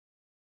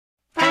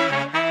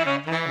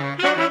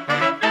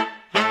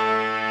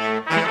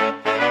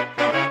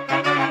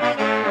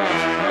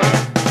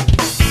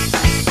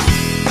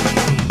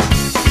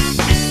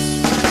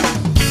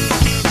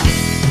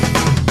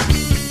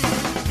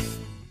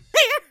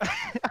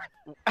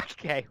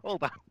Okay,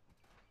 hold on.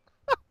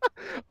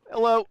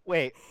 Hello,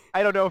 wait.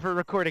 I don't know if we're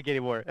recording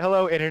anymore.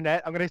 Hello,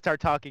 Internet. I'm going to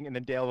start talking, and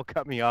then Dale will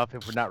cut me off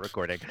if we're not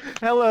recording.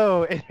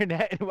 Hello,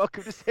 Internet, and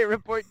welcome to Say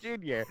Report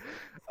Junior,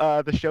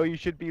 the show you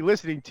should be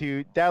listening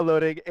to,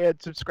 downloading,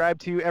 and subscribe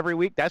to every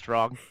week. That's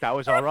wrong. That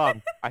was all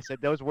wrong. I said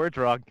those words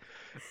wrong.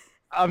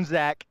 I'm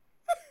Zach,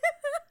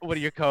 one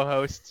of your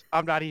co-hosts.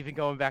 I'm not even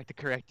going back to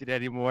correct it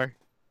anymore.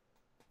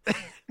 And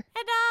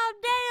I'm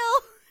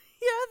Dale.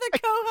 You're the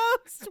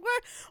co-host.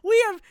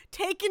 We have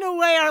taken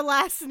away our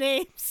last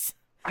names.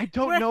 I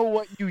don't know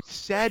what you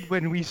said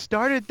when we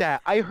started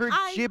that. I heard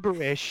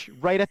gibberish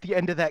right at the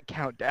end of that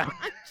countdown.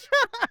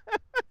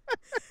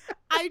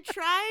 I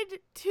tried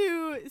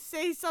to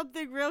say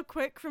something real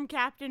quick from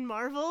Captain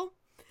Marvel,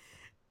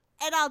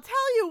 and I'll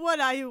tell you what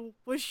I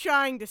was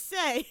trying to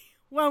say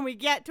when we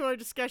get to our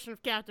discussion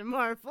of Captain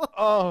Marvel.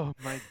 Oh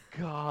my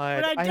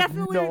god. But I have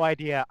no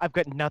idea. I've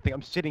got nothing.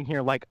 I'm sitting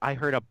here like I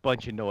heard a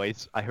bunch of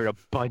noise. I heard a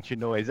bunch of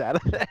noise out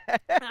of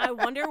that. I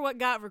wonder what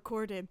got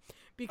recorded,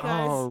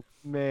 because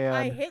man.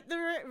 I hit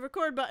the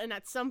record button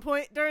at some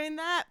point during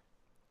that.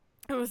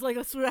 It was like,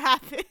 let's see what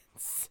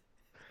happens.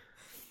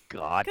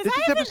 God, this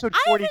is episode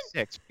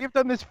 46. We've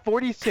done this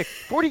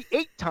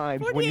 48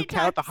 times when you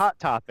count the hot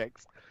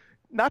topics.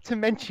 Not to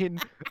mention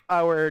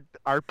our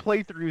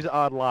playthroughs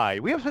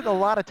online. We have spent a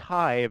lot of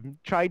time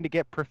trying to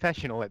get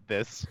professional at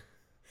this.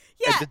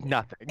 Yeah, and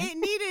nothing.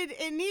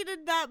 It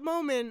needed that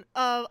moment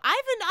of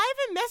I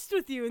haven't messed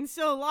with you in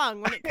so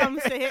long when it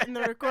comes to hitting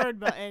the record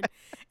button.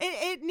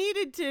 It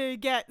needed to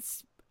get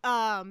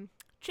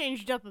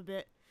changed up a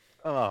bit.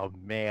 Oh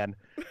man.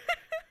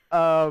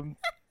 So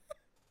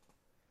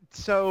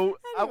anyways.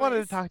 I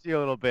wanted to talk to you a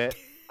little bit.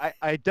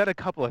 I've done a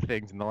couple of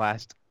things in the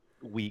last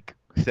week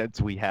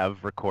since we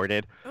have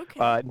recorded.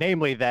 Okay.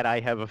 Namely that I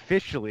have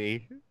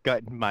officially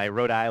gotten my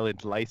Rhode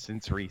Island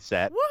license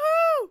reset.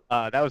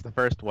 Woohoo! That was the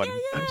first one.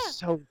 Yeah.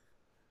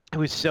 It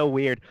was so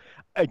weird.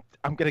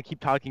 I'm gonna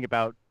keep talking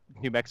about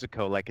New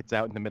Mexico like it's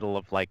out in the middle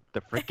of like the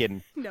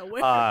freaking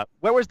nowhere.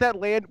 Where was that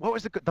land? What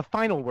was the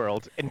final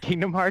world in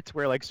Kingdom Hearts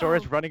where like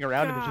Sora's running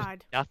around and there's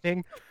just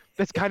nothing?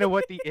 That's kind of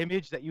what the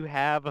image that you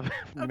have of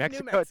New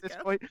Mexico at this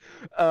point.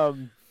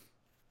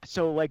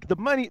 So like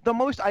the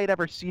most I had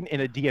ever seen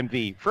in a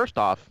DMV. First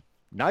off,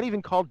 not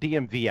even called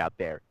DMV out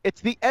there. It's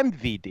the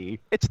MVD.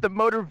 It's the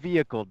Motor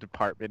Vehicle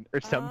Department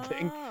or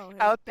something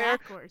out there.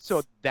 Backwards.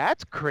 So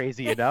that's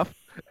crazy enough.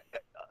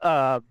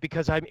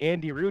 Because I'm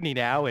Andy Rooney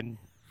now, and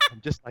I'm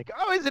just like,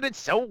 oh, isn't it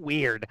so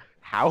weird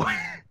how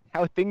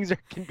things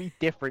can be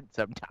different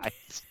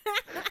sometimes?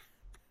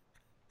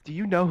 Do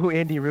you know who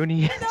Andy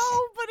Rooney is?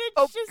 No, but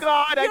it's just. Oh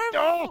God, I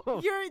don't.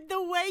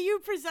 The way you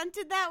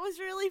presented that was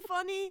really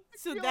funny.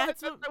 So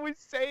that's what I was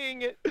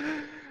saying it.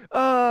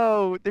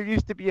 Oh, there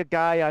used to be a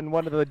guy on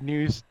one of the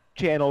news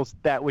channels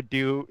that would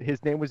do.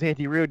 His name was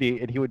Andy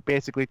Rooney, and he would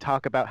basically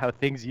talk about how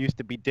things used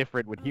to be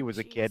different when he was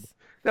a kid.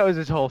 That was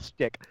his whole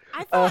shtick.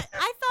 I thought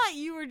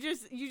you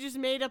just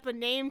made up a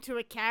name to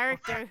a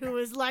character who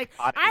was like,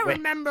 I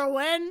remember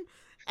when,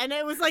 and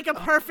it was like a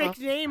perfect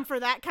name for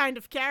that kind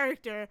of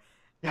character.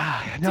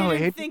 Yeah, no,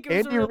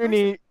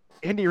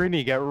 Andy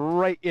Rooney got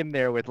right in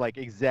there with like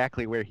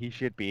exactly where he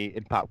should be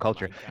in pop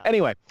culture.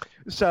 Anyway,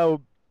 so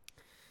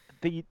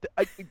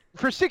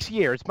for 6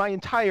 years, my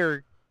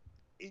entire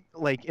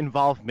like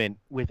involvement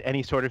with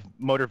any sort of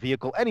motor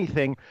vehicle,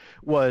 anything,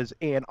 was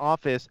an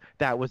office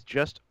that was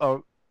just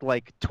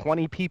like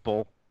 20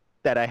 people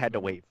that I had to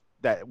wait,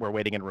 that were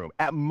waiting in a room.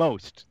 At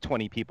most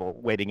 20 people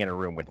waiting in a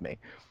room with me.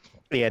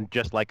 And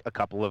just like a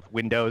couple of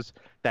windows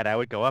that I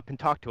would go up and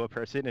talk to a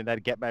person, and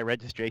I'd get my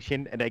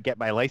registration, and I'd get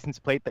my license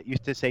plate that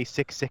used to say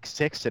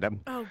 666, and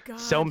I'm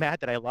so mad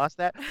that I lost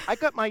that. I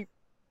got my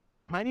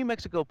New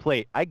Mexico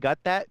plate. I got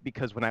that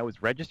because when I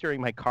was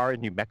registering my car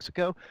in New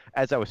Mexico,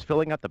 as I was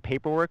filling out the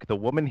paperwork, the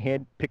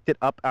woman picked it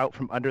up out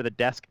from under the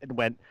desk and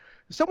went,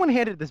 someone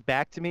handed this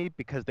back to me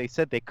because they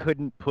said they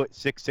couldn't put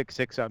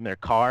 666 on their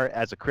car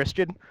as a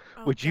Christian.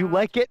 Would you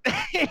like it?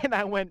 And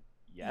I went,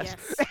 Yes.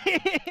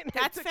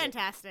 That's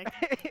fantastic.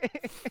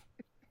 Yeah,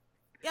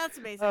 that's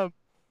amazing.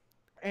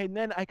 And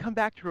then I come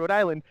back to Rhode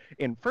Island,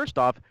 and first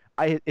off,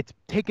 it's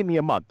taken me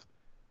a month.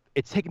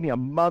 It's taken me a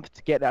month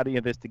to get any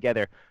of this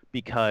together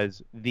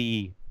because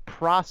the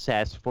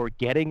process for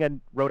getting a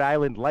Rhode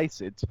Island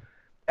license,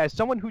 as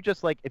someone who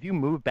just like, if you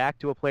move back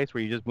to a place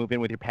where you just move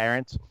in with your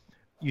parents,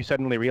 you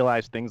suddenly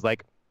realize things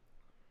like,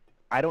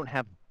 I don't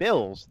have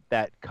bills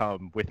that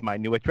come with my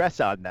new address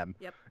on them.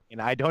 Yep.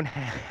 And I don't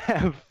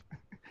have...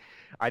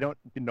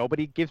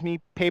 nobody gives me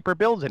paper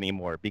bills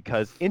anymore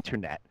because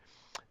internet.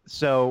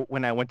 So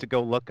when I went to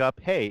go look up,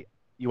 hey,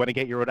 you want to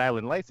get your Rhode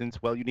Island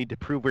license? Well, you need to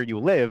prove where you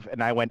live.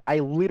 And I went, I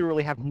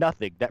literally have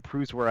nothing that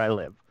proves where I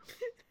live.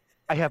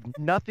 I have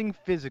nothing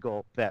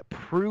physical that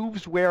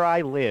proves where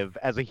I live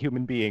as a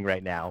human being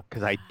right now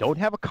because I don't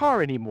have a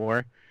car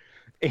anymore.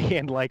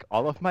 And like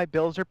all of my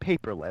bills are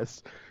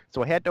paperless.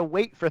 So I had to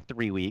wait for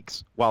 3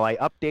 weeks while I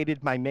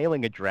updated my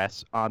mailing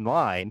address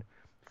online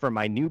for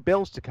my new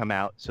bills to come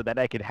out so that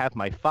I could have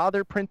my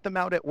father print them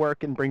out at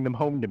work and bring them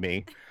home to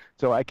me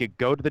so I could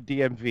go to the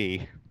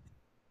DMV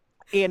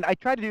And I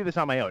tried to do this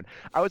on my own.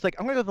 I was like,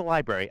 I'm gonna go to the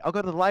library. I'll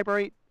go to the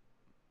library.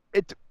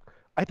 It.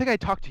 I think I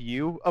talked to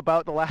you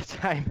about the last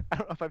time. I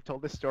don't know if I've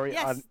told this story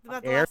Yes, on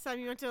about the air. last time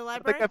you went to the I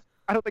don't think library.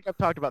 I don't think I've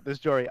talked about this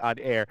story on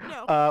air.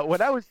 No,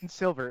 When I was in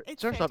Silver,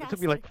 it's first off, it took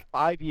me like fantastic.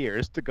 5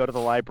 years to go to the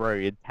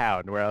library in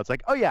town. Where I was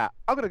like, oh yeah,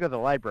 I'm gonna go to the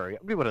library. I'm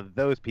gonna be one of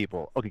those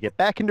people. Okay, get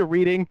back into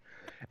reading.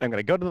 And I'm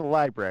gonna go to the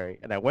library.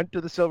 And I went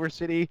to the Silver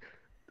City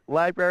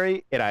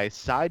library and I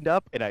signed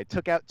up and I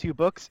took out 2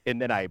 books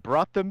and then I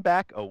brought them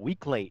back a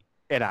week late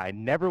and I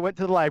never went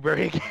to the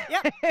library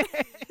Yep, again.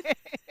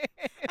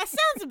 that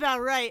sounds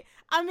about right.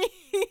 I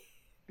mean,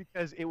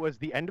 Because it was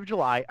the end of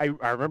July. I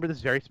remember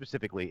this very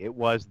specifically. It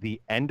was the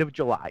end of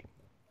July.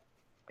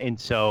 And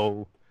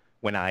so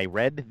when I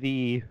read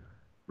the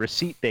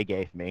receipt they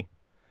gave me,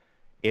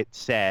 it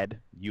said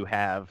you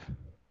have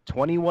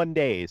 21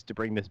 days to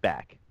bring this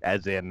back,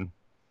 as in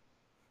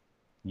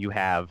you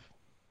have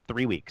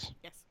 3 weeks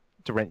yes.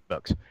 to rent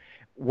books.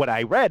 What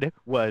I read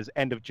was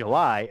end of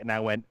July, and I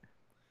went,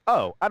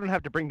 oh, I don't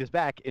have to bring this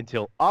back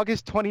until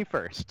August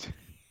 21st,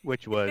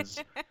 which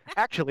was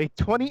actually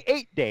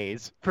 28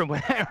 days from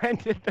when I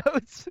rented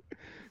those.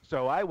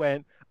 So I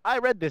went, I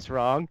read this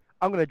wrong.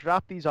 I'm going to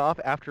drop these off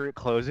after it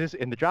closes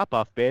in the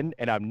drop-off bin,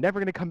 and I'm never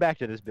going to come back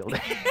to this building.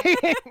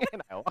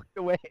 And I walked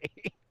away.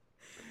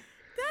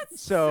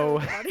 That's so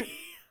So, funny.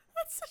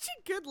 That's such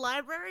a good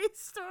library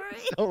story.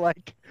 so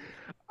like,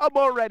 I'm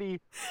already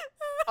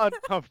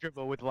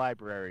uncomfortable with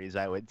libraries,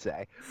 I would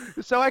say.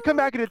 So I come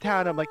back into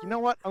town. I'm like, you know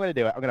what? I'm going to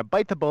do it. I'm going to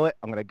bite the bullet.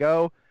 I'm going to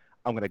go.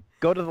 I'm going to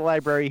go to the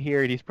library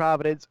here in East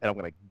Providence, and I'm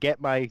going to get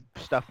my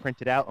stuff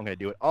printed out. I'm going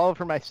to do it all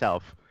for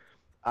myself.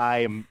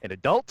 I'm an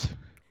adult.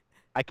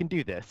 I can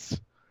do this.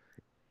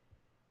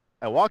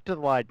 I walked to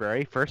the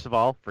library. First of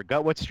all,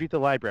 forgot what street the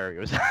library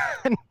was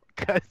on.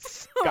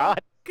 Because, God,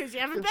 Because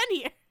you haven't been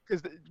here.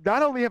 because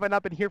not only have I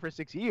not been here for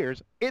 6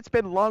 years, it's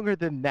been longer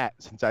than that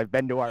since I've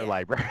been to our Yeah,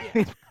 library.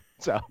 yeah.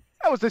 So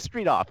that was the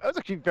street off. I was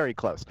actually very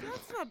close.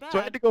 That's not bad. So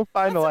I had to go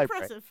find the That's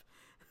library. impressive.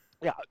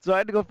 Yeah, so I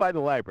had to go find the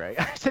library.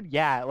 I said,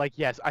 yeah, like,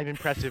 yes, I'm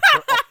impressive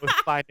for almost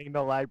finding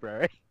the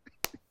library.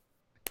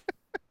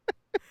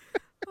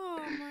 Oh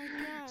my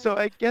god. So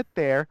I get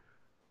there,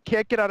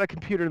 can't get on a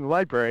computer in the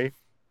library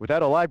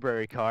without a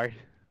library card.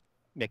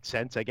 Makes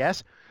sense, I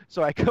guess.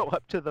 So I go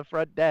up to the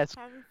front desk.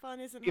 Having fun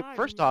isn't Yeah, hard.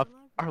 first when you're off,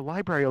 in our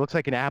library looks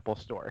like an Apple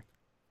store.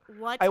 a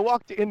library. What? I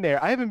walked in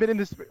there. I haven't been in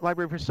this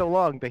library for so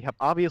long. They have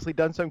obviously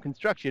done some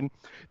construction.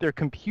 Their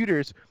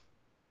computers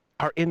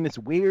are in this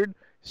weird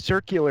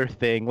circular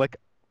thing. Like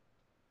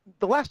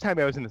the last time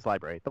I was in this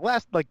library,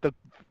 the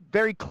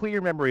very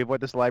clear memory of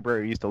what this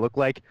library used to look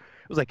like, it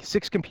was like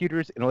 6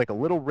 computers in like a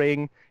little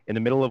ring in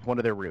the middle of one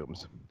of their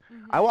rooms.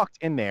 Mhm. I walked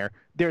in there.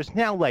 There's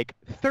now like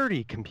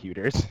 30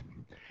 computers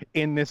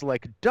in this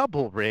like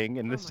double ring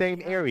in Oh the my same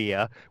God.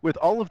 area with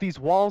all of these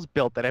walls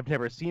built that I've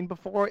never seen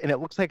before, and it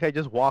looks like I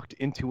just walked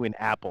into an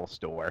Apple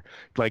store,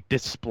 like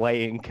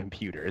displaying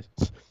computers.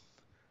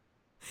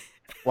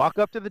 Walk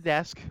up to the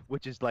desk,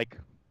 which is like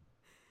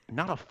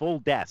not a full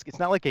desk. It's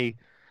not like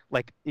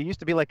like it used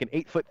to be like an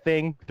 8-foot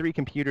thing, 3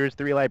 computers,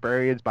 3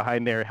 librarians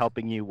behind there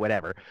helping you,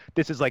 whatever.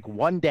 This is like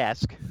one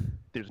desk.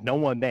 There's no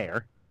one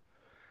there.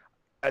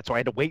 So I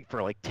had to wait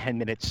for like 10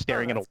 minutes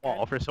staring at a that's good.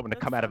 wall for someone to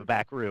That's come out of a fun.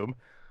 back room,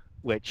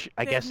 which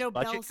I They have guess no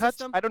bell budget cuts.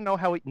 system? I don't know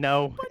how it.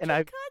 No, Budget and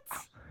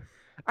cuts?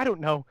 I don't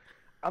know.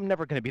 I'm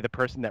never going to be the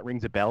person that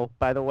rings a bell,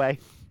 by the way.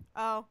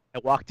 Oh. I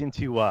walked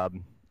into a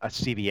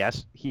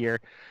CVS here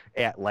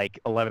at like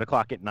 11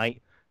 o'clock at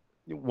night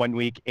one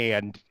week,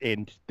 and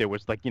there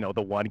was like,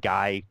 the one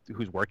guy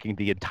who's working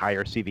the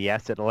entire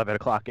CVS at 11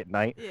 o'clock at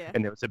night, Yeah.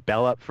 and there was a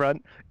bell up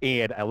front,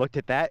 and I looked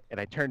at that, and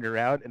I turned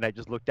around, and I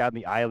just looked down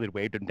the aisle and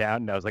waved him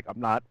down, and I was like, I'm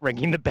not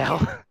ringing the bell.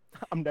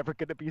 I'm never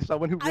going to be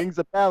someone who I- rings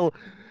a bell.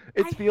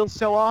 It I- feels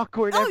so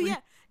awkward. Oh every yeah.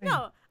 time.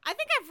 No, I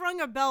think I've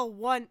rung a bell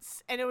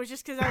once, and it was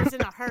just because I was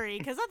in a hurry.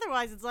 Because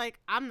otherwise, it's like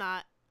I'm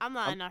not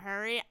in a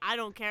hurry. I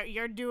don't care.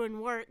 You're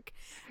doing work.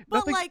 But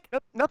Nothing, like,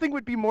 nothing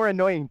would be more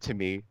annoying to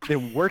me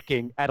than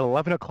working at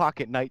 11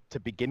 o'clock at night to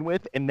begin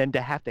with, and then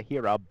to have to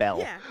hear a bell.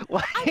 yeah.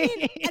 Like- I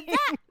mean, and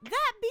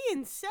that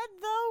being said,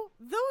 though,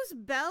 those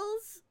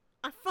bells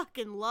I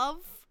fucking love.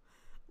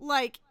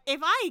 Like,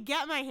 if I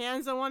get my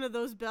hands on one of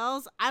those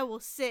bells, I will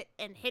sit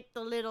and hit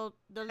the little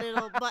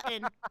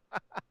button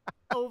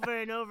over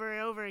and over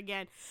and over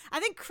again. I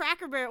think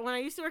Cracker Barrel, when I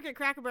used to work at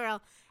Cracker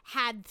Barrel,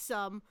 had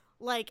some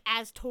like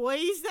as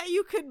toys that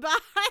you could buy.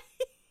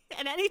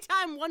 And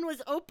anytime one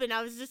was open,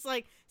 I was just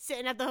like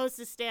sitting at the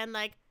hostess stand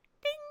like,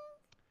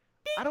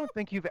 ding. I don't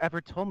think you've ever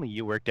told me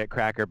you worked at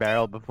Cracker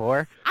Barrel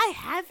before. I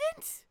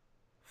haven't?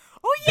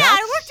 Oh yeah,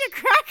 I worked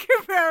at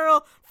Cracker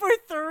Barrel for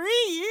 3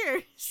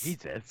 years.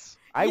 Jesus.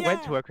 I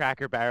went to Yeah. a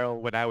Cracker Barrel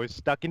when I was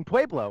stuck in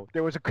Pueblo.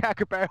 There was a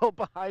Cracker Barrel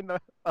behind a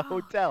Oh,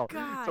 hotel.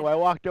 God. So I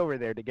walked over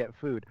there to get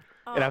food.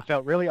 And I Oh,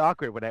 felt really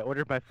awkward when I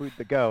ordered my food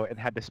to go and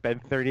had to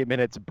spend 30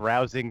 minutes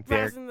browsing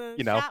their, browsing the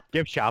you know, shop.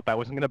 gift shop I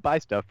wasn't going to buy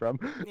stuff from.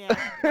 Yeah,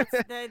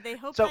 they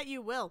hope So- that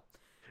you will.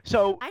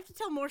 So I have to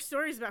tell more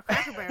stories about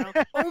Cracker Barrel.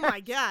 Oh my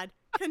God.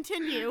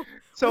 Continue.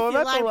 So with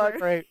I'm your at the library.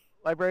 library.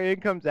 Librarian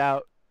comes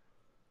out.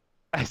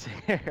 I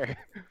said,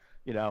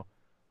 you know,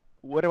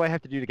 what do I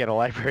have to do to get a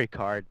library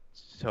card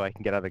so I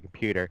can get on the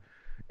computer?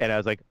 And I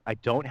was like, I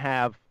don't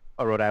have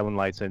a Rhode Island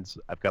license.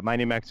 I've got my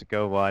New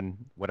Mexico one.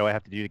 What do I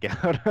have to do to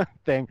get out of the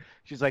thing?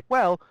 She's like,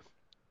 well,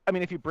 I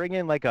mean, if you bring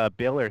in like a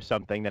bill or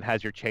something that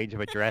has your change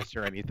of address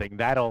or anything,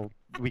 that'll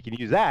we can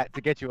use that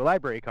to get you a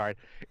library card.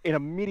 And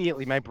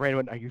immediately my brain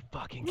went, are you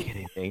fucking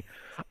kidding me?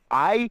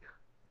 I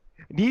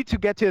need to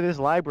get to this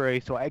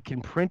library so I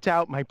can print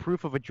out my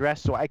proof of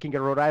address so I can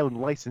get a Rhode Island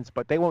license,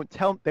 but they won't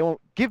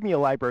give me a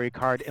library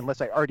card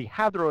unless I already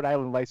have the Rhode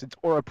Island license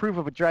or a proof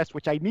of address,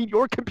 which I need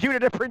your computer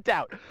to print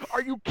out.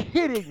 Are you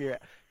kidding me?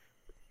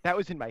 That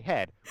was in my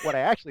head. What I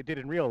actually did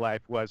in real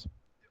life was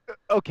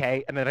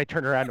okay, and then I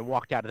turned around and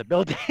walked out of the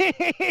building.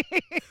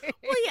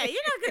 Well, yeah,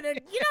 you're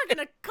not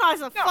gonna cause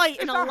a No, fight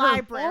in it's a not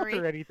her fault library.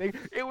 or anything.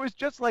 It was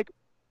just like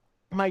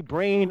my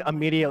brain Oh my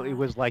immediately god.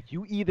 was like,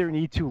 you either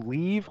need to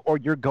leave or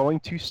you're going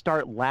to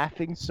start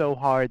laughing so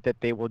hard that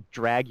they will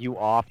drag you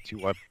off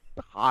to a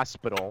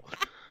hospital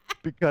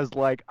because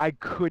like I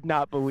could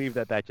not believe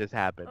that that just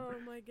happened. Oh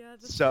my god,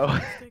 that's So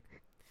fantastic.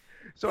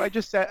 so I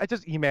just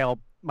emailed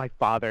my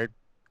father,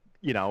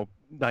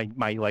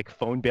 my like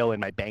phone bill and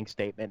my bank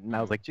statement, and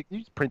I was Mhm. like, can you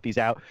just print these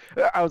out?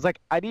 I was like,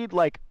 I need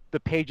like the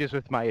pages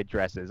with my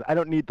addresses. I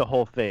don't need the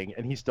whole thing.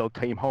 And he still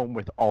came home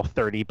with all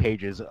 30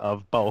 pages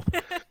of both.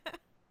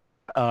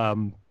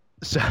 Um,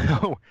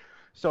 so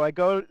so I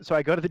go to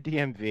the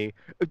DMV,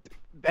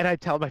 and I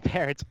tell my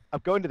parents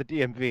I'm going to the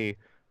DMV.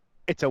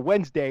 It's a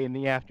Wednesday in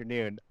the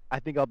afternoon. I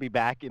think I'll be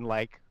back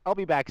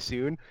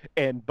soon.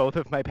 And both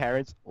of my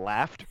parents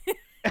laughed,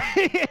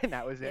 and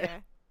that was it. Yeah.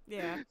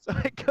 Yeah. So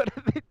I go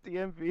to the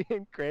DMV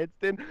in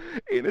Cranston,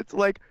 and it's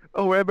like,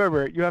 oh,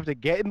 remember, you have to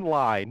get in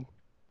line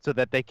so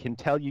that they can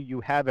tell you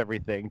you have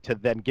everything to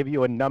then give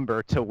you a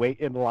number to wait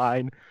in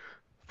line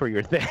for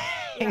your thing.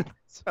 Yeah.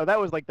 So that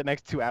was like the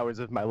next 2 hours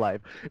of my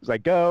life. It was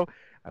like, go,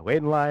 I wait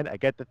in line, I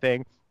get the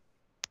thing.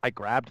 I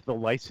grabbed the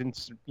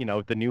license,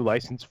 the new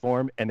license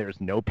form, and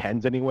there's no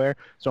pens anywhere.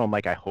 So I'm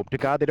like, I hope to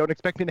God they don't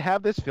expect me to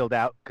have this filled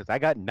out because I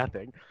got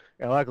nothing.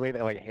 And luckily,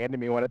 they like handed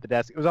me one at the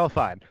desk. It was all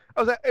fine.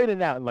 I was in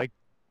and out in like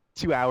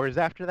 2 hours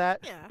after that.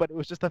 Yeah. But it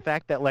was just the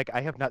fact that like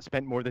I have not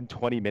spent more than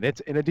 20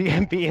 minutes in a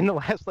DMV in the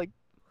last like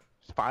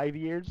 5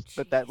 years.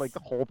 That like Jeez. the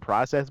whole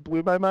process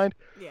blew my mind.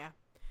 Yeah.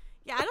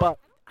 Yeah, I don't But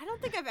I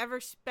don't think I've ever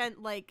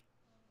spent like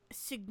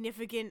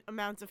significant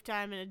amounts of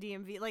time in a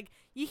DMV. Like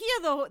you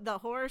hear the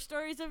horror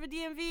stories of a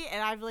DMV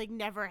and I've like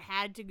never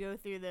had to go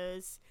through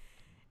those.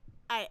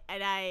 I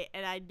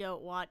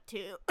don't want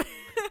to.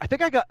 I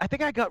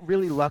think I got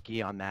really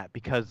lucky on that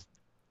because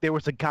there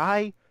was a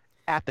guy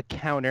at the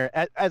counter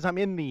as I'm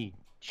in the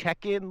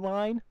check-in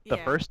line, the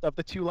Yeah. first of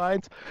the two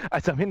lines.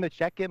 As I'm in the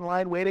check-in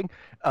line waiting,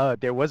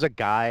 there was a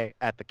guy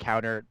at the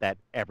counter that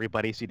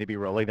everybody seemed to be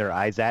rolling their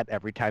eyes at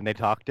every time they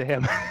talked to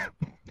him.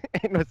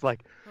 And it was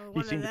like Oh, he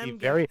one of seemed to be them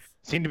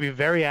guys.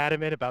 very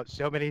adamant about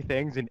so many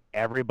things, and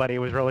everybody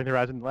was rolling their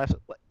eyes. And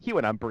he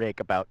went on break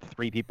about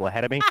three people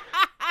ahead of me,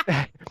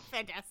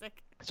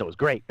 Fantastic. so it was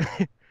great.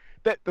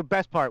 The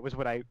best part was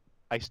when I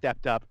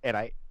stepped up and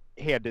I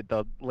handed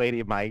the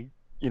lady my,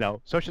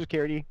 social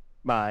security,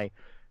 my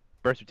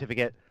birth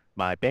certificate,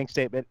 my bank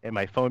statement, and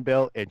my phone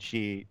bill, and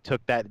she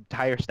took that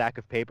entire stack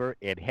of paper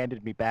and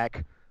handed me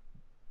back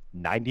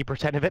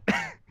 90% of it.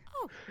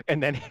 Oh,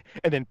 and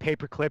then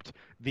paper clipped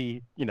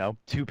the,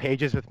 2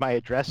 pages with my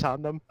address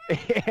on them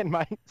and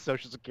my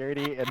social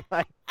security and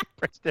my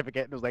birth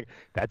certificate, and it was like,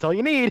 that's all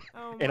you need.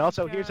 oh And my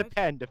also here's a god.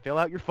 pen to fill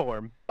out your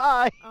form.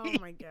 Bye. Oh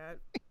my god.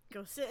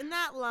 Go sit in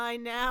that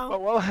line now.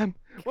 But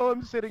while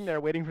I'm sitting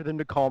there waiting for them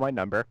to call my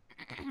number,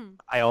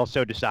 I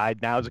also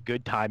decide now's a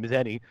good time as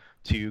any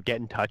to get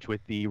in touch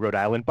with the Rhode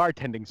Island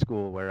bartending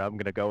school where I'm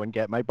gonna go and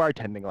get my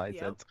bartending Yep.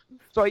 license.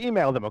 So I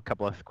emailed them a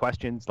couple of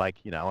questions like,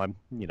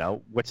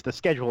 what's the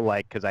schedule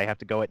like? Because I have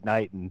to go at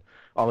night and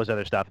all this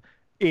other stuff.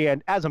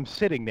 And as I'm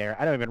sitting there,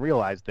 I don't even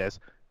realize this.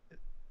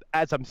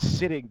 As I'm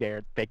sitting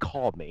there, they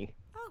called me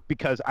Oh.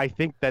 because I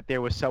think that there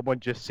was someone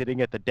just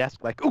sitting at the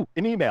desk like, ooh,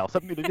 an email,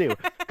 something to do,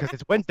 because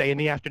it's Wednesday in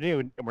the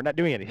afternoon and we're not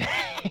doing anything.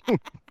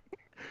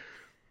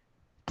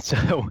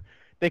 So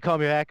they call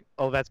me back.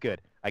 Oh, that's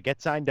good. I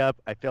get signed up.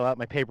 I fill out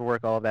my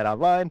paperwork, all of that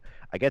online.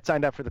 I get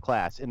signed up for the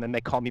class. And then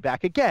they call me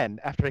back again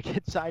after I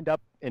get signed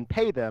up and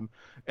pay them.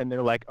 And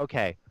they're like,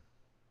 okay,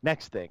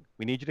 next thing.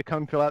 We need you to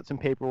come fill out some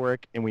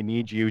paperwork and we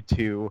need you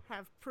to.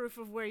 Have proof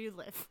of where you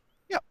live.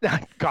 Yeah,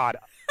 God,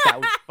 that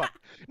was fun.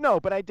 No,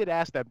 but I did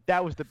ask them.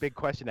 That was the big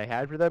question I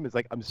had for them is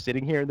like, I'm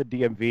sitting here in the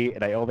DMV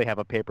and I only have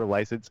a paper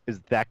license.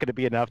 Is that going to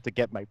be enough to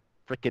get my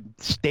freaking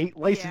state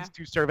license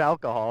to serve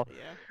alcohol? Yeah.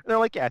 And they're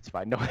like, yeah, it's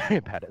fine. Don't worry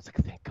about it. I was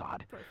like, thank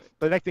God. Perfect.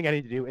 The next thing I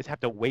need to do is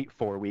have to wait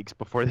 4 weeks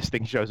before this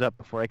thing shows up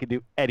before I can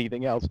do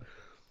anything else.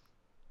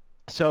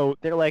 So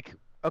they're like,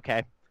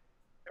 okay.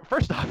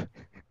 First off,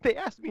 they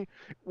asked me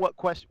what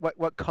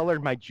color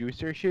my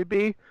juicer should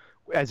be,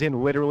 as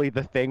in literally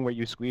the thing where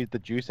you squeeze the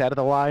juice out of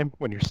the lime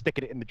when you're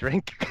sticking it in the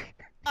drink.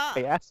 Uh,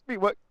 They asked me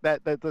what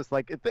that's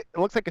like. It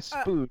looks like a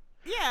uh, spoon.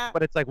 Yeah.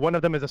 But it's like one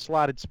of them is a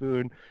slotted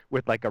spoon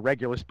with like a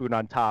regular spoon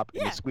on top,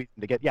 and you Yeah. squeeze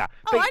them to get yeah.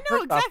 Oh, I know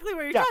First off, exactly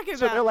what you're yeah. talking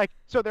So about.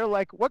 they're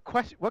like,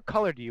 what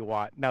color do you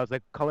want? And I was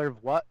like, color of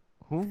what?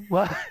 Who?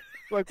 What?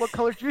 Like, what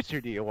color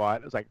juicer do you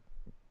want? I was like,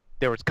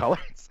 there was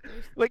colors.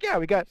 There's, Like, yeah,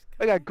 there's I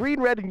color. got green,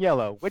 red, and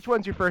yellow. Which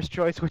one's your first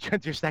choice? Which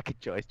one's your second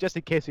choice? Just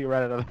in case you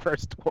run out of the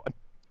first one.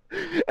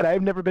 And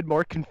I've never been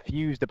more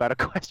confused about a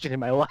question in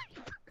my life.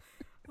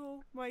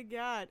 Oh my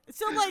god.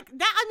 So like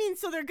that. I mean,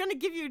 so they're gonna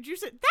give you a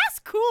juicer. That's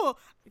cool.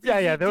 Yeah,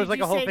 yeah. There was Did like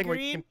you a whole say thing where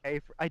you green? can pay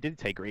for. I did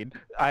say green.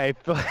 I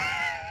feel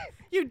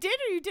You did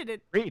or you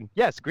didn't? green.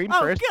 Yes, green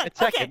Oh, first, good. and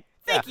second. Okay.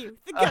 Thank you.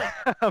 Good.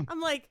 Um, I'm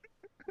like,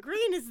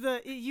 green is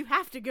the. You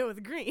have to go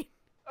with green.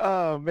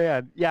 oh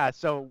man, yeah.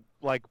 So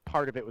like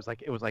part of it was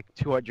like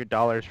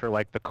 $200 for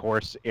like the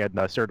course and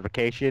the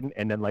certification,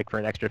 and then like for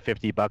an extra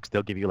 $50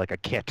 they'll give you like a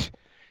kit,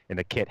 and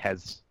the kit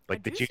has A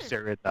like the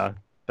juicer. juicer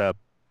and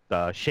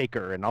the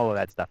shaker and all of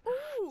that stuff.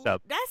 Ooh, So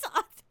that's.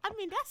 I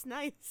mean, that's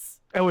nice.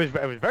 it was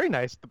very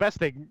nice. The best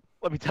thing,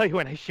 let me tell you,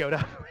 when I showed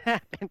up, what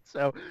happened.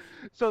 So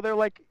they're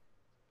like,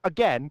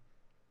 again,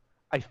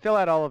 I fill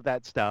out all of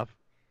that stuff.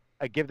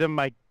 I give them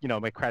my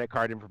my credit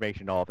card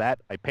information, all of that.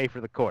 I pay for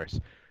the course.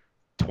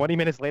 20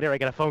 minutes later, I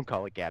get a phone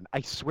call again.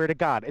 I swear to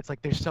God, it's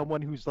like there's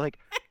someone who's like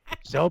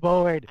so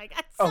bored. I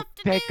got Oh, stuff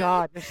to thank do.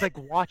 God. It's like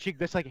watching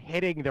this, like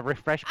hitting the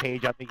refresh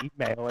page on the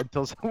email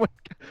until someone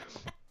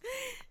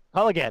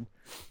call again.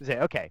 They say,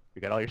 okay,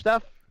 we got all your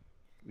stuff.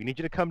 We need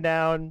you to come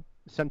down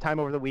sometime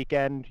over the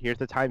weekend. Here's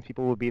the time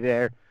people will be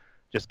there.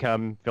 Just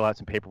come, fill out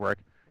some paperwork.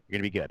 You're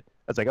going to be good.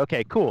 I was like,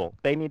 okay, cool.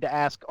 They need to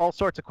ask all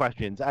sorts of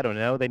questions. I don't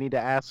know. They need to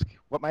ask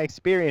what my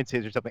experience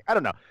is or something. I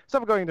don't know.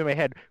 Stuff going into my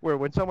head where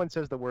when someone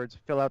says the words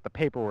fill out the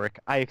paperwork,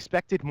 I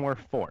expected more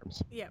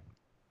forms. Yeah.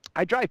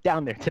 I drive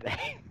down there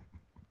today.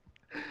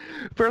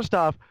 First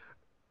off,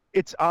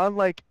 it's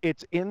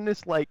in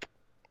this like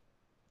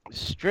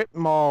strip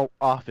mall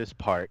office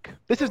park.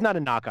 This is not a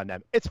knock on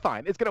them. It's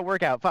fine. It's gonna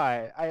work out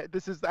fine.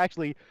 This is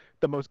actually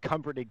the most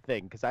comforting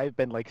thing because I've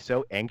been like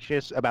so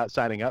anxious about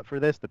signing up for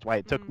this. That's why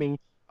it took Mm, me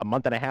a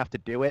month and a half to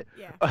do it.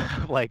 yeah.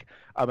 Like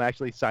I'm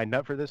actually signed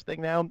up for this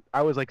thing now.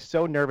 I was like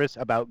so nervous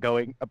about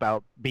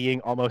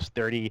being almost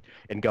 30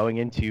 and going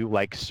into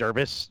like food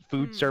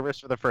Mm. service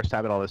for the first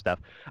time and all this stuff.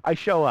 I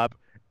show up,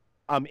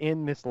 I'm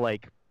in this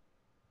like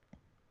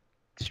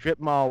strip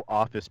mall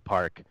office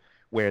park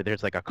where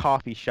there's like a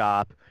coffee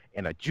shop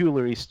and a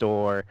jewelry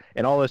store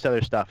and all this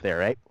other stuff there,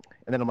 right?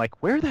 And then I'm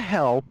like, where the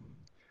hell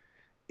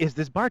is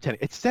this bartender?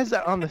 It says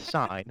that on the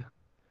sign.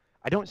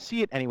 I don't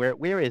see it anywhere.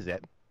 Where is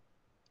it?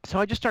 So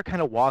I just start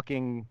kind of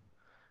walking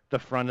the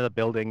front of the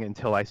building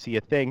until I see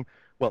a thing.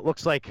 What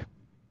looks like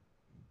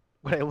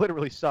what I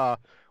literally saw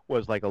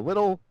was like a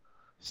little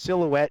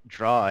silhouette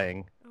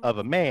drawing Oh of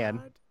a my man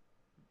God.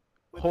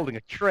 What holding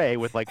a tray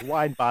with like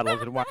wine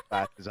bottles and wine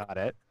glasses on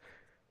it,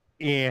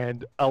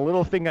 and a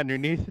little thing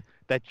underneath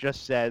that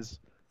just says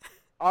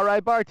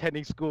 "RI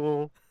Bartending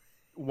School,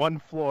 1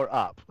 floor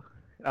up."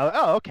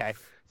 Oh, okay.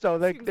 So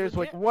like, Seems there's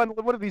like legit.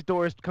 one of these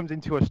doors comes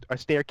into a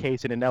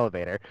staircase and an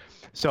elevator.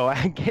 So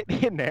I get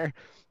in there,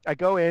 I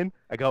go in,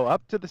 I go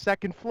up to the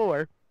second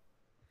floor,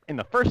 and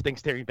the first thing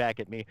staring back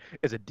at me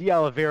is a D.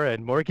 Oliveira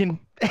and Morgan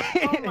Oh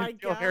and my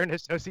D. Oliveira God. and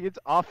Associates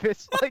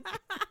office like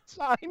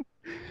sign,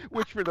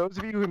 which for those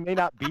of you who may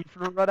not be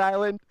from Rhode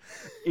Island,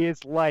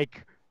 is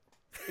like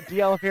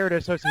D. Oliveira and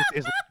Associates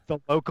is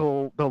like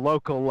the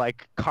local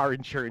like car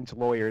insurance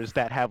lawyers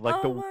that have like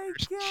the Oh my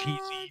worst God.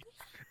 cheesy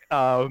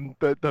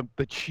the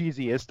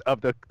cheesiest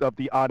of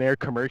the on-air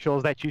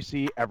commercials that you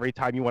see every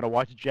time you want to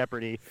watch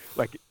Jeopardy.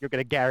 Like you're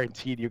gonna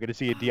guaranteed you're gonna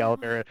see a D. Oh my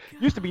Oliveira.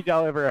 Used to be D.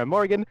 God. Oliveira and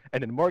Morgan,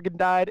 and then Morgan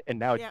died, and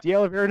now it's Yep. D.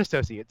 Oliveira and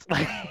Associates.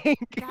 Like,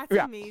 That's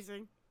yeah.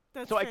 amazing.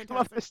 That's So I come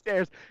up the fantastic.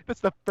 stairs. That's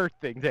the first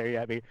thing there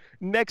at me.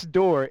 Next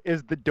door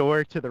is the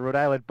door to the Rhode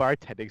Island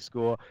Bartending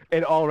School,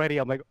 and already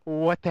I'm like,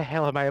 what the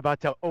hell am I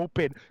about to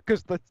open?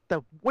 Because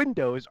the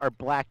windows are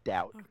blacked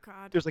out. Oh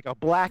God. There's like a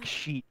black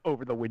sheet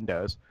over the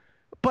windows,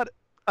 but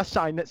a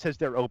sign that says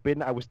they're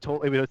open. I was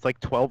told it's like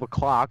 12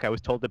 o'clock. I was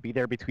told to be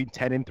there between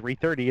 10 and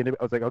 3:30, and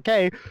I was like,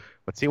 okay,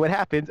 let's see what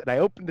happens. And I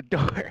opened the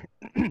door.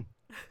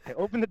 I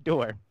opened the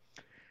door,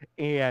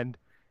 and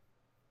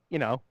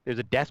there's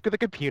a desk with a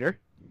computer,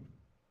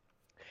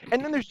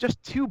 and then there's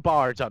just two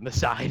bars on the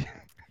side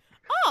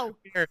Oh.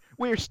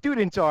 where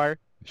students are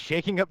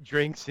shaking up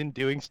drinks and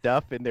doing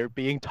stuff, and they're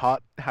being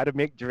taught how to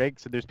make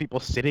drinks, and there's people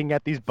sitting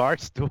at these bar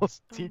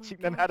stools Oh my teaching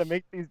them how to gosh.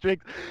 make these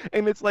drinks,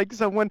 and it's like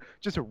someone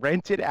just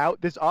rented out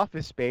this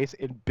office space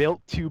and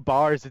built two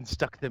bars and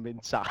stuck them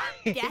inside.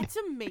 That's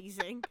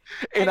amazing.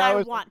 And And I I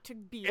was want to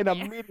be and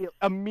there.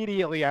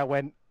 immediately I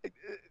went,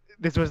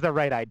 this was the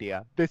right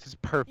idea. This is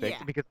perfect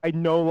Yeah. because I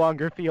no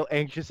longer feel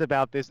anxious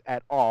about this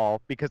at all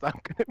because I'm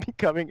going to be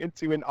coming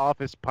into an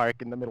office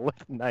park in the middle of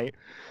the night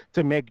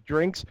to make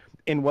drinks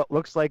in what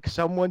looks like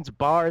someone's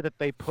bar that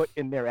they put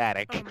in their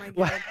attic. Oh my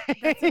God.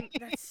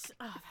 That's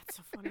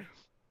so funny.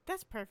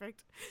 That's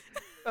perfect.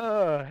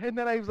 And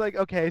then I was like,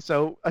 okay,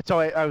 so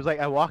I was like,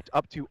 I walked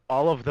up to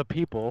all of the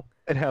people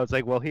and I was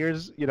like, well,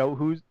 here's,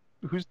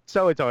 who's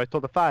so and so? I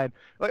told her fine.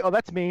 Like, oh,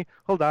 that's me.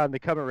 Hold on. They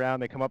come around.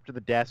 They come up to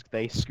the desk.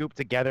 They scoop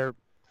together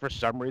for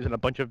some reason a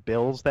bunch of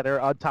bills that are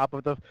on top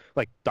of the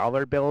like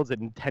dollar bills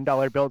and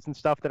 $10 bills and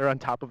stuff that are on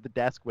top of the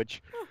desk,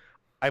 which Huh.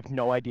 I have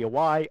no idea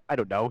why. I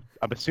don't know.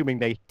 I'm assuming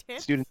they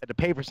Tips? students had to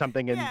pay for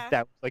something and Yeah.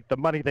 that was like the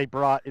money they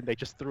brought and they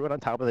just threw it on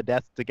top of the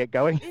desk to get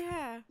going.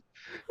 Yeah.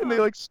 And they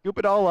Huh. like scoop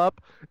it all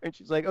up. And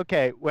she's like,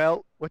 okay,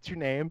 well, what's your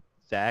name?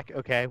 Zach.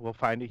 Okay, we'll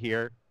find it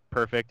here.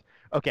 Perfect.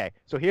 Okay,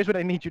 so here's what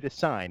I need you to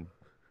sign.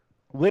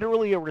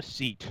 Literally a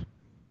receipt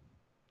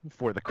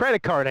for the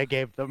credit card I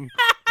gave them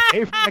to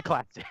pay for my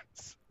classes.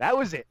 That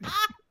was it.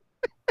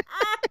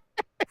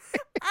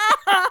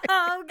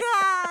 Oh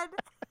God.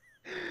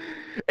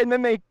 And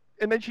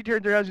then she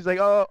turns around. She's like,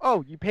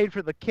 "Oh, you paid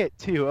for the kit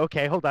too.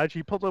 Okay, hold on."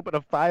 She pulls open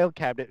a file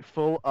cabinet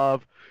full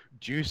of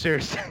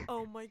juicers,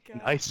 Oh my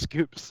and God. ice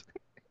scoops,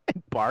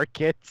 and bar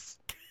kits.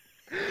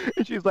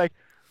 And she's like,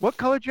 "What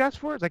color did you ask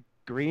for?" It's like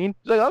green.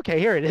 She's like, "Okay,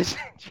 here it is."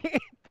 She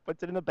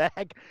puts it in the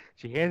bag.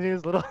 She hands me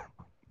this little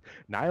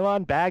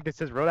nylon bag that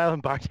says Rhode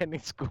Island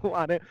Bartending School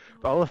on it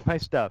with all of my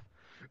stuff.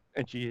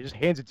 And she just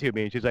hands it to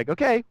me. And she's like,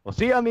 "Okay, we'll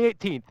see you on the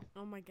 18th."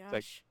 Oh my It's like,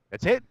 gosh.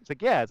 "That's it?" It's like,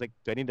 "Yeah." It's like,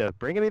 "Do I need to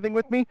bring anything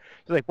with me?"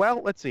 She's like,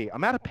 "Well, let's see.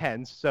 I'm out of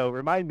pens, so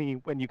remind me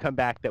when you come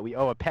back that we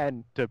owe a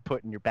pen to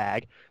put in your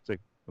bag." It's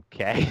like,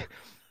 "Okay."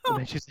 And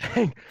then she's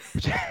saying,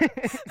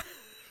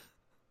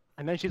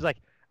 and then she's like,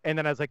 and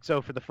then I was like,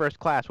 "So for the first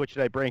class, what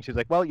should I bring?" She's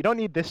like, "Well, you don't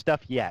need this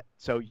stuff yet.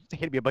 So you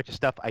hand me a bunch of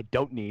stuff I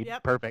don't need.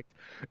 Yep. Perfect."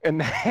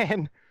 And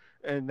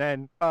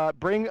then,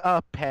 bring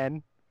a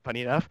pen,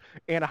 funny enough,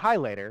 and a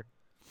highlighter,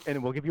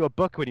 and we'll give you a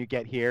book when you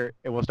get here,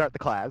 and we'll start the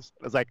class.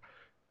 I was like,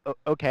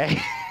 Okay.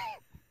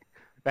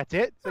 That's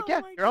it? It's like, Oh yeah,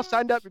 my you're all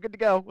signed up. gosh. You're good to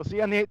go. We'll see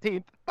you on the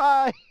 18th.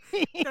 Bye.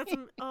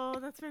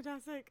 That's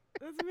fantastic.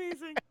 That's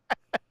amazing.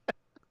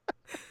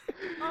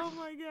 Oh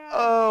my God.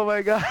 Oh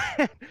my God.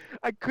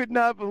 I could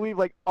not believe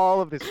like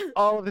all of this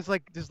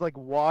like just like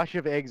wash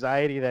of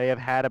anxiety that I have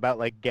had about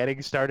like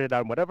getting started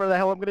on whatever the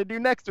hell I'm gonna do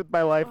next with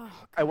my life. Oh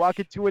I walk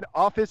gosh. into an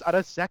office on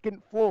a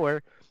second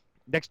floor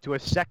next to a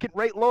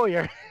second-rate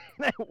lawyer,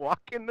 and I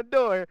walk in the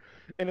door,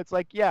 and it's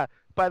like, yeah,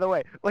 by the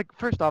way, like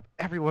first off,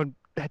 everyone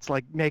that's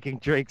like making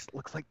drinks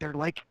looks like they're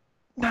like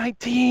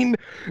 19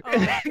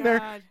 and Oh they're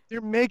God.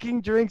 they're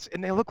making drinks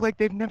and they look like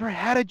they've never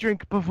had a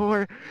drink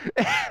before.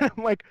 And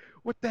I'm like,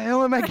 what the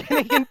hell am I getting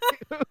into?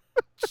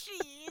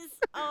 Jeez.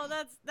 Oh,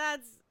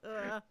 that's.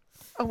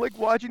 I'm like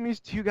watching these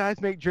two guys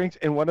make drinks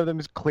and one of them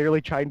is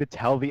clearly trying to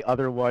tell the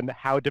other one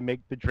how to make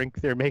the drink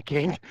they're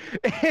making.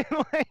 And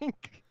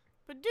like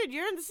But dude,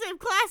 you're in the same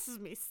class as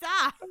me.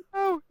 Stop.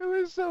 oh, it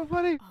was so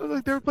funny. Oh,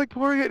 Like they were like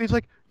pouring it,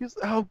 and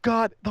oh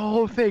God, the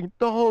whole thing,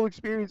 the whole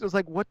experience was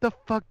like, what the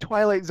fuck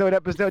Twilight Zone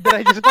episode did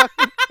I just walk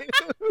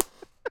into?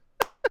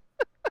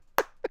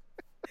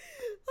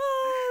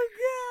 oh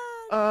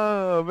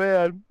Oh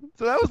man.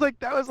 So that was like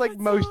God. That's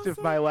most of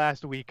awesome. my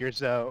last week or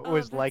so Oh,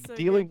 was that's like so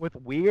dealing good. with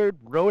weird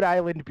Rhode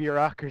Island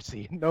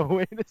bureaucracy in the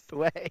weirdest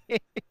way.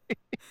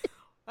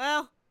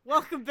 Well,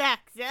 welcome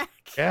back, Zach.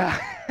 Yeah.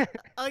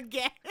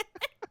 Again.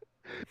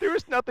 There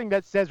was nothing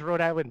that says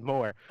Rhode Island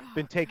more Oh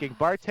than taking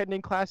God.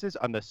 bartending classes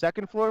on the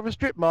second floor of a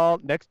strip mall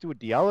next to a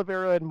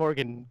D'Olivera and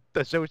Morgan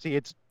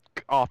Associates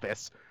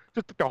office.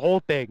 Just the whole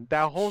thing,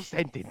 that whole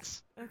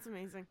sentence. That's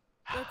amazing.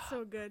 That's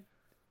so good.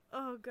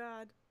 Oh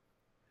God.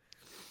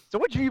 So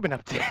what have you been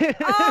up to?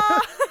 Uh,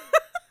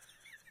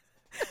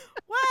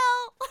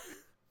 well,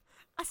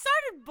 I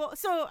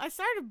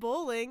started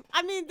bowling.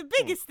 I mean, the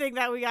biggest thing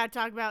that we got to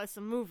talk about is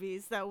some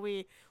movies that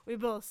we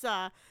both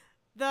saw.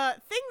 The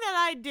thing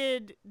that I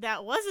did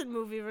that wasn't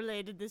movie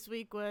related this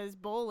week was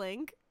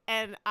bowling,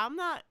 and I'm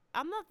not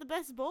the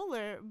best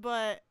bowler,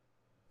 but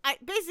I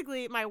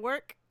basically my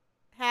work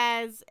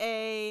has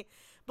a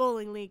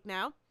bowling league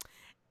now,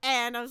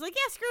 and I was like,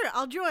 yeah, screw it,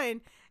 I'll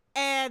join.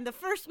 And the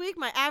first week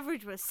my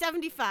average was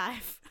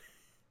 75.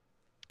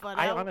 But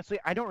I honestly,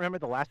 I don't remember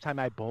the last time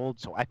I bowled,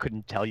 so I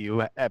couldn't tell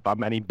you if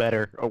I'm any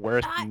better or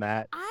worse I than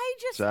that. I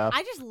just So,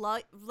 I just like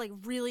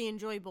really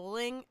enjoy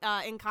bowling.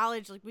 In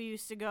college, like we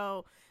used to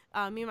go.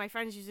 Me and my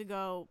friends used to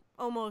go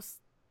almost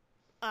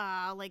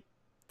like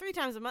 3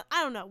 times a month.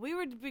 I don't know. We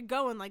would be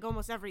going like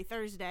almost every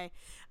Thursday,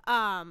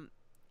 um,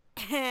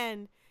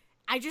 and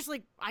I just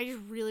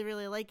really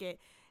really like it.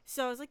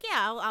 So I was like,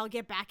 yeah, I'll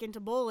get back into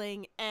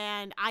bowling,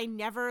 and I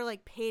never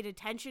like paid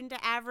attention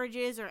to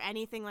averages or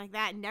anything like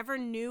that. Never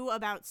knew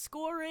about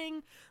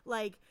scoring,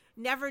 like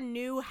never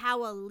knew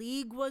how a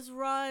league was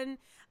run.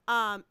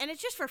 And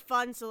it's just for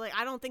fun, so like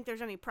I don't think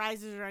there's any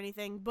prizes or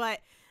anything, but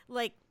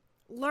like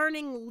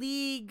learning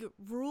league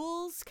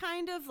rules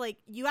kind of like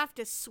you have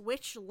to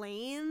switch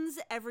lanes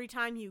every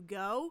time you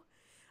go.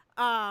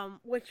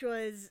 Which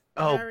was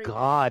oh very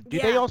God, do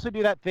they yeah. also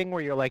do that thing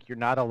where you're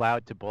not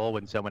allowed to bowl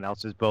when someone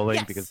else is bowling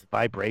because Yes. the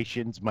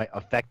vibrations might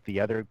affect the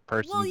other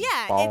Well, person's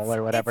yeah, ball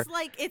or whatever? it's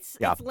like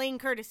Yeah, it's lane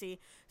courtesy.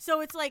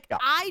 So it's like yeah.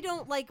 I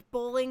don't like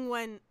bowling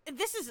when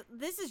this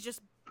is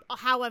just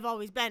how I've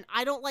always been.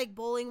 I don't like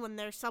bowling when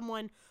there's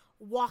someone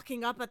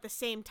walking up at the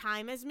same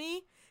time as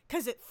me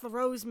cuz it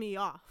throws me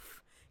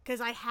off.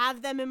 Cuz I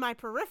have them in my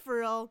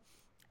peripheral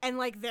and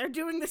like they're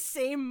doing the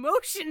same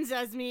motions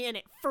as me, and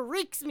it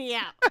freaks me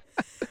out.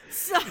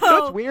 So You know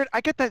what's weird?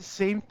 I get that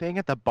same thing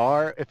at the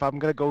bar if I'm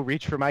gonna go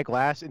reach for my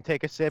glass and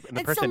take a sip, and the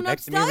And person someone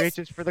next else to me does?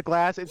 reaches for the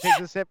glass and takes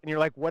a sip, and you're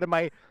like, what am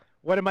I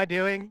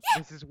doing?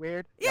 This is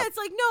weird. yeah, Yep. it's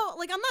like, no,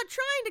 like I'm not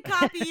trying to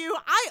copy you.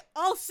 I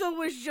also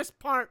was just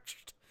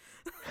parched.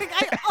 Like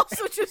I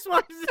also just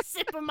wanted a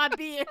sip of my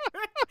beer.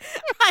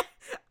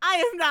 I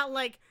am not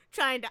like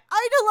trying to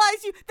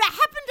idolize you. That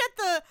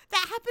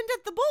happened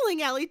at the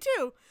bowling alley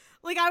too.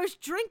 Like I was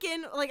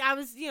drinking, like I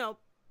was,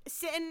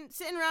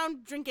 sitting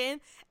around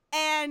drinking,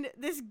 and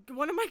this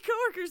one of my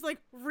coworkers like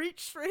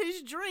reached for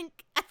his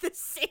drink at the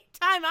same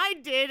time I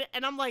did,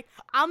 and I'm like,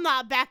 I'm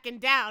not backing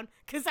down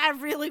because I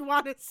really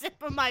want a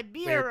sip of my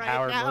beer Weird right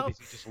power now. move is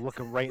you just look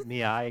him right in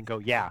the eye and go,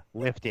 yeah,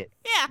 lift it,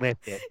 Yeah.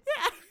 lift it.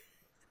 Yeah.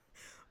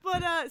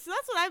 But so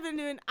that's what I've been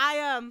doing.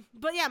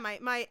 But yeah,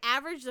 my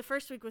average the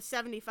first week was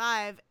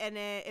 75, and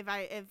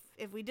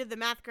if we did the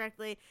math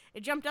correctly,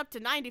 it jumped up to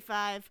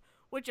 95,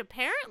 which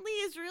apparently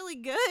is really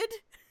good.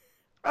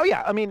 Oh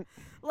yeah, I mean,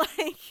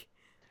 Like,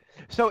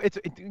 so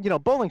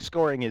bowling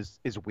scoring is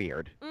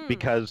weird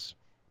because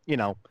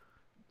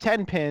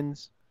 10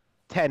 pins,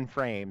 10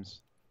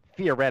 frames.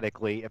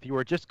 Theoretically, if you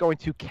were just going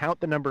to count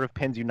the number of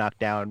pins you knock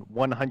down,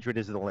 100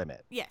 is the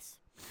limit. yes.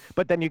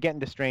 But then you get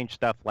into strange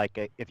stuff like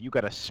if you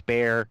got a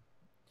spare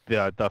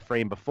the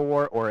frame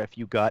before, or if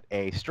you got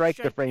a strike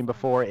the frame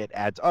before, it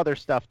adds other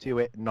stuff to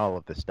it and all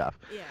of this stuff.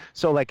 Yeah.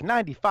 So like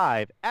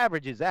 95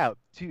 averages out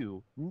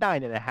to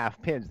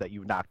 9.5 pins that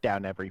you knock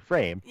down every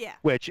frame, Yeah.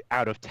 which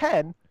out of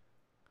 10,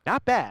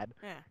 not bad.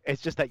 Yeah.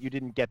 It's just that you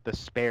didn't get the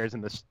spares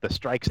and the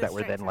strikes The that were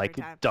strikes then like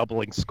every time.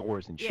 doubling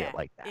scores and Yeah. shit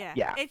like that. Yeah.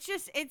 Yeah.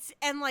 It's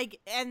and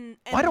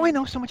Why do I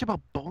know so much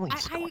about bowling I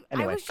scoring?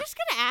 Anyway. was just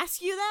gonna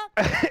ask you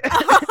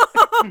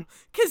that.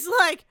 Cause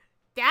like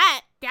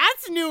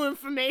that's new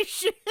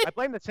information. I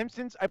blame The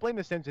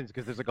Simpsons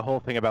because there's like a whole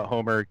thing about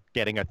Homer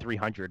getting a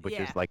 300, which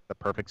Yeah. is like the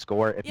perfect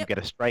score. If you Yep. get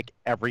a strike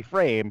every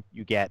frame,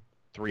 you get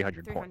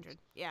 300 points. 300.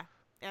 Yeah,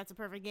 that's a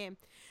perfect game.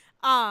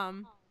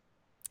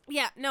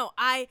 Yeah, no,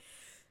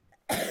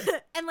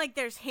 and like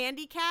there's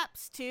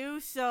handicaps too.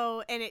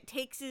 So and it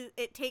takes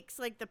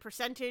like the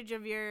percentage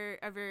of your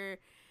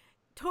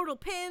total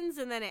pins,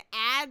 and then it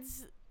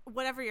adds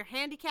whatever your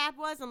handicap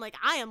was. I'm like,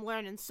 I am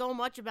learning so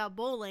much about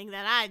bowling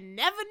that I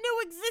never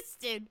knew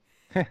existed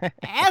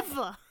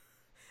ever.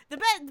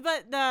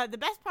 The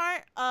best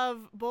part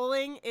of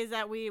bowling is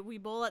that we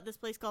bowl at this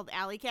place called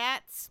Alley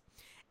Cats,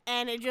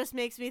 and it just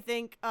makes me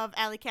think of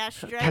Alley Cat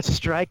Strike. That's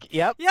strike.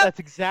 Yep. Yep. That's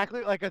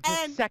exactly like the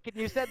And- second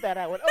you said that,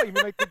 I went, oh, you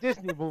mean like the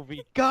Disney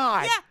movie?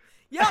 God.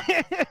 Yeah.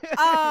 Yep.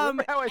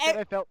 Remember how I said and-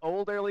 I felt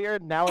old earlier?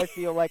 Now I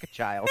feel like a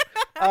child.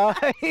 Every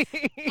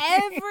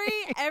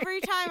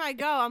time I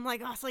go, I'm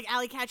like, oh, it's like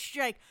Alley Cat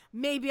Strike.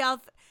 Maybe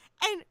I'll.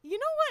 And you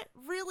know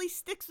what really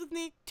sticks with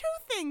me? Two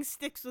things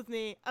sticks with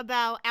me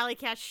about Alley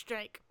Cat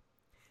Strike.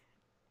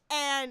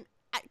 And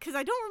because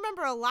I don't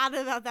remember a lot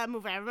about that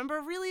movie. I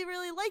remember really,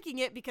 really liking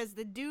it because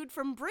the dude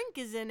from Brink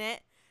is in it,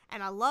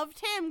 and I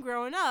loved him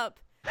growing up.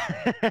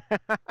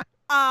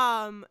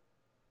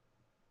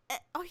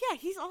 Oh yeah,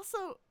 he's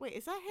also. Wait,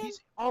 is that him? He's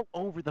all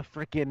over the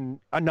freaking.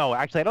 No,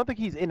 actually, I don't think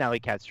he's in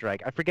Alley Cat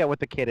Strike. I forget what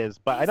the kid is,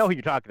 but I know who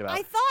you're talking about.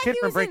 I thought Kid he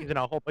from was Brink in. is in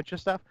a whole bunch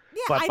of stuff.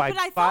 Yeah, But but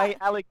I by thought.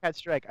 Alley Cat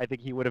Strike, I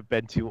think he would have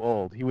been too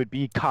old. He would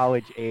be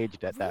college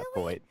aged at that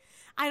Really? point.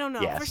 I don't know.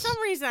 For Yes.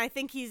 some reason, I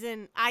think he's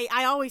in.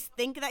 I always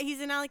think that he's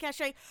in Alley Cat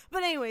Strike.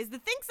 But anyways, the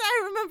things that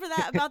I remember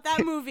about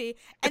that movie,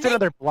 and It's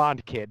another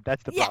blonde kid.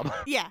 That's the yeah, problem.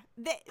 yeah,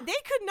 they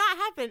could not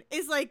happen.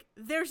 Is like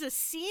there's a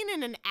scene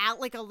in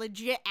like a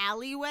legit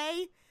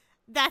alleyway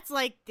that's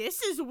like,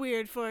 this is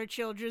weird for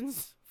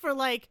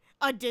like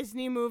a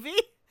Disney movie.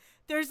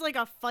 There's like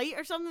a fight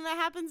or something that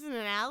happens in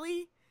an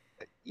alley.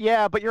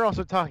 Yeah, but you're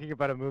also talking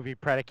about a movie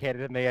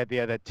predicated on the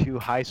idea that two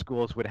high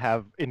schools would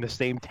have in the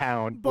same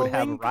town would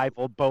have Bowling.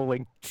 rival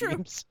bowling True,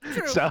 teams.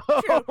 true, So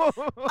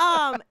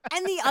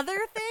And the other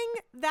thing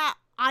that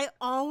I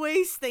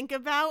always think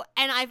about,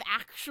 and I've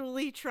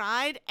actually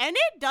tried, and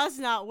it does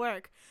not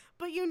work,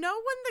 but you know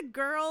when the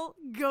girl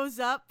goes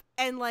up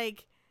and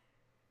like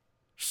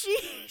she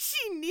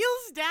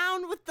kneels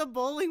down with the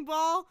bowling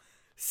ball,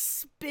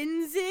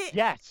 spins it,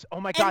 yes. Oh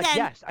my and God, then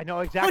yes. I know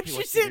exactly what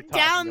pushes you're it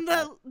down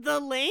talking the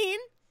lane.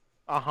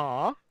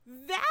 Uh-huh.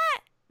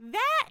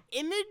 That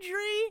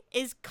imagery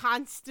is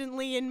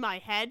constantly in my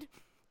head,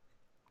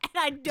 and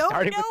I don't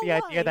Starting know with the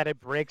why. idea that it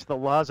breaks the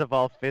laws of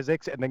all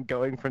physics, and then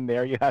going from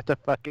there, you have to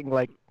fucking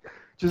like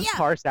just Yeah.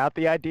 parse out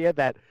the idea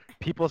that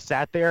people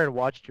sat there and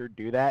watched her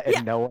do that, and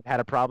Yeah. no one had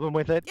a problem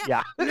with it.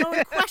 Yeah. No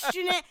one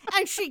question it,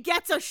 and she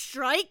gets a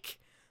strike.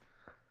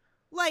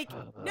 Like,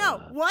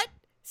 no, what?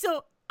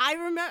 So I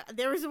remember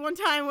there was one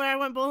time where I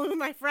went bowling with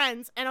my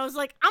friends, and I was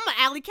like, I'm an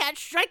Alley Cat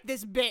Strike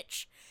this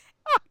bitch.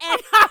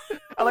 And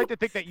I like to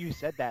think that you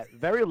said that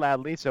very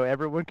loudly so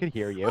everyone could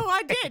hear you. oh,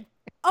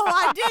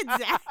 I did,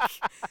 Zach.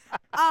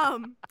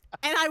 And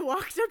I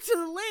walked up to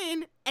the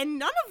lane, and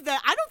none of them,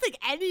 I don't think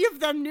any of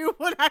them knew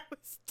what I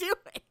was doing.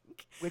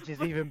 Which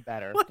is even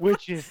better. What-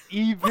 Which is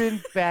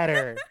even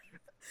better.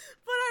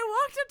 But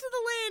I walked up to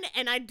the lane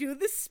and I do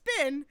the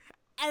spin,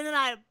 and then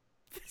I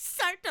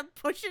start to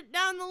push it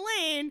down the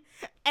lane,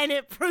 and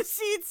it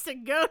proceeds to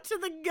go to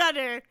the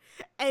gutter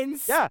and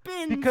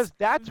spins because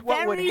that's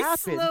what would very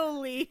happen.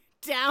 slowly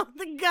down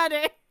the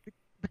gutter.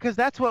 Because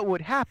that's what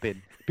would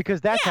happen.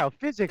 Because that's how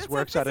physics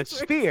works on a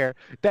sphere,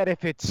 that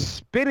if it's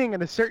spinning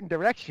in a certain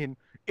direction,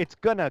 it's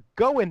going to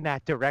go in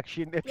that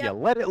direction if you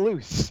let it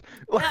loose.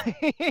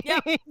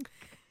 Yep.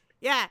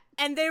 Yeah,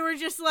 and they were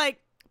just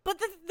like, but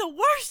the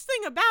worst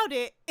thing about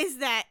it is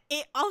that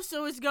it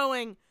also is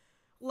going,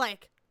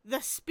 like, the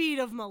speed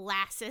of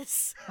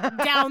molasses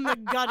down the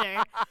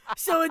gutter.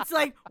 So it's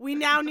like, we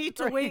now need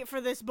to wait for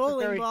this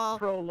bowling ball.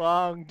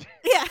 Prolonged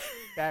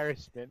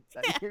embarrassment.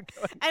 You're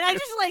going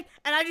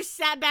and I just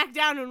sat back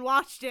down and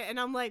watched it, and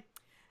I'm like,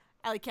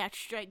 alley catch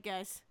strike,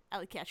 guys.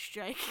 Alley catch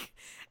strike.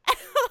 And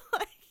I'm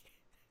like,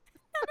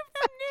 none of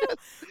them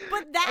knew.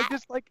 But that... I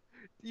just like,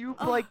 you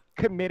like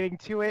committing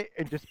to it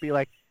and just be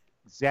like,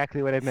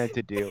 exactly what I meant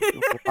to do.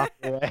 Walk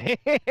away.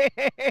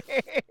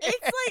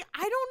 It's like,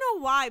 I don't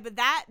know why, but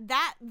that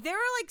there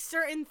are like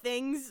certain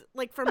things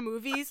like from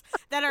movies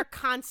that are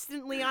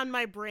constantly on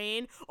my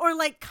brain or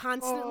like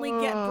constantly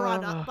get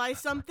brought up by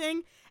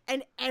something,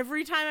 and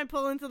every time I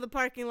pull into the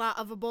parking lot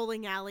of a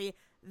bowling alley,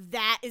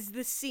 that is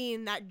the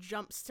scene that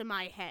jumps to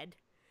my head.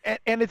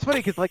 And it's funny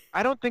because like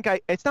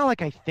it's not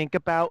like I think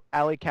about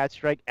Alley Cat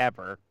Strike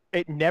ever.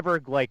 It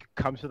never like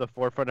comes to the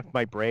forefront of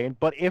my brain.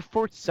 But if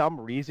for some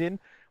reason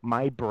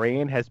my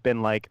brain has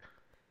been like,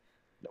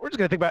 we're just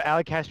gonna think about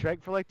Alley Cat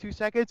Strike for like 2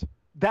 seconds,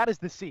 that is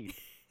the scene.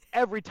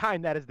 Every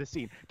time that is the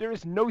scene. There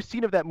is no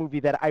scene of that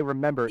movie that I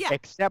remember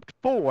except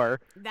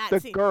for the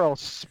scene. Girl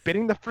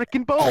spinning the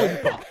freaking bowling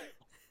ball.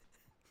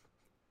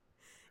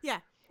 Yeah.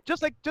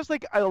 Just like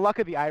Luck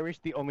of the Irish,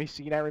 the only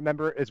scene I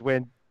remember is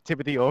when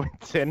Timothy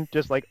Owenson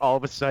just like all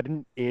of a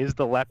sudden is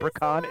the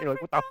leprechaun. And you're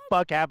like, what the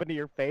fuck happened to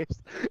your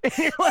face? And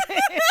you're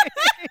like...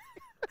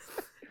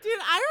 Dude,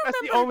 I remember.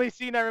 That's the only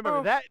scene I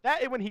remember.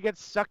 That and when he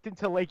gets sucked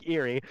into Lake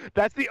Erie.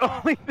 That's the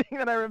only thing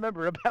that I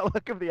remember about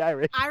Luck of the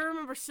Irish. I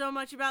remember so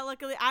much about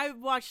I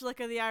watched Luck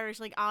of the Irish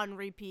like on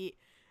repeat.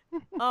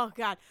 Oh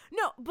God,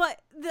 no!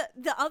 But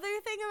the other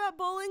thing about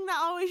bowling that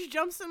always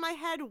jumps in my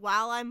head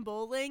while I'm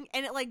bowling,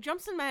 and it like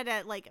jumps in my head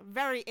at like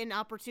very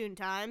inopportune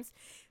times,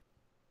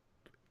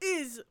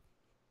 is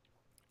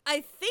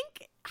I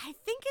think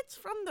it's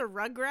from the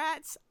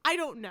Rugrats. I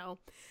don't know.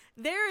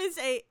 There is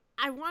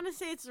I want to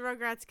say it's the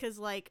Rugrats because,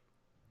 like,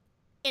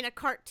 in a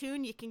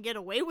cartoon, you can get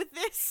away with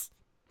this.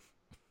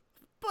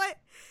 But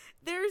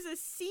there's a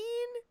scene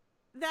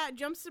that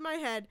jumps in my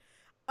head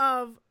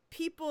of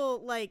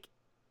people, like,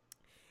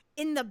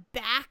 in the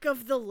back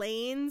of the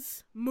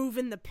lanes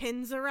moving the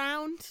pins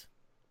around.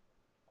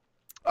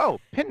 Oh,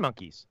 pin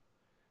monkeys.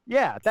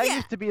 Yeah, that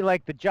used to be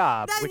like the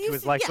job, which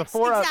was like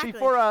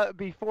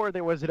before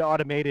there was an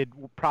automated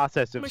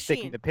process of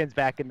sticking the pins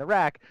back in the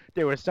rack.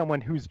 There was someone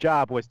whose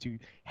job was to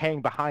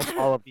hang behind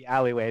all of the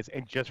alleyways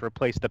and just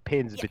replace the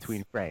pins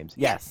between frames.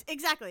 Yes,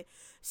 exactly.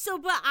 So,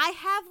 but I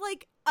have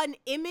like an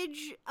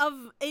image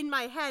in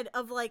my head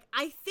of like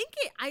I'm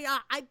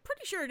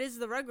pretty sure it is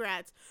the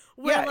Rugrats.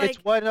 Where, like,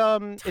 it's what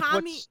Tommy, it's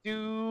what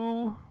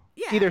Stu.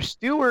 Yeah. Either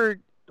Stu or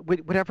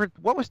whatever.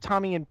 What was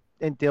Tommy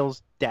and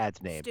Dill's dad's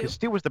name? Because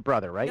Stu was the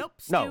brother, right? Nope.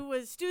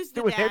 Stu's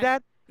the dad. Was their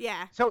dad?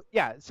 Yeah. So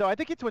I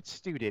think it's what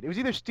Stu did. It was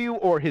either Stu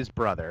or his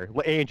brother,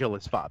 Angel,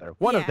 his father.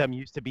 One of them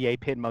used to be a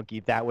pin monkey.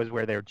 That was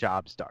where their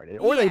job started,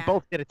 or they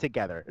both did it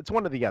together. It's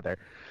one or the other.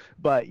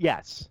 But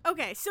yes.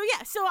 Okay. So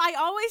so I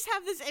always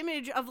have this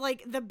image of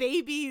like the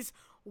babies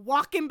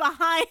walking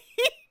behind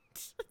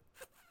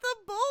the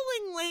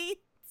bowling lanes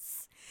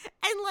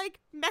and like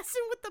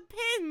messing with the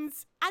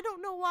pins. I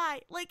don't know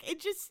why. Like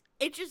it just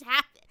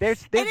happened.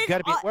 There's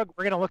gotta be.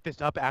 We're gonna look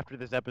this up after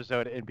this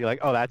episode and be like,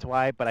 oh, that's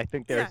why. But I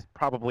think there's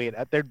probably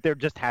there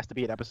just has to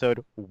be an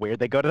episode where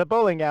they go to the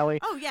bowling alley.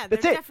 Oh yeah,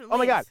 that's it. Oh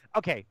my God.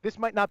 Okay, this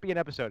might not be an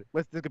episode.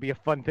 This could be a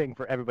fun thing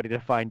for everybody to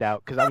find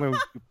out because I'm going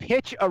to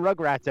pitch a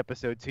Rugrats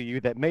episode to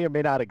you that may or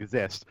may not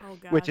exist. Oh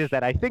gosh. Which is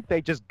that I think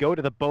they just go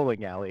to the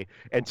bowling alley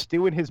and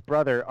Stu and his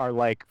brother are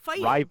like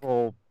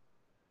rival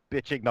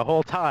bitching the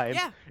whole time.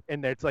 Yeah.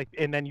 And it's like,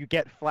 and then you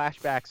get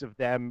flashbacks of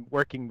them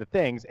working the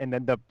things, and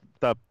then the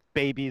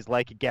babies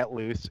like get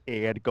loose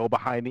and go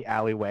behind the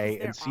alleyway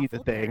and see the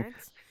thing.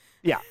 Parents.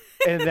 Yeah.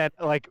 And then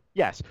like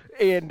yes,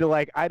 and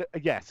like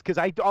because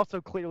I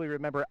also clearly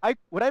remember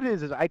what it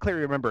is I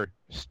clearly remember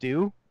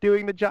Stu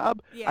doing the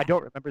job. Yeah. I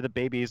don't remember the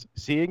babies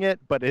seeing it,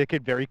 but I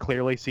could very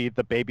clearly see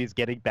the babies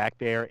getting back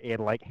there and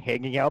like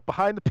hanging out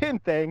behind the pin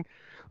thing.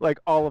 Like,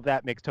 all of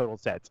that makes total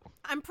sense.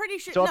 I'm pretty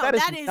sure. So if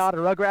that is not a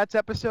Rugrats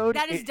episode,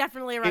 that is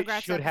definitely a Rugrats episode.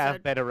 It should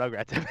have been a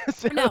Rugrats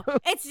episode. No,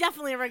 it's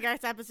definitely a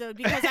Rugrats episode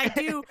because I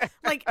do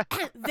like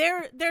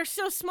they're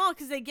so small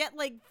because they get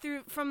like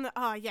through from the.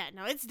 Oh yeah,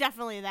 no, it's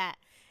definitely that.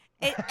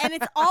 And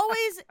it's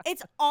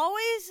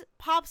always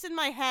pops in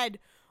my head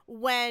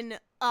when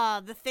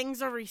the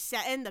things are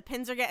resetting, the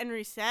pins are getting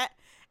reset,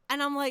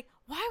 and I'm like,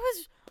 why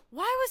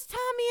was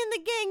Tommy and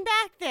the gang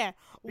back there?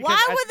 Because,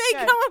 why were they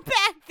going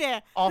back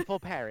there? Awful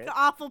parents. The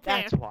awful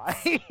parents. That's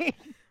why.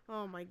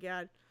 Oh my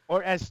God.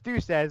 Or as Stu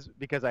says,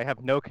 because I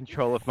have no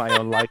control of my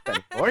own life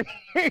anymore.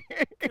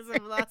 Because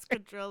I've lost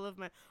control of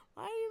my.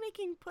 Why are you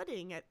making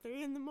pudding at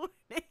 3 in the morning?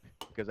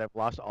 Because I've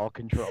lost all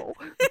control.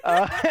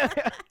 Uh,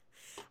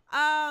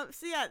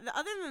 So yeah.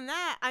 Other than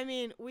that, I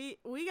mean, we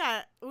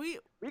got. we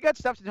got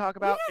stuff to talk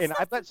about, got and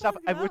stuff I've got to stuff.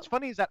 talk And what's about.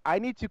 funny is that I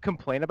need to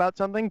complain about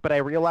something, but I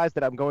realize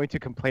that I'm going to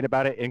complain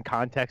about it in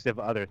context of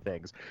other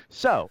things.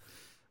 So,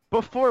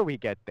 before we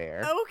get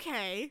there,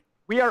 Okay.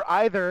 we are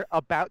either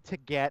about to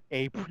get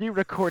a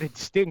pre-recorded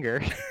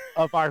stinger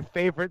of our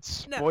favorite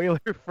No. spoiler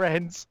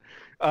friends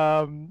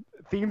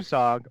theme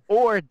song,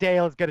 or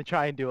Dale is going to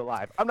try and do it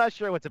live. I'm not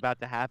sure what's about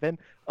to happen.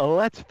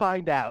 Let's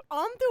find out.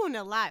 Oh, I'm doing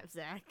it live,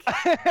 Zach.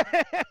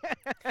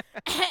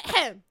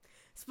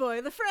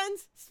 Spoiler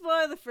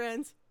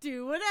friends,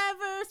 do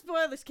whatever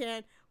spoilers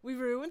can. We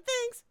ruin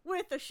things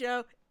with the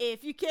show.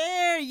 If you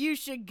care, you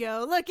should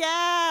go look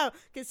out,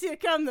 'cause here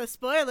come the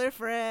spoiler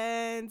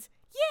friends.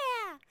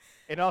 Yeah!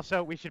 And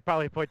also, we should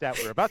probably point out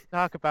we're about to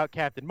talk about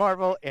Captain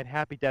Marvel and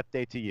Happy Death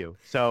Day to You.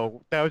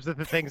 So those are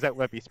the things that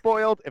would be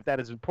spoiled. If that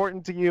is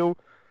important to you,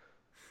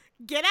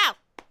 Get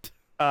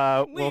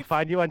out! we'll Leave.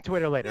 find you on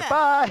Twitter later. Yeah.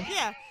 Bye!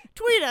 Yeah,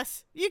 tweet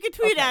us. You can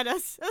tweet Okay. at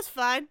us. That's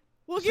fine.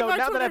 We'll give So our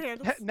now Twitter that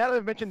handles. now that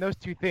I've mentioned those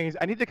two things,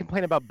 I need to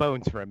complain about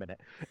Bones for a minute.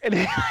 And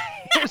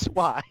here's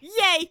why.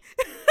 Yay!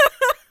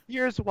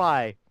 Here's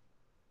why.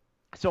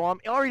 So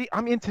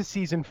I'm into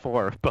season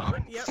 4 of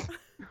Bones. Yep.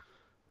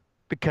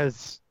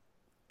 Because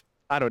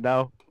I don't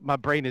know, my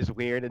brain is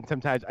weird and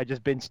sometimes I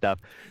just binge stuff.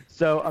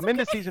 So I'm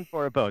into season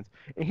 4 of Bones.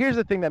 And here's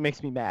the thing that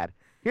makes me mad.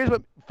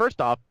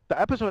 First off, the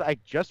episode I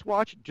just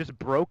watched just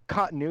broke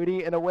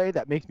continuity in a way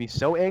that makes me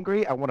so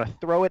angry, I want to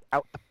throw it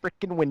out the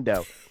freaking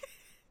window.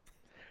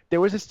 There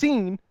was a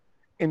scene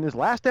in this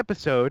last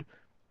episode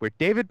where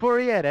David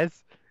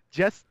Boreanaz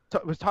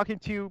was talking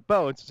to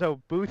Bones, so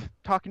Booth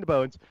talking to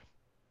Bones,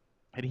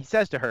 and he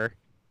says to her,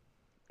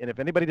 and if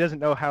anybody doesn't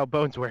know how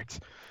Bones works,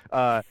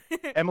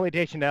 Emily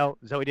Deschanel,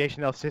 Zooey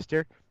Deschanel's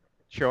sister,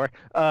 sure,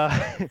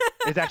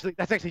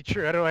 that's actually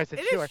true. I don't know why I said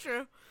It sure. is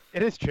true.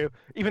 It is true,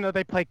 even though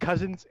they play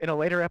cousins in a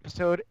later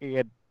episode,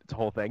 and it's a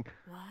whole thing.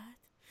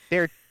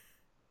 What?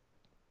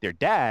 Their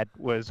dad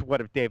was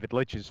one of David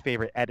Lynch's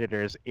favorite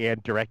editors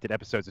and directed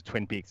episodes of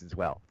Twin Peaks as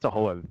well. It's a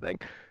whole other thing.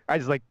 I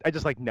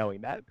just like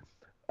knowing that.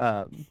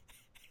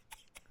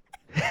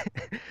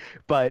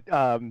 But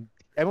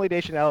Emily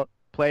Deschanel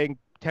playing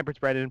Temperance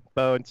Brennan,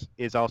 Bones,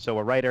 is also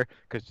a writer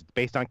because it's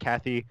based on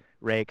Kathy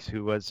Rakes,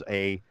 who was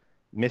a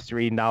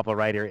mystery novel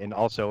writer and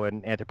also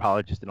an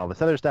anthropologist and all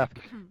this other stuff.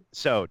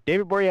 So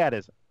David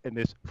Boreanaz in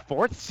this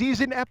 4th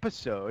season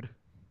episode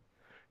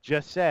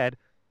just said,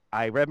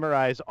 I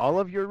memorize all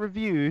of your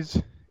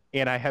reviews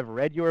and I have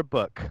read your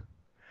book.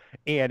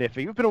 And if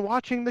you've been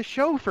watching the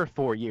show for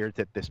 4 years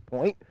at this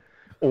point,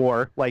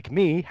 or like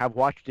me, have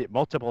watched it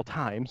multiple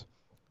times,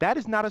 that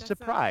is not a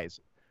surprise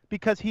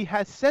because he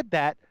has said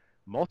that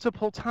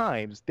multiple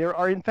times. There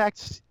are, in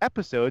fact,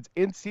 episodes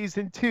in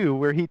season 2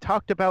 where he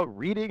talked about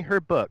reading her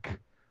book.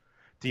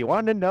 Do you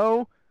want to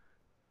know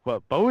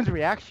what Bones'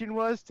 reaction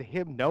was to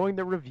him knowing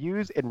the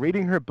reviews and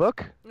reading her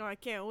book? No, I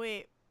can't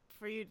wait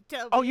for you to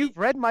tell me. Oh, you've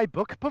read my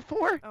book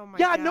before? Oh my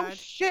yeah, God. no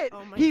shit.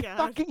 Oh my He God.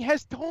 fucking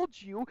has told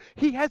you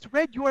he has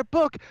read your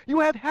book. You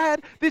have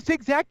had this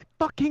exact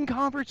fucking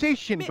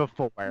conversation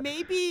before.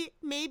 Maybe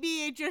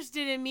it just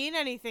didn't mean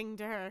anything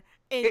to her.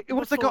 It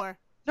was like a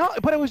no,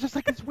 but it was just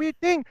like this weird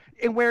thing,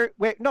 and where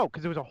no,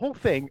 because there was a whole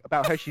thing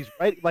about how she's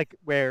right, like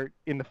where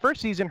in the first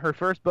season her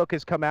first book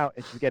has come out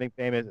and she's getting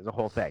famous as a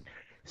whole thing.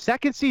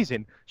 Second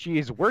season, she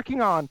is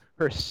working on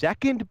her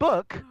second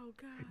book. Oh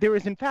God. There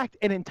is in fact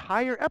an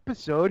entire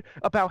episode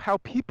about how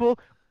people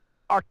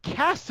are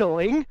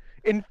castling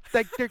and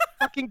like they're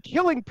fucking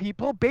killing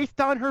people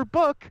based on her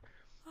book.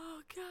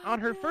 Oh God. On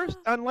her yeah. first,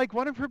 on like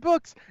one of her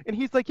books, and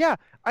he's like, "Yeah,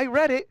 I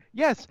read it.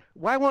 Yes,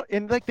 why won't?"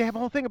 And like they have a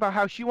whole thing about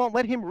how she won't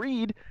let him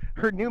read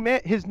her new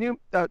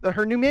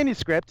her new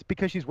manuscript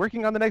because she's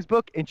working on the next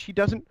book, and she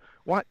doesn't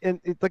want.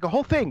 And it's like a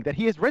whole thing that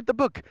he has read the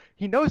book,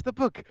 he knows the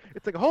book.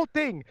 It's like a whole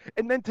thing,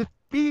 and then to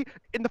be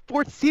in the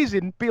 4th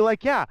season, be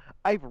like, "Yeah,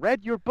 I've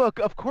read your book.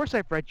 Of course,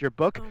 I've read your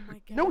book. Oh my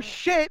God. No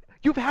shit,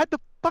 you've had the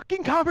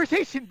fucking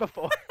conversation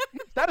before.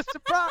 It's not a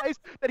surprise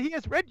that he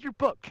has read your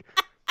book."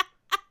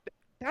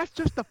 That's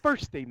just the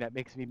first thing that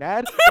makes me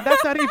mad, and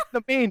that's not even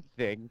the main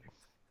thing.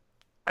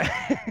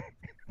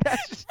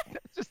 That's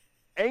just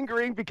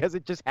angering because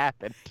it just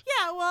happened.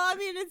 Yeah, well, I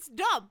mean, it's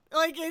dumb.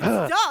 Like, it's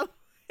Ugh. dumb.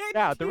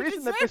 Yeah, the You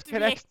reason that deserve this to be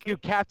connects angry.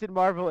 to Captain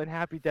Marvel and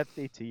Happy Death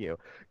Day to You.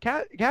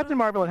 Captain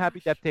Marvel and Happy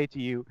gosh. Death Day to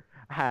You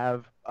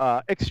have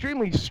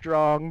extremely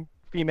strong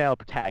female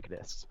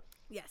protagonists.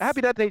 Yes.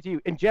 Happy Death Day to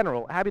You, in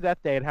general, Happy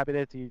Death Day and Happy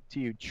Death to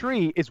You,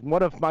 Tree is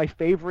one of my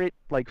favorite,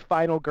 like,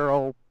 final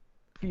girl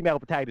female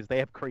protagonists they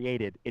have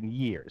created in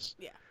years.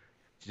 Yeah.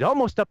 She's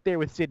almost up there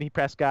with Sidney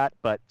Prescott,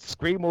 but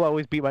Scream will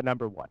always be my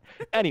number 1.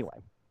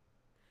 Anyway.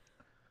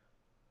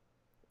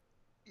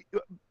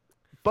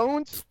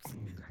 Bones,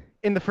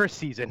 in the first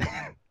season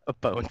of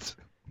Bones,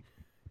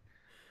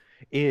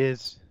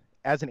 is,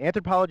 as an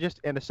anthropologist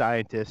and a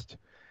scientist,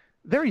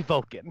 very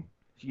Vulcan.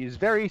 She is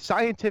very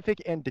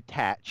scientific and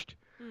detached,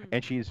 Hmm.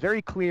 and she is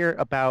very clear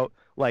about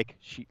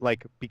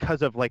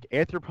because of like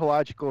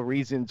anthropological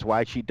reasons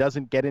why she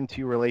doesn't get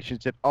into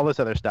relationships, all this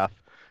other stuff.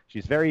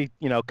 She's very,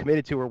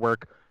 committed to her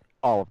work,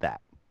 all of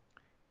that.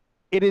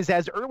 It is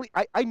as early.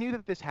 I knew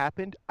that this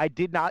happened. I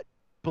did not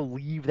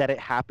believe that it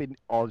happened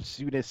as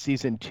soon as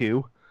season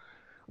two.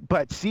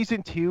 But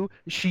season two,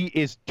 she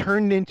is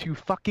turned into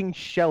fucking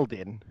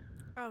Sheldon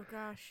Oh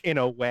gosh. in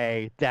a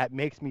way that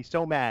makes me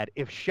so mad.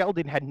 If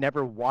Sheldon had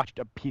never watched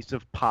a piece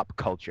of pop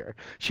culture,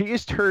 she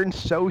is turned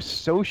so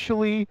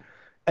socially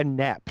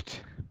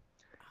inept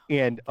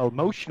and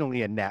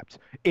emotionally inept.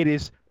 It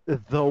is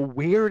the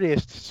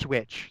weirdest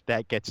switch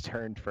that gets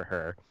turned for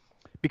her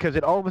because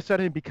it all of a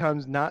sudden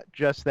becomes not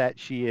just that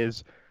she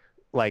is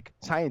like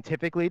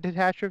scientifically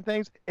detached from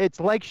things. It's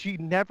like she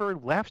never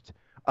left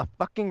a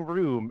fucking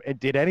room and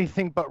did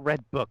anything but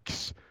read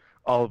books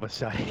all of a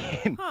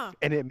sudden. Huh.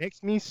 And it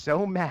makes me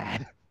so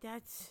mad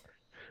That's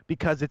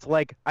because it's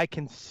like I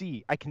can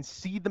see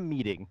the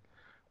meeting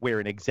where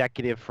an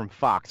executive from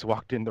Fox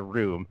walked in the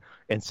room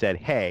and said,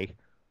 "Hey,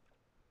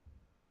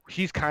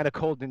 she's kind of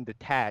cold and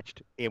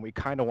detached, and we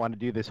kind of want to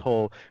do this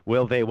whole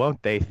will they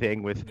won't they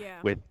thing with yeah.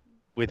 with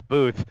with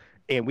Booth,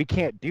 and we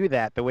can't do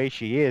that the way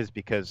she is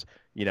because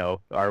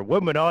our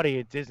woman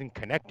audience isn't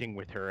connecting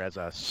with her as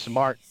a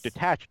smart Jeez.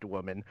 detached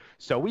woman.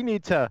 So we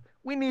need to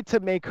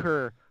make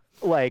her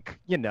like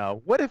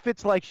what if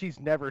it's like she's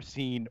never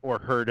seen or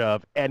heard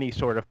of any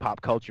sort of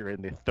pop culture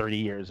in the 30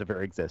 years of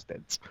her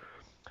existence.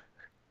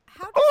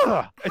 How does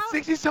Ugh, it how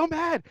makes me so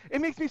mad.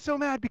 It makes me so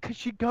mad because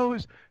she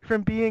goes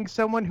from being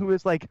someone who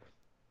is like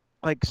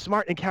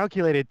smart and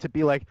calculated to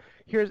be like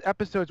here's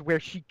episodes where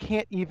she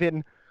can't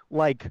even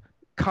like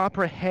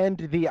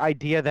comprehend the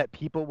idea that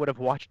people would have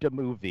watched a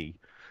movie.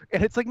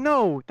 And it's like,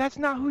 no, that's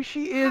not who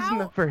she is in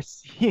the how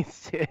first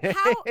season.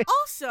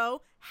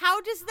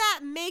 how does that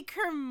make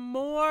her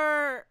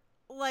more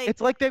like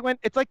It's like they all of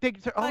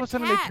a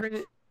sudden they turned it.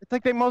 attached? It's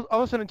like they all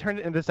of a sudden turned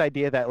it into this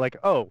idea that like,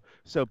 oh,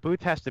 so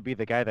Booth has to be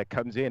the guy that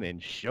comes in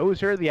and shows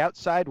her the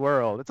outside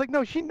world. It's like,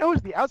 no, she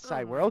knows the Oh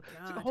outside my world.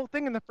 It's like a god. whole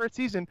thing in the first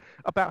season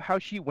about how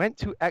she went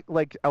to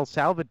like El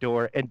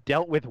Salvador and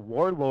dealt with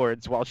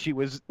warlords while she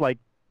was like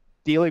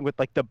dealing with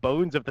like the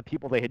bones of the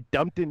people they had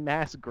dumped in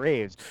mass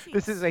graves.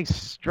 This is Jeez. a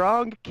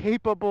strong,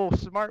 capable,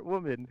 smart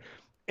woman,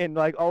 and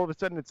like all of a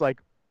sudden it's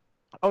like,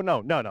 oh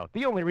no, no, no.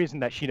 The only reason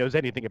that she knows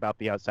anything about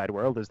the outside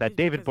world is that Is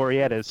David because of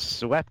Boreanaz Booth.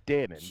 swept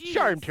in and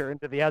charmed Jeez. her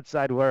into the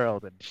outside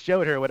world and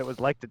showed her what it was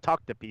like to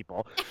talk to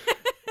people.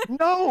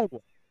 No,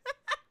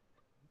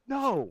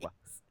 no. Jeez.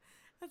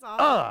 That's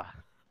awful. Ugh.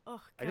 Oh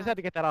I just had god.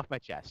 to get that off my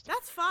chest.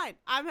 That's fine.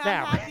 I'm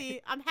Now,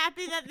 happy. I'm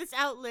happy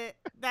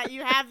that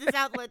you have this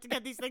outlet to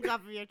get these things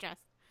off of your chest.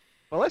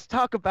 well, let's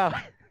talk about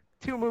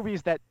two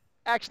movies that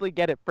actually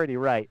get it pretty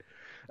right.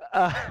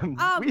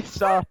 We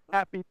saw First,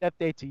 Happy Death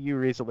Day to You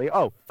recently.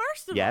 Oh,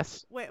 first of all,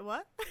 yes. wait,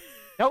 what?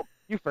 Nope,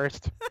 you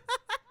first.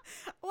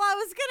 Well, I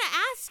was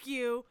gonna ask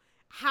you,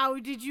 how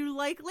did you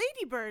like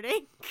Lady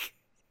Birding?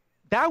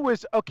 That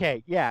was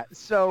okay. Yeah.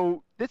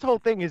 So this whole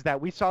thing is that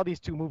we saw these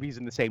two movies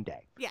in the same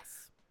day. Yes.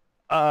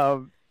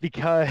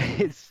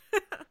 Because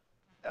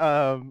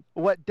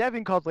what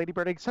Devin calls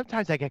ladybirding,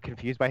 sometimes I get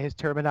confused by his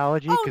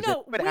terminology. Oh Because if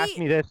no, you would ask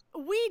me this,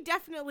 we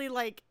definitely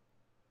like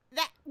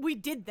that. We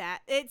did that.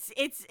 It's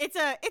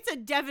a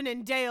Devon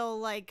and Dale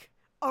like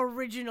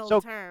original so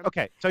term.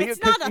 okay, so It's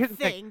because not a here's the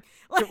thing. thing.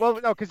 Like, Well,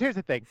 no, because here's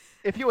the thing.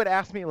 If you had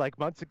asked me like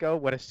months ago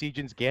what a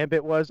Sejan's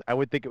Gambit was, I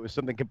would think it was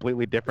something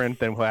completely different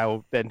than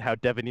how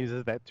Devin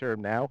uses that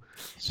term now.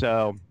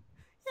 So,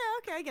 yeah,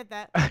 okay, I get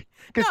that.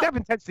 because No.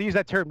 Devin tends to use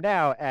that term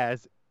now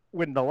as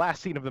when the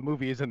last scene of the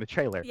movie is in the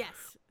trailer. Yes.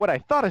 What I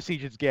thought a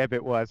Sejan's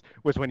Gambit was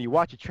when you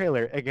watch a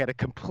trailer and get a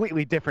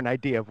completely different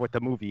idea of what the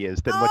movie is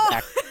than what's Oh.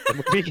 actually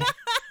the movie.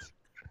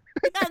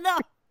 Yeah, no.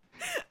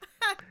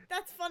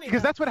 That's funny.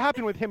 Because though. that's what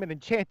happened with him in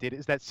Enchanted,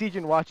 is that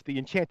Sejan watched the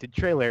Enchanted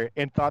trailer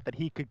and thought that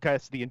he could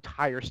guess the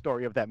entire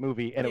story of that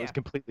movie, and it was Yeah.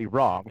 completely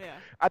wrong. Yeah.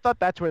 I thought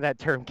that's where that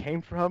term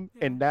came from,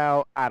 Yeah. and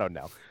now I don't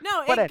know.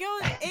 No, But it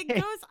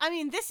goes I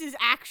mean, this is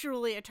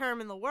actually a term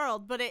in the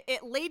world, but it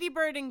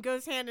ladybirding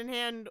goes hand in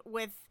hand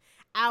with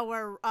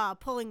our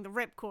pulling the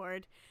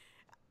ripcord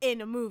in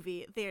a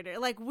movie theater.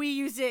 Like we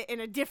use it in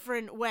a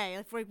different way.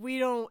 Like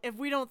if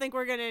we don't think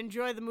we're going to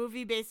enjoy the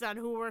movie based on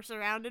who we're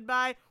surrounded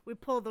by, we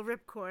pull the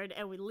ripcord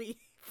and we leave.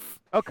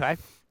 Okay,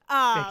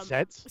 makes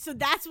sense. So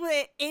that's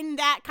what in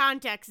that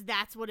context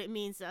that's what it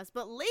means to us.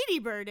 But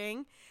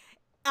ladybirding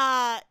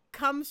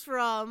comes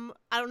from,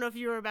 I don't know if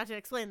you were about to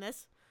explain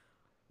this.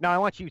 No, I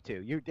want you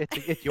to.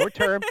 It's your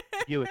term.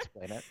 You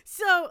explain it.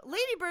 So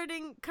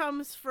ladybirding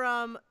comes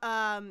from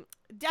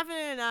Devin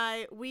and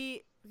I.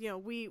 We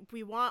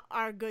want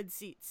our good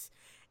seats,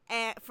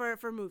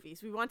 for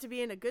movies. We want to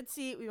be in a good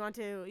seat. We want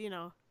to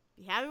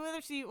be happy with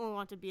our seat. We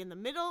want to be in the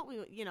middle.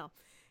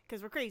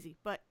 Because we're crazy,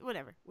 but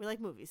whatever. We like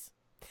movies.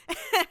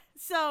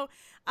 So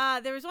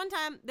there was one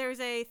time there was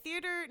a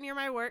theater near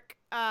my work,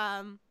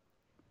 and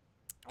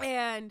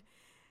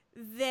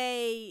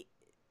they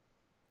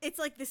it's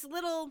like this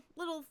little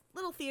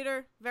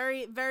theater,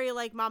 very very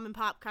like mom and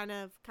pop kind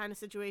of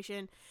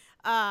situation,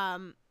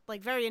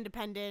 like very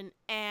independent,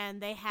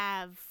 and they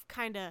have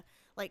kind of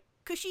like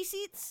cushy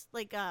seats,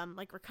 like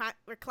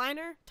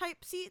recliner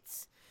type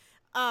seats.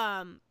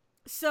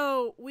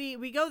 So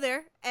we go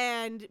there,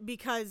 and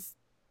because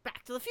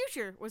Back to the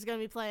Future was going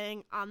to be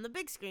playing on the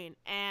big screen,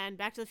 and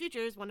Back to the Future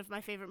is one of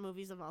my favorite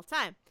movies of all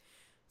time.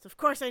 So of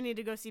course I need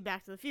to go see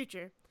Back to the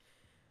Future.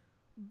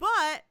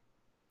 But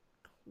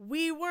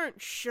we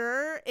weren't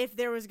sure if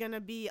there was going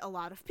to be a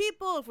lot of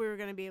people, if we were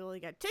going to be able to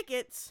get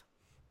tickets.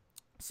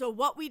 So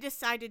what we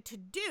decided to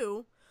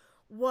do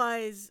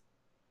was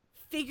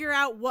figure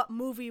out what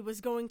movie was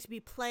going to be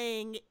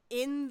playing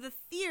in the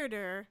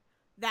theater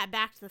that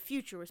Back to the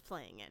Future was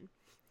playing in.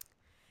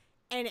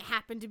 And it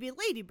happened to be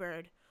Lady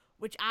Bird,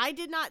 which I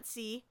did not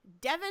see.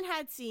 Devin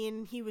had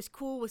seen. He was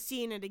cool with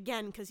seeing it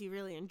again because he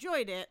really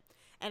enjoyed it.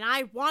 And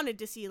I wanted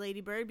to see Lady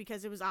Bird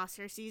because it was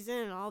Oscar season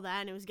and all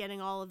that, and it was getting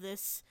all of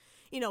this,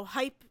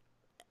 hype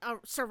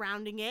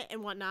surrounding it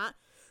and whatnot.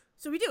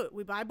 So we do it.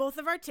 We buy both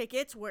of our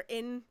tickets. We're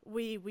in.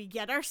 We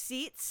get our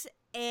seats,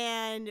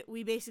 and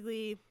we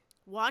basically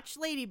watch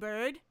Lady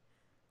Bird.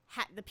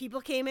 The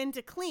people came in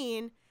to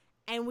clean,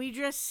 and we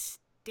just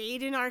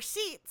stayed in our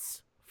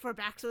seats for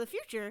Back to the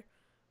Future,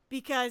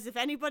 because if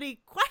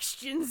anybody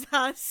questions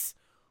us,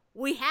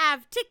 we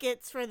have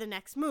tickets for the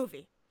next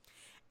movie.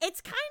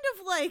 It's kind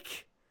of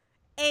like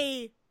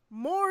a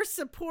more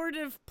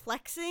supportive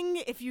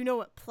plexing, if you know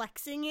what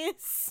plexing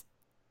is.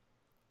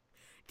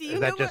 Do you Is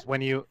know that just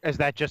what? is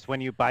that just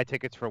when you buy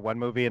tickets for one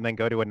movie and then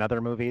go to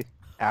another movie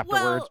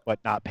afterwards, Well, but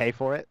not pay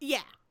for it?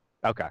 yeah,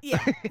 Okay.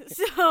 yeah.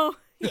 So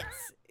yes.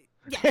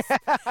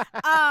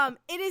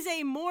 It is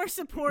a more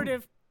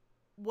supportive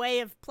way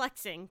of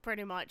plexing,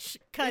 pretty much,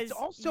 because It's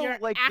also you're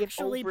like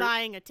actually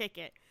buying a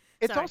ticket.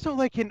 it's Sorry. also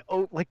like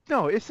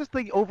no, it's just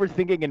the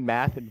overthinking and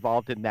math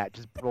involved in that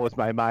just blows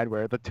my mind.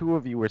 Where the two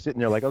of you were sitting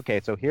there like, okay,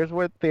 so here's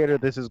what theater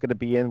this is going to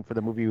be in for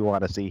the movie we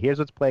want to see. Here's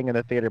what's playing in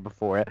the theater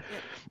before it,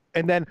 Yep.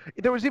 and then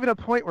there was even a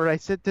point where I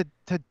said to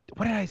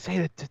what did I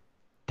say to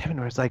Devin?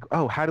 Where it's like,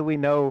 oh, how do we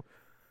know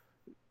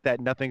that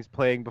nothing's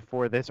playing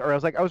before this? Or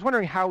I was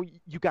wondering how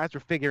you guys were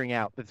figuring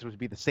out that this would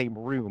be the same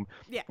room.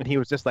 Yeah. And he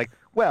was just like,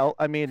 well,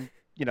 I mean,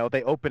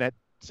 they open at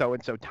so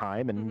and so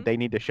time and Mhm. they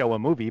need to show a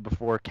movie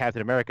before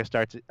Captain Marvel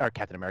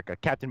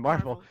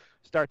Marvel.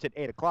 starts at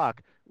 8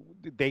 o'clock.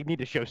 They need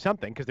to show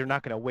something because they're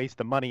not going to waste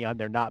the money on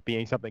there not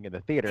being something in the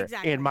theater. And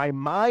Exactly. my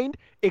mind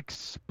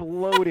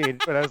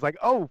exploded when I was like,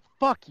 oh,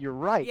 fuck, you're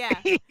right. Yeah.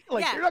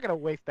 Like, Yeah. they're not going to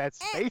waste that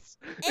And,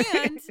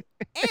 space.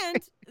 and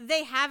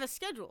they have a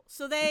schedule,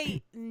 so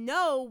they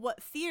know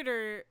what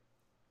theater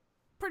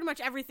pretty much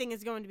everything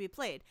is going to be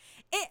played.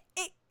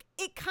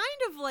 It kind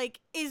of like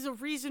is a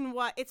reason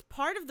why, it's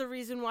part of the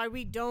reason why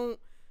we don't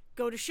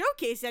go to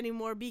Showcase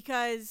anymore,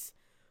 because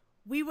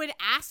we would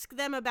ask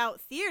them about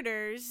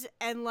theaters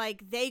and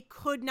like they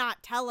could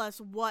not tell us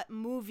what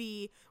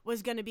movie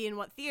was going to be in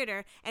what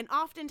theater, and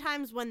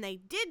oftentimes when they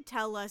did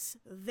tell us,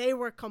 they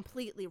were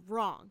completely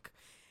wrong.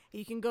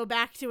 You can go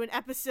back to an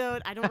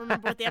episode, I don't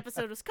remember what the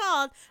episode was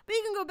called, but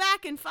you can go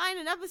back and find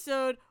an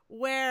episode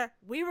where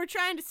we were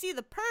trying to see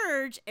The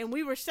Purge and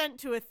we were sent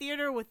to a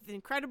theater with The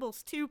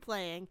Incredibles 2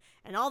 playing,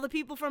 and all the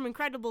people from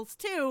Incredibles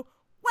 2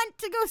 went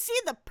to go see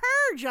The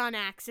Purge on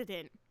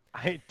accident.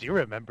 I do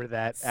remember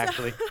that, So-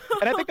 actually.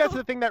 And I think that's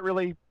the thing that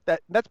really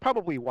that's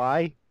probably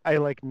why I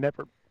like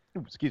never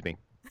excuse me.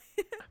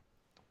 A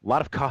lot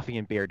of coffee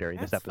and beer during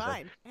this That's episode.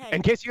 fine. Hey.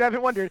 In case you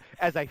haven't wondered,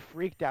 as I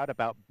freaked out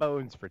about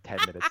Bones for 10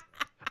 minutes.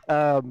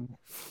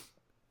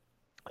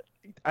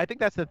 I think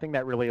that's the thing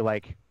that really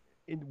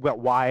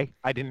why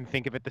I didn't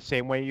think of it the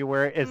same way you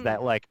were is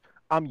that like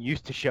I'm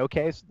used to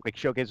Showcase. Like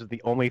Showcase was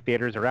the only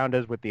theaters around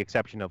us with the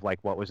exception of like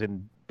what was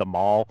in the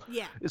mall.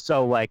 Yeah.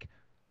 So like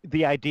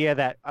the idea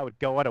that I would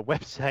go on a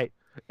website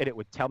and it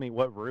would tell me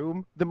what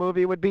room the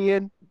movie would be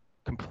in,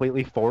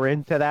 completely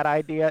foreign to that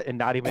idea, and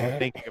not even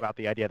thinking about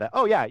the idea that,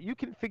 oh yeah, you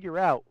can figure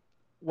out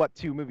what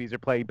two movies are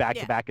playing back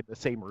to back in the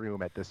same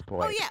room at this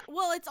point. Oh yeah,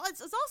 well it's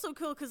also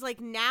cool because like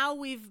now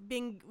we've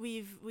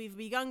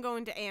begun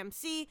going to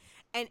AMC,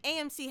 and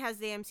AMC has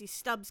the AMC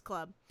Stubs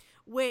Club,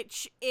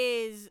 which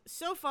is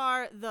so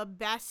far the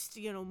best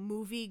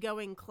movie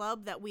going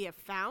club that we have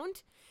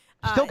found.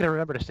 Still gonna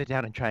remember to sit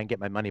down and try and get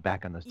my money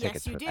back on those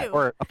tickets. Yes, you that, do.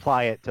 or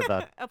apply it to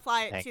the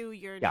apply it thing. to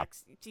your Yeah.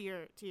 next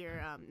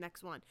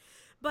next one,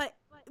 but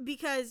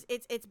because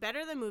it's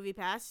better than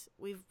MoviePass.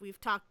 We've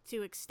talked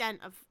to extent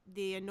of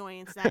the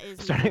annoyance that is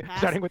MoviePass.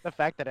 starting with the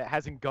fact that it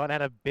hasn't gone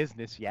out of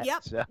business yet.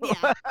 Yep. So.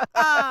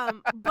 Yeah.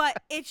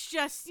 But it's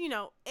just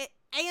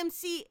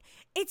AMC.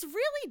 It's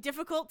really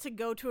difficult to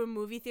go to a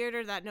movie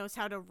theater that knows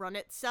how to run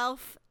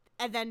itself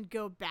and then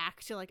go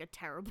back to like a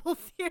terrible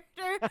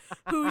theater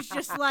who's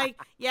just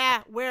like,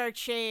 yeah, we're a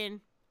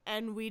chain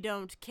and we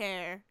don't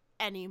care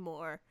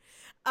anymore.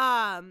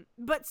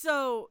 But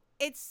so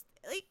it's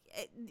like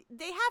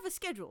they have a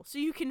schedule, so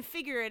you can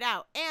figure it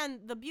out. And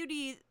the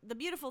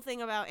beautiful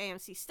thing about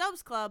AMC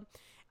Stubs Club,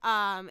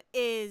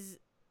 is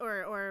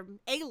or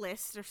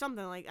A-list or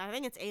something like, I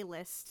think it's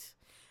A-list.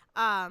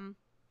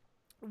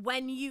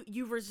 when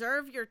you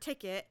reserve your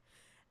ticket,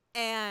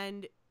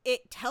 and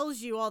it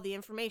tells you all the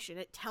information.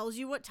 It tells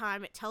you what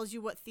time, it tells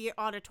you what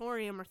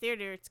auditorium or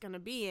theater it's going to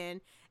be in,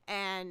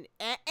 and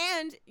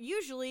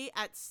usually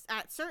at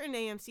certain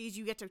AMCs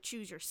you get to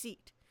choose your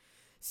seat.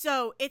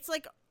 So it's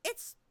like,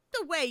 it's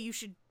the way you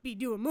should be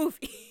doing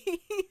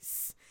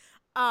movies.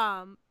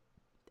 And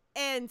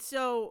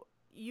so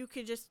you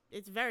could just,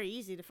 it's very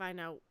easy to find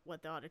out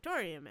what the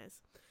auditorium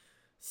is.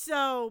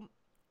 So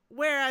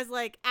whereas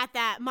like at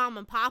that mom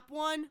and pop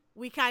one,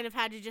 we kind of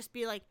had to just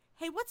be like,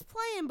 hey, what's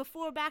playing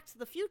before Back to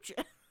the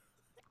Future?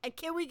 And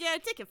can we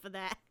get a ticket for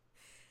that?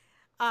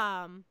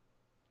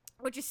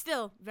 Which is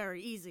still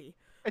very easy.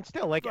 And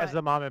still, like, as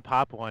the mom and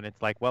pop one,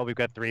 it's like, well, we've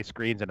got 3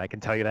 screens, and I can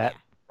tell you that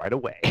right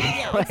away.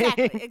 Yeah,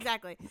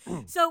 exactly.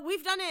 So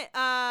we've done it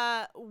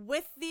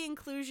with the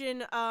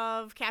inclusion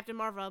of Captain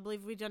Marvel. I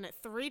believe we've done it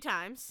 3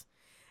 times.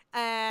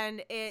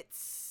 And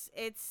it's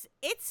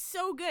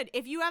so good.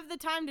 If you have the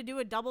time to do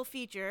a double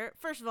feature,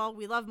 first of all,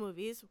 we love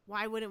movies.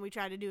 Why wouldn't we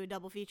try to do a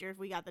double feature if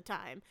we got the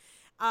time?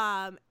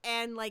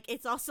 And like,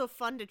 it's also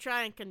fun to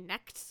try and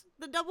connect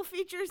the double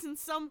features in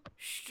some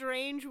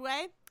strange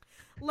way.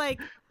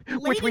 Like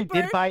which we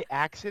did by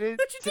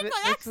accident.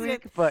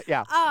 Week, but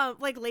yeah.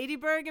 Like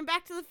Ladybird and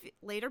Back to the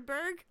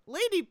Ladybird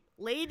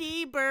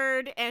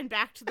and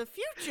Back to the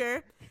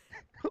Future.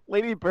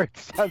 Ladybird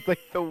sounds like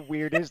the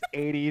weirdest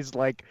 80s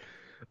like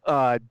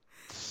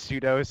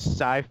pseudo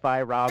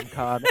sci-fi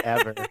rom-com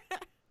ever.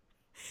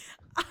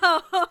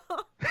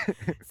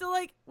 So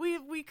like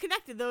we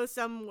connected those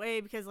some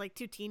way because like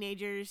 2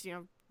 teenagers, you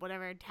know,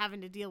 whatever,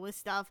 having to deal with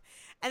stuff.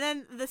 And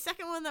then the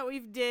second one that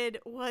we've did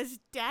was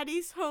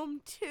Daddy's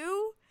Home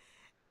 2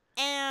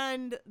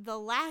 and The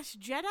Last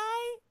Jedi,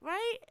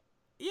 right?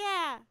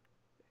 Yeah.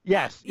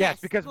 Yes,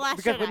 because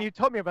when you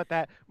told me about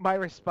that, my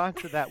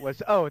response to that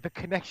was, oh, the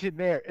connection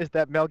there is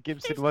that Mel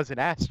Gibson was an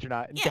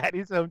astronaut in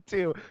Daddy's Home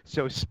 2,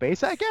 so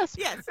space, I guess?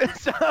 Yes.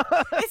 So...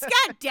 It's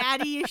got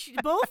daddy issues.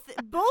 Both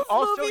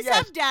also, movies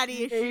have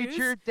daddy issues.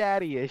 Major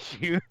daddy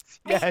issues,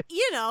 yes. And,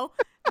 you know,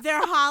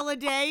 they're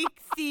holiday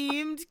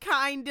themed,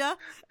 kinda.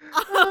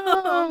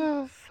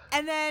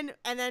 And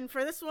then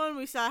for this one,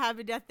 we saw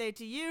Happy Death Day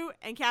to You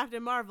and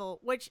Captain Marvel,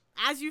 which,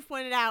 as you've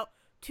pointed out,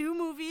 2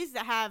 movies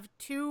that have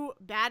 2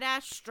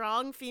 badass,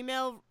 strong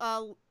female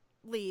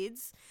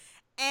leads,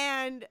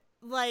 and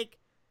like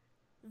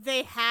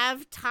they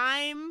have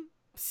time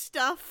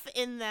stuff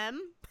in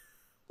them.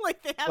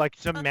 Like they have like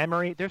some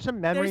memory. There's some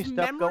memory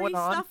stuff going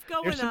on.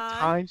 There's some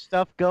time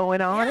stuff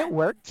going on. Yeah. It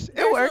works.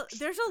 It works.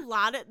 There's a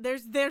lot of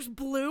there's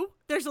blue.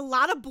 There's a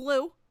lot of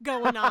blue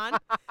going on.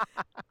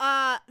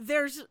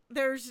 There's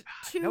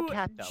 2. No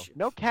cat though.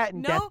 No cat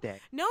in Death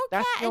Day. No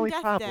That's cat the only in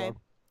Death problem. Day.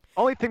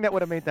 Only thing that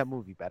would have made that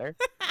movie better.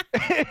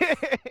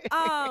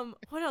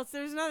 What else?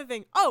 There's another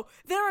thing. Oh,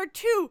 there are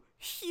 2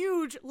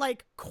 huge,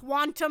 like,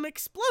 quantum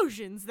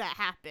explosions that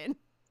happen.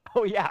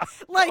 Oh, yeah.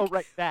 Like, oh,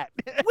 right, that.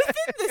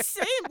 Within the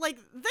same, like,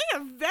 they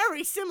are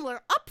very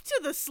similar up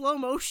to the slow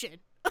motion.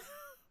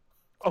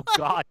 Oh,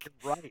 God,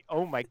 you're right.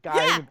 Oh, my God, I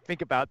didn't even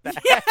think about that.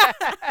 Yeah.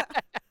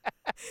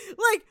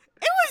 Like,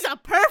 it was a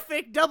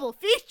perfect double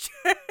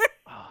feature.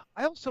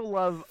 I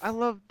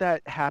love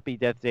that Happy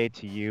Death Day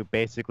to You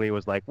basically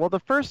was like, well, the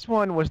first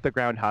one was the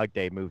Groundhog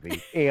Day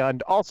movie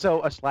and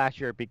also a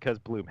slasher because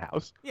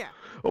Blumhouse. Yeah.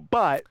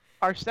 But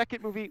our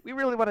second movie, we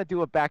really want to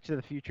do a Back to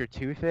the Future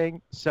 2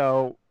 thing.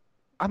 So,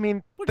 I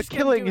mean, the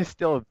killing is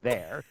still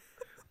there,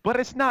 but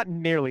it's not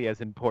nearly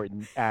as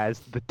important as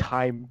the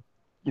time,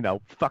 you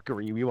know,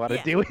 fuckery we want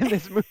to do in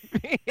this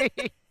movie.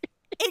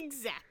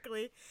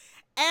 Exactly.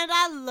 And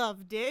I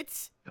loved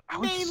it.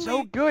 Oh, it's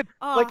so good.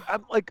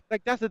 Like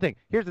that's the thing.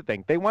 Here's the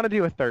thing. They want to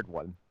do a third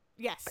one.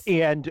 Yes.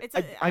 And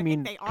I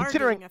mean, they are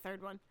considering doing a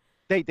third one.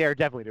 They are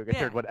definitely doing a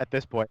third one at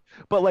this point.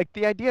 But like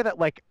the idea that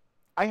like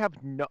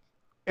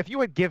if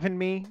you had given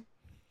me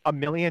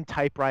 1,000,000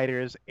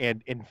 typewriters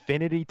and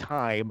infinity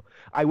time,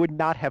 I would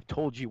not have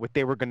told you what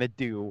they were going to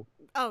do.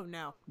 Oh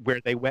no.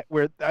 Where they went,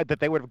 that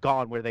they would have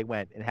gone where they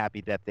went in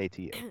Happy Death Day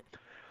to You.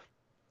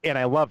 And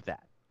I love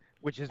that.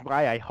 Which is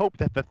why I hope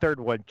that the third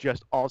one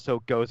just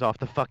also goes off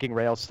the fucking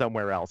rails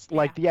somewhere else. Yeah.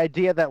 Like the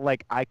idea that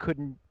like I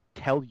couldn't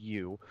tell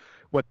you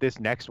what this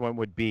next one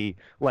would be.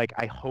 Like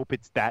I hope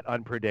it's that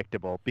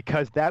unpredictable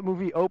because that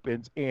movie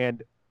opens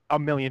and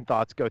 1,000,000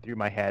 thoughts go through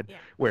my head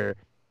where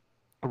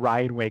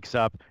Ryan wakes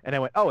up and I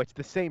went, oh, it's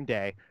the same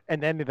day.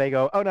 And then they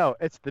go, oh no,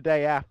 it's the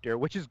day after,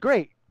 which is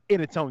great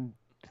in its own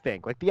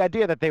thing. Like the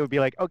idea that they would be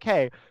like,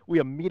 okay, we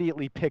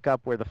immediately pick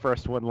up where the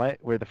first one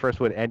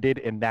ended,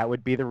 and that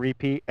would be the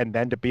repeat, and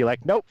then to be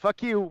like, nope,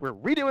 fuck you, we're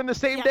redoing the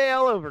same day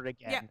all over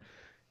again. Yeah.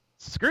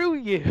 Screw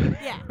you.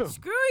 Yeah,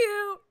 screw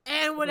you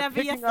and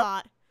whatever you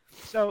thought.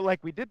 So like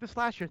we did the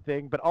slasher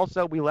thing, but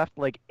also we left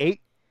like 8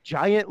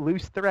 giant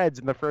loose threads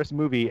in the first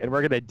movie, and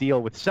we're gonna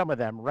deal with some of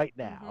them right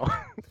now.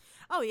 Mm-hmm.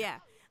 Oh yeah,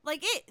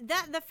 like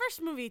the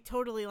first movie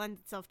totally lends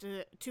itself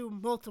to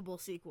multiple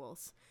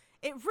sequels.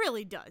 It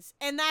really does.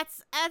 And I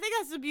think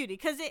that's the beauty,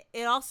 because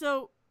it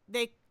also,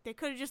 They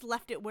could have just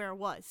left it where it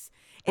was.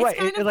 It's Right.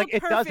 kind of Like a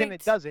it doesn't. It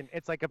perfect. doesn't.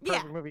 It's like a Yeah,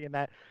 perfect movie in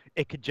that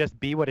it could just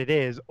be what it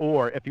is,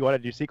 or if you want to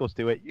do sequels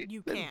to it,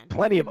 you there's can. You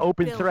plenty of can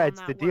open build on threads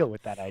to that deal world.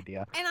 with that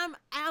idea. And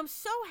I'm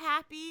so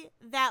happy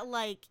that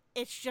like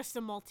it's just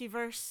a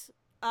multiverse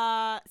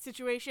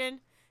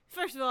situation.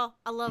 First of all,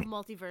 I love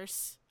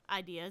multiverse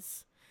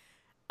ideas.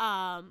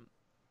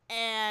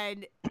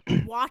 And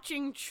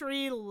watching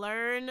Tree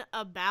learn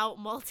about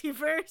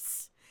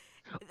multiverse,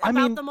 I about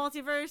mean, the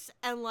multiverse,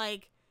 and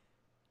like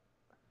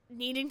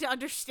needing to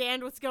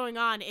understand what's going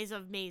on is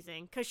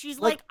amazing because she's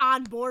like, like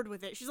on board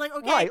with it. She's like,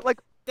 okay, right,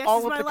 like this is all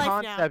of my the life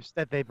now. concepts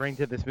that they bring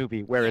to this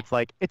movie, where Yeah. it's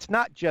like it's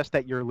not just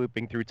that you're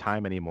looping through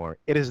time anymore.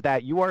 It is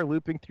that you are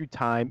looping through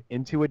time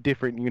into a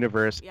different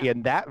universe, Yep.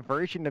 and that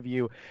version of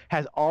you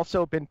has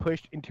also been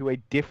pushed into a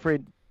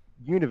different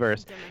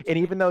universe. Dimension, And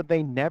yeah. even though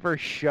they never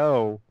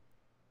show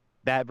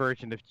that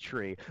version of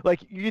Tree.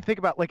 Like you think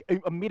about like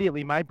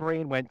immediately my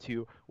brain went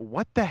to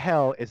what the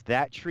hell is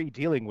that Tree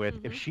dealing with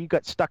if she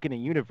got stuck in a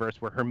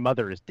universe where her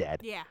mother is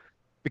dead? Yeah.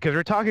 Because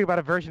we're talking about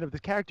a version of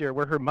this character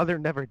where her mother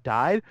never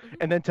died, Mhm.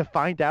 and then to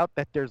find out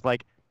that there's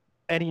like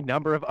any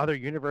number of other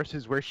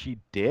universes where she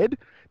did,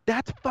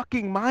 that's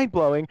fucking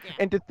mind-blowing. Yeah.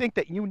 And to think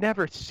that you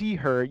never see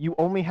her, you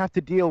only have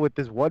to deal with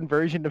this one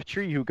version of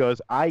Tree who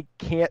goes, I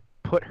can't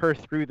put her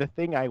through the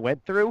thing I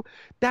went through,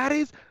 that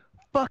is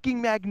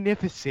fucking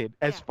magnificent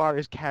as Yeah. far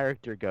as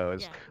character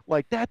goes. Yeah.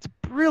 Like, that's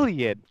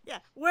brilliant. Yeah.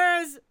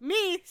 Whereas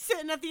me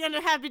sitting at the end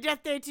of Happy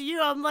Death Day to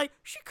You, I'm like,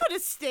 she could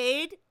have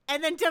stayed.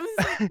 And then Devin's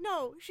like,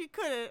 no, she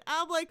couldn't.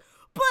 I'm like,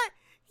 but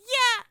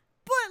yeah,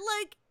 but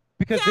like,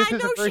 Because yeah, this I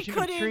is know a she version of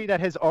couldn't. Tree that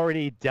has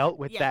already dealt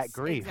with Yes, that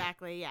grief.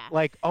 exactly, yeah.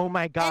 Like, oh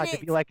my God, to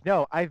be it's- like,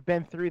 no, I've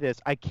been through this.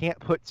 I can't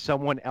put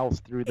someone else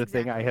through the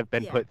thing I Exactly, have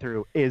been yeah. put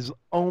through is,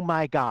 oh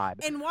my God.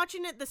 And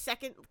watching it the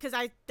second, because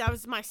that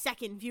was my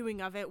second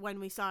viewing of it when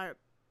we saw it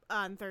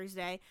on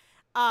Thursday,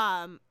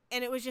 and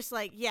it was just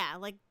like, yeah,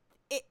 like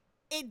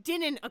it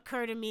didn't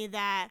occur to me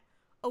that,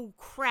 oh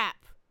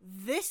crap,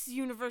 this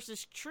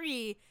universe's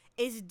Tree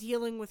is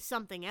dealing with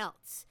something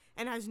else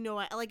and has no,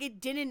 like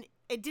it didn't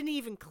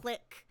even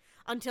click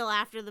until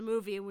after the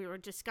movie and we were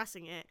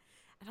discussing it,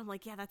 and I'm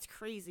like, yeah, that's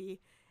crazy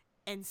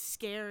and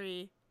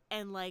scary.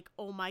 And like,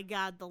 oh my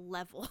God, the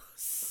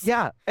levels.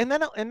 Yeah, and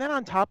then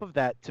on top of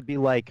that, to be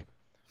like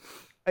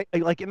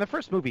like in the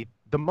first movie,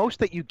 the most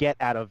that you get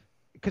out of,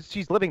 because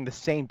she's living the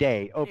same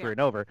day over Yeah. and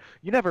over,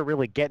 you never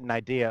really get an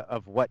idea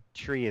of what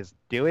Tree is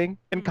doing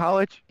in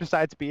college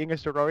besides being a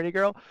sorority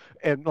girl,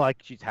 and like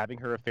she's having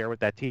her affair with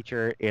that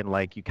teacher, and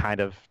like you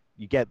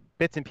get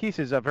bits and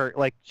pieces of her.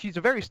 Like she's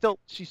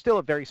still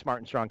a very smart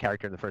and strong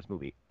character in the first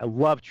movie. I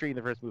love Tree in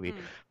the first movie.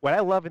 What I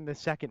love in the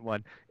second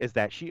one is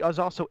that she is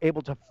also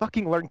able to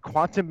fucking learn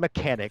quantum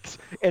mechanics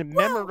and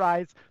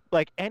memorize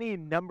like any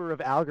number of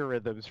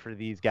algorithms for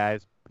these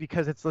guys,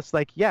 because it's just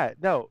like, yeah,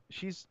 no,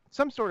 she's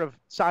some sort of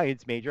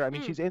science major. I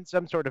mean, she's in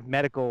some sort of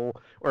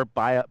medical or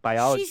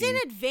biology. She's in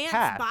advanced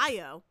path.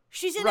 bio.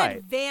 She's in Right.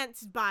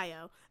 advanced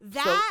bio.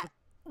 That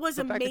was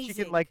The amazing. fact that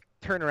she can like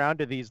turn around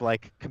to these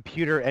like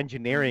computer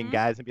engineering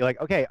guys and be like,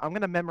 okay, I'm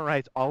gonna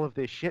memorize all of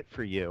this shit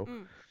for you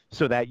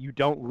so that you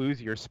don't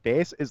lose your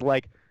space, is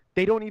like,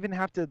 they don't even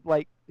have to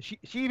like, she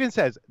even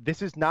says,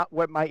 this is not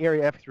what my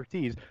area of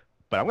expertise,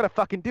 but I'm gonna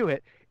fucking do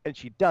it, and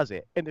she does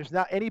it. And there's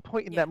not any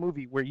point in that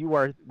movie where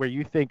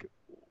you think,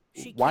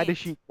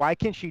 why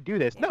can't she do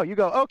this? No, you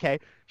go, okay,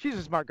 she's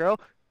a smart girl,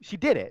 she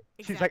did it.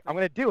 She's like, I'm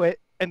gonna do it,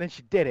 and then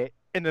she did it.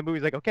 And the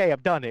movie's like, okay,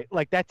 I've done it.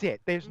 Like, that's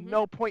it. There's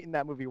no point in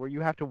that movie where you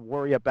have to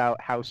worry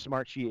about how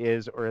smart she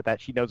is or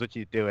that she knows what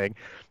she's doing.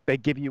 They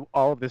give you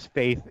all of this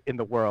faith in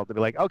the world and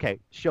be like, okay,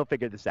 she'll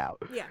figure this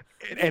out. Yeah.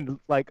 And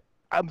like,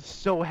 I'm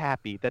so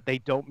happy that they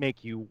don't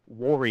make you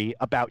worry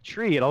about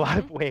Tree in a lot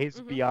of ways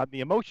beyond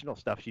the emotional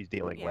stuff she's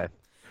dealing with.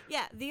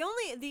 Yeah, the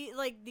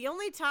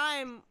only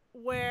time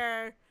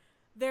where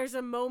there's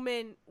a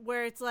moment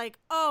where it's like,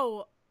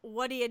 oh,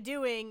 what are you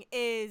doing,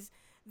 is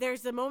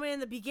there's the moment in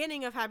the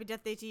beginning of Happy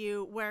Death Day to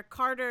You where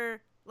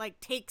Carter like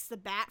takes the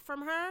bat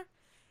from her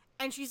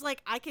and she's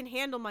like, I can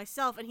handle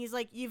myself, and he's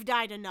like, you've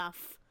died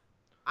enough.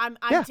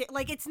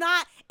 Like, it's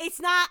not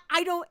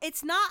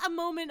a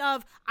moment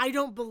of I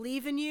don't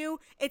believe in you.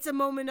 It's a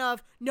moment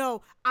of,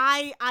 no,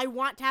 I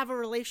want to have a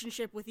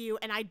relationship with you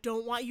and I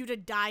don't want you to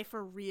die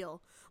for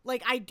real.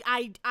 Like,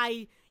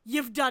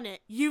 you've done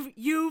it.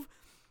 You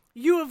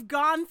have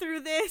gone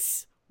through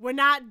this. We're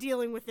not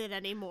dealing with it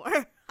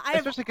anymore. I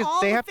have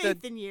all the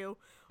faith in you,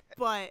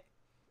 but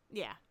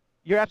yeah.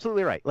 You're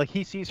absolutely right. Like,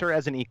 he sees her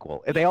as an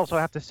equal. They also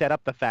have to set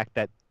up the fact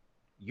that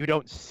you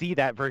don't see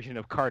that version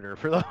of Carter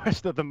for the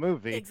rest of the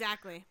movie.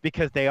 Exactly.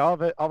 Because they all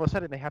of a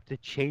sudden they have to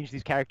change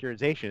these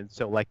characterizations.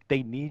 So like,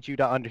 they need you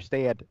to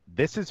understand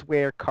this is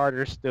where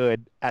Carter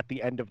stood at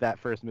the end of that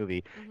first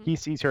movie. He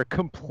sees her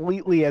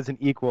completely as an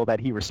equal that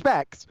he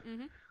respects,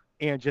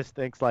 and just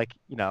thinks like,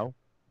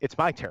 it's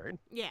my turn.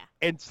 Yeah.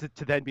 And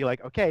to then be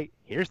like, okay,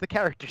 here's the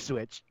character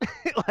switch.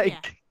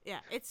 Like, yeah,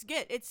 it's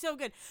good. It's so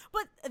good.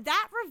 But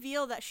that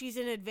reveal that she's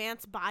in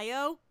advanced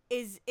bio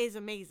is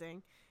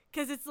amazing,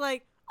 because it's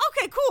like,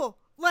 okay, cool.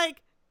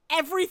 Like,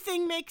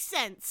 everything makes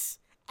sense.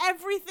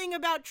 Everything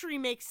about Tree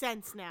makes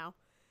sense now.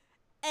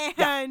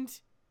 And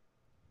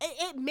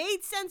it made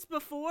sense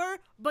before,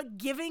 but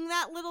giving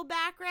that little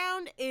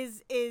background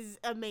is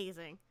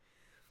amazing.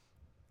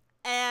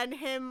 And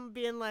him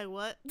being like,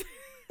 what?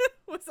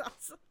 was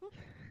awesome.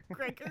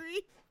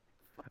 Gregory.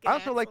 I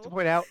also like to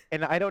point out,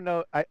 and I don't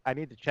know, I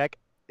need to check,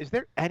 is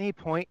there any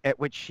point at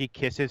which she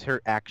kisses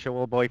her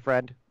actual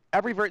boyfriend?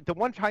 The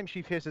one time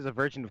she kisses a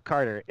version of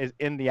Carter is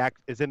in the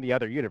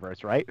other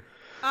universe, right?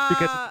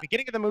 Because at the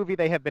beginning of the movie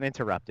they have been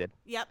interrupted.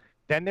 Yep.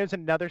 Then there's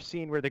another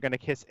scene where they're going to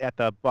kiss at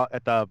the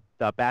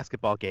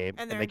basketball game,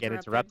 and they get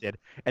interrupted.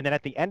 And then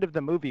at the end of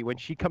the movie, when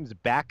she comes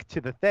back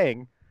to the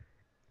thing,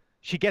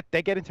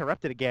 they get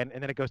interrupted again,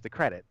 and then it goes to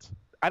credits.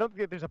 I don't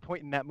think there's a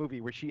point in that movie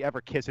where she ever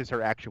kisses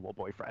her actual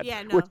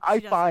boyfriend, which I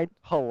find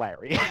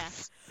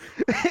hilarious.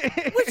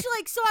 Yeah. Which,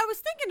 like, so I was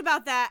thinking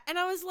about that, and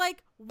I was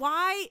like,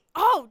 why?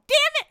 Oh,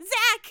 damn it,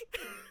 Zach!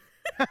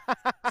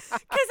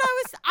 Because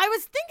I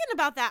was thinking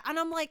about that, and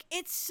I'm like,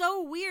 it's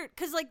so weird,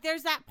 because, like,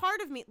 there's that part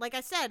of me, like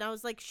I said, I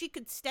was like, she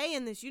could stay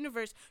in this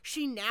universe.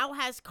 She now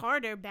has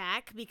Carter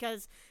back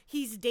because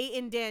he's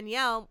dating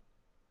Danielle.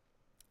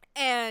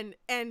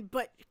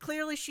 But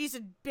clearly she's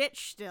a bitch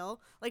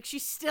still. Like,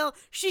 she's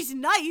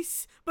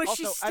nice, but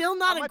also, she's still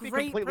not a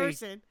great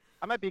person.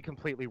 I might be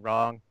completely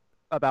wrong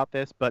about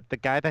this, but the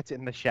guy that's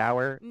in the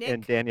shower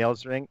in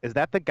Danielle's ring, is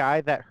that the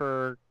guy that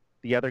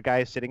the other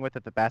guy is sitting with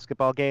at the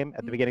basketball game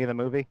at the beginning of the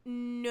movie?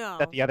 No. Is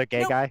that the other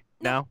gay guy?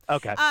 No?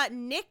 Okay.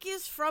 Nick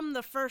is from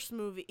the first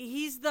movie.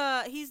 He's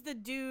the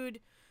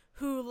dude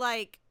who,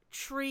 like,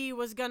 Tree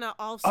was gonna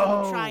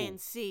also try and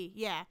see.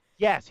 Yeah.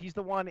 Yes, he's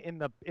the one in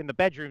the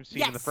bedroom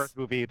scene in the first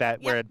movie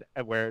where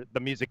the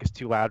music is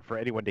too loud for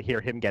anyone to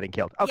hear him getting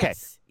killed. Okay.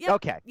 Yes. Yep.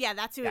 Okay. Yeah,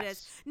 that's who it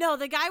is. No,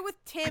 the guy with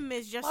Tim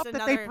is just another.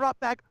 That they brought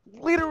back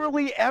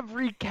literally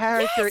every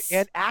character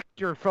and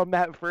actor from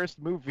that first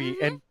movie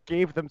and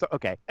gave them.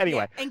 Okay.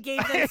 Anyway. Yeah, and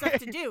gave them stuff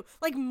to do,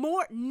 like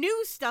more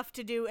new stuff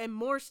to do and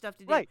more stuff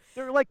to do. Right.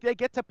 They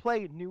get to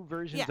play new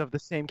versions of the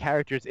same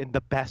characters in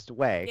the best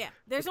way. Yeah.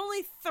 There's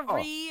only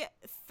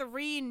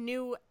three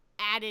new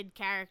added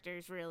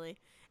characters really.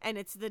 And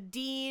it's the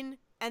dean,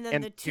 and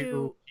then the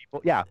two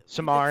people. Yeah,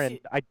 Samar, and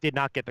I did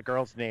not get the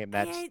girl's name.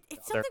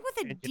 It's something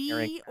with a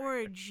D or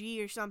a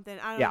G or something.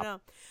 I don't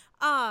know.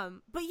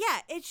 But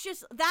yeah, it's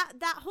just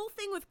that whole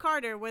thing with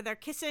Carter where they're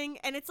kissing,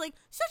 and it's like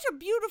such a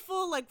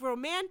beautiful, like,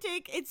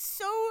 romantic. It's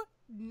so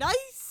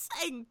nice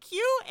and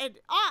cute, and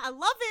I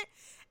love it.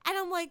 And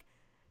I'm like,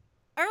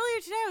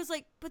 earlier today I was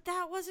like, but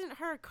that wasn't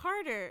her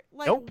Carter.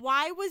 Like, nope.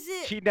 Why was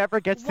it? She never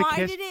gets to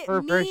kiss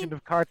her version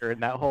of Carter in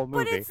that whole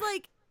movie. But it's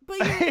like. But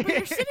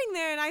you're sitting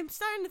there, and I'm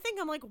starting to think,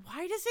 I'm like,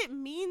 why does it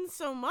mean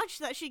so much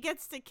that she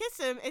gets to kiss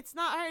him? It's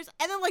not hers.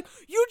 And then, like,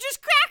 you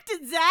just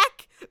cracked it,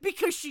 Zach,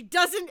 because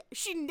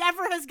she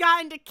never has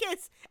gotten to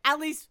kiss. At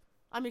least,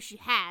 I mean, she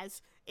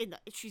has.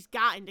 She's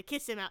gotten to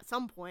kiss him at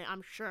some point,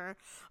 I'm sure.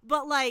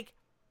 But, like,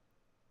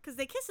 because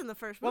they kiss in the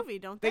first movie,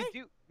 don't they? They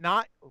do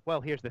not.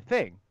 Well, here's the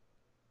thing.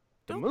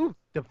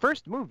 The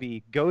first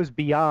movie goes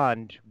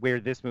beyond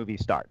where this movie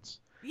starts.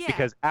 Yeah.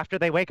 Because after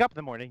they wake up in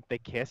the morning, they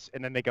kiss,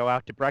 and then they go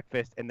out to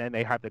breakfast, and then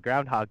they have the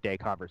Groundhog Day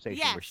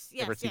conversation where she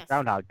never sees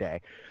Groundhog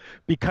Day.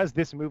 Because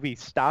this movie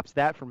stops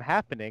that from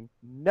happening,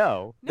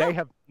 no, they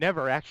have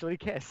never actually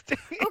kissed.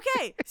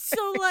 Okay,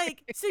 so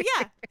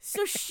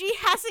she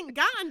hasn't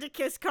gotten to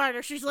kiss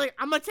Carter. She's like,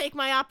 I'm going to take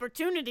my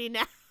opportunity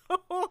now.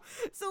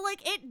 So,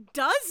 like, it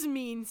does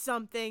mean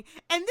something,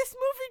 and this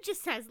movie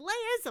just has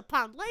layers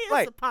upon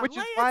layers upon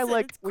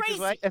layers. It's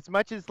crazy. As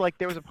much as, like,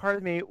 there was a part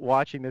of me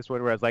watching this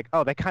one where I was like,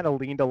 oh, they kind of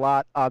leaned a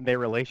lot on their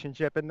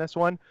relationship in this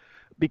one,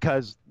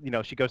 because, you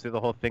know, she goes through the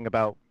whole thing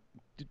about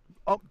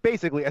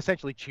basically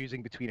essentially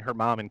choosing between her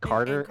mom and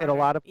Carter in a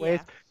lot of ways.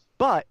 Yeah.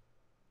 But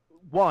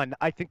one,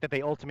 I think that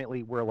they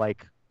ultimately were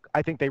like,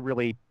 I think they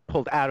really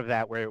pulled out of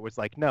that where it was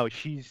like, no,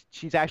 she's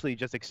actually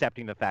just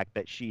accepting the fact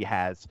that she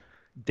has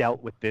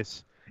dealt with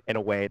this in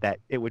a way that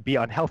it would be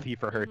unhealthy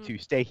for her to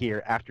stay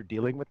here after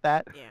dealing with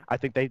that. Yeah. I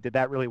think they did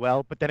that really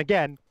well. But then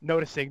again,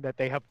 noticing that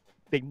they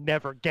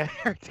never get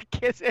her to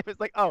kiss him, it's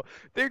like, oh,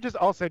 they're just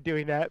also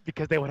doing that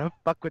because they want to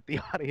fuck with the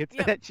audience,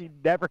 and that she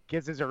never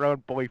kisses her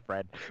own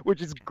boyfriend,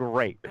 which is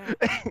great.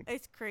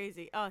 It's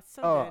crazy. Oh, it's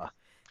so good.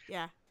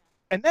 Yeah.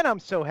 And then I'm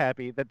so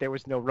happy that there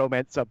was no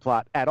romance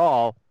subplot at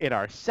all in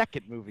our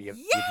second movie of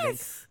the evening,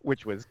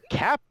 which was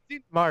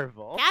Captain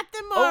Marvel.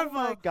 Captain Marvel.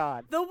 Oh my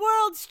God. The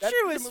world's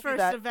truest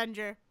first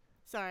Avenger.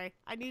 Sorry,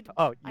 I need to.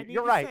 Oh,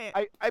 you're right.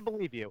 I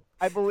believe you.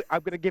 I'm going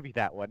to give you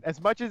that one. As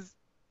much as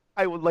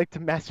I would like to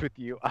mess with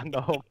you on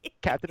the whole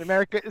Captain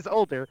America is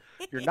older,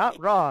 you're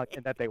not wrong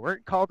in that they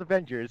weren't called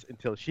Avengers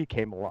until she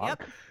came along.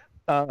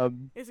 Yep.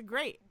 It's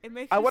great. It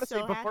makes me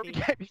so happy.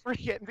 Before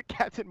we get into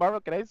Captain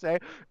Marvel, can I say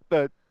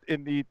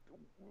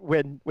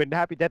when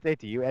Happy Death Day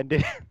to you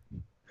ended,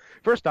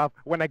 first off,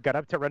 when I got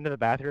up to run to the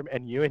bathroom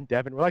and you and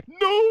Devin were like,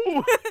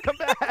 no, come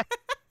back.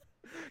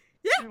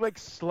 You like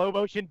slow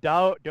motion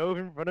dove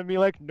in front of me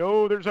like,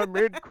 no, there's a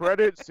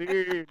mid-credit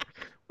scene,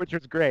 which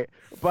was great.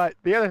 But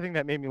the other thing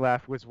that made me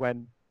laugh was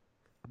when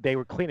they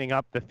were cleaning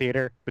up the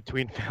theater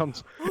between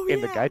films, Oh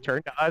and the yeah. guy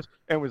turned to us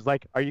and was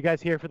like, "Are you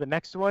guys here for the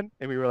next one?"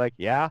 And we were like,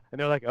 "Yeah." And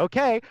they're like,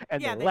 "Okay,"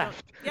 and Yeah, they they don't.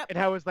 left. Yep. And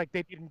I was like,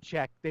 they didn't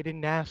check, they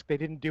didn't ask, they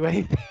didn't do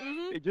anything.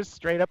 Mhm. They just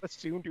straight up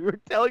assumed we were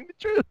telling the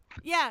truth.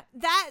 Yeah,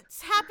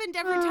 that's happened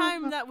every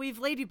time that we've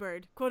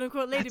ladybird, quote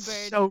unquote That's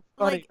ladybird. so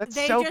funny. Like That's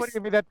they so funny just to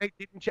me that they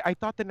didn't check. I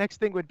thought the next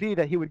thing would be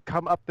that he would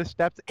come up the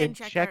steps and and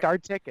check check our. our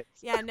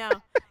tickets. Yeah, no.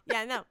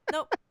 Yeah, no.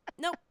 Nope.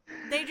 Nope.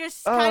 They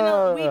just kind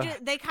of Uh,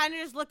 they kind of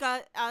just look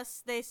at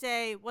us. They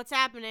say, "What's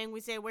happening?" We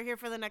say, "We're here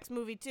for the next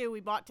movie too. We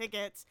bought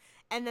tickets."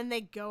 And then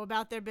they go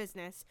about their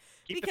business.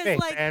 Keep the Because faith,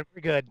 like man.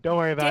 We're good. Don't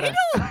worry about they it.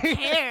 don't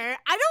care.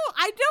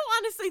 I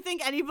don't honestly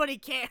think anybody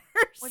cares.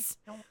 Like,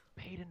 no one's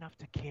paid enough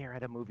to care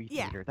at a movie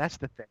Yeah. theater. That's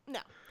the thing. No.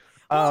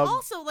 Well, Um,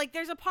 also, like,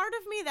 there's a part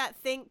of me that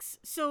thinks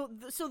so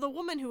the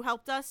woman who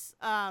helped us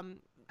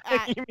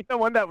you mean the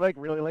one that like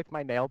really liked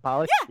my nail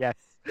polish? Yeah.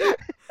 Yes.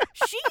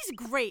 she's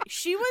great.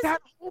 She was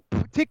That whole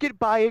ticket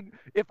buying.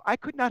 If I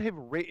could not have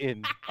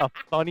written a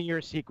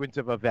funnier sequence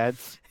of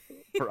events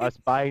for us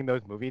buying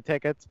those movie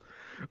tickets,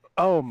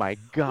 oh my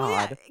well,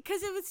 yeah, god.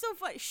 because it was so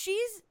fun.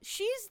 She's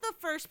the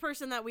first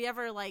person that we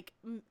ever like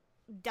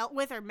dealt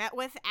with or met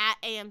with at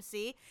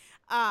AMC.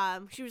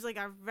 She was like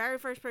our very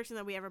first person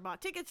that we ever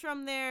bought tickets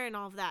from there and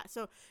all of that.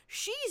 So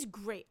she's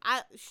great.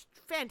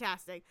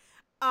 Fantastic.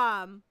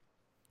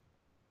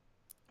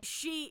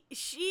 She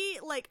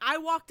like I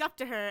walked up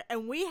to her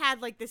and we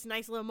had like this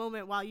nice little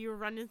moment while you were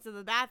running to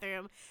the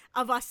bathroom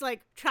of us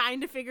like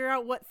trying to figure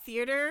out what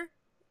theater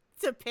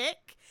to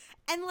pick.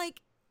 And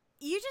like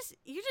you just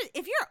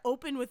if you're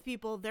open with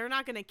people, they're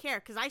not gonna care.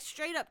 Because I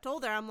straight up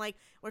told her, I'm like,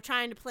 we're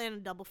trying to plan a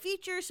double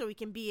feature so we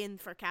can be in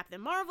for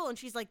Captain Marvel, and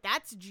she's like,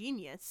 that's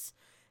genius.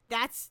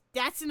 That's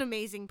an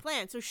amazing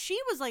plan. So she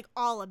was like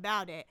all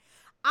about it.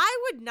 I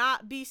would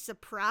not be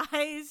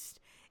surprised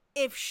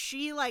if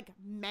she like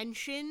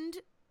mentioned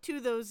to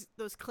those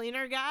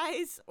cleaner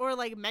guys or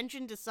like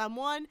mentioned to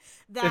someone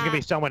that There's gonna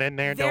be someone in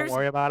there. Don't there's-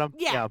 worry about them.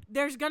 yeah,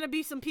 there's gonna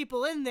be some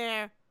people in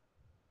there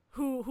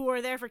who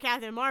are there for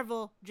Captain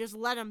Marvel. Just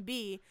let them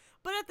be.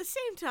 But at the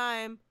same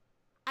time,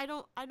 I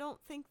don't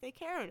think they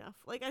care enough.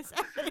 Like I said,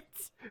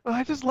 Well,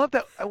 I just love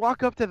that. I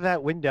walk up to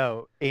that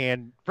window,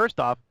 and first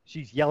off,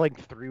 she's yelling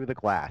through the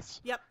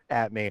glass Yep.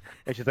 at me.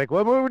 And she's like,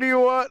 "What movie do you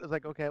want?" I was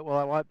like, "Okay, well,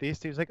 I want these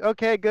two." She's like,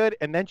 "Okay, good."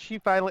 And then she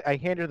finally, I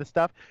hand her the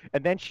stuff,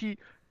 and then she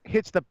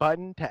hits the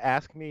button to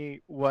ask me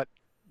what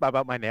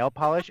about my nail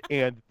polish,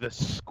 and the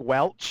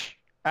squelch.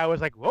 I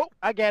was like, "Whoa,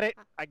 I get it.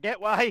 I get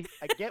why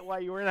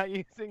you were not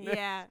using this."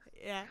 yeah,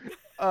 yeah.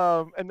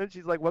 And then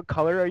she's like, "What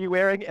color are you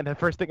wearing?" And the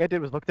first thing I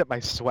did was looked at my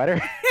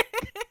sweater.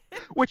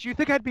 Which you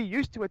think I'd be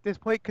used to at this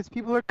point because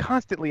people are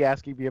constantly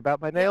asking me about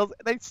my nails,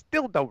 and I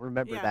still don't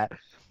remember Yeah. that.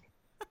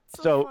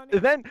 So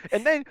funny.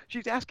 then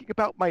she's asking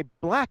about my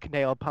black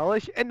nail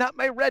polish and not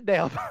my red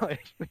nail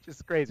polish, which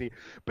is crazy.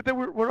 But then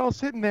we're all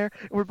sitting there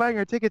and we're buying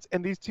our tickets,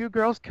 and these two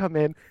girls come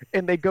in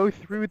and they go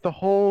through the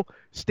whole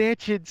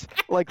stanchions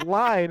like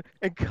line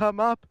and come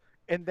up.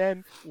 And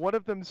then one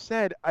of them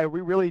said, "Are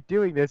we really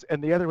doing this?"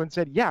 And the other one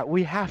said, "Yeah,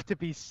 we have to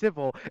be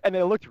civil." And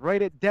they looked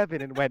right at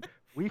Devin and went,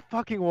 "We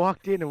fucking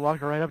walked in and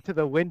walked right up to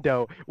the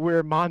window.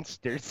 We're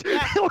monsters."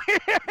 Yeah.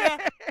 Yeah.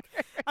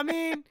 I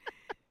mean,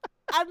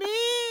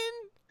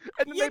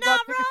 And then you're they bought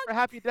not tickets for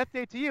Happy Death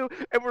Day to You,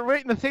 and we're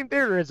right in the same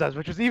theater as us,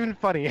 which was even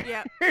funnier.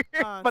 yeah.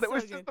 Oh, But it so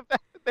was good. just the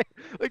fact that they,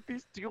 like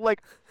these two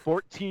like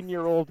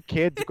 14-year-old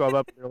kids go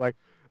up and they're like,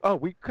 "Oh,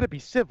 we gotta be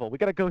civil. We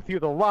gotta go through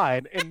the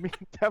line." And me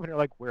and Devin are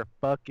like, "We're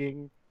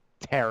fucking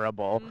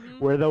terrible. Mhm.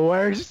 We're the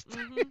worst."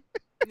 Mhm.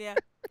 Yeah.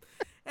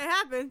 It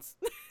happens.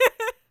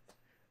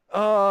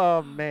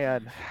 Oh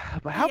man.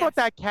 But how Yes. about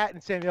that cat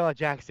and Samuel L.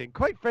 Jackson?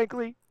 Quite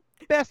frankly,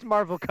 best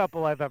Marvel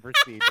couple I've ever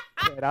seen.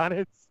 To be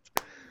honest.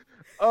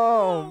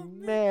 Oh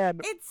man.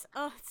 It's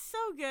so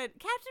good.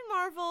 Captain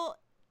Marvel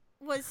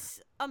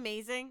was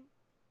amazing.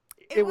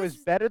 It was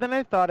better than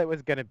I thought it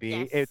was gonna be.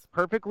 Yes. It's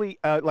perfectly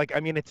like I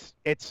mean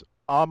it's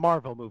a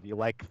Marvel movie,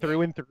 like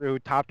through and through,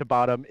 top to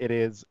bottom. It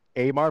is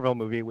a Marvel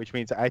movie, which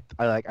means I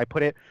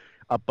put it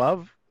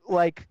above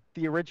like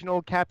the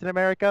original Captain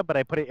America, but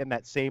I put it in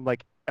that same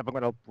like if I'm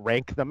gonna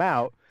rank them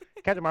out,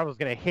 Captain Marvel's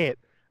gonna hit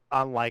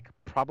on like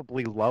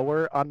probably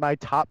lower on my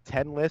top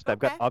 10 list. I've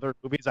got Okay. other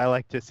movies I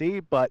like to see,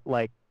 but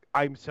like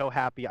I'm so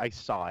happy I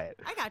saw it.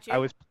 I got you. I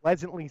was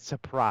pleasantly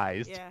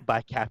surprised Yeah.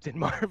 by Captain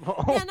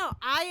Marvel. Yeah, no,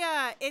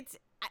 I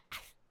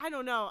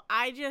don't know.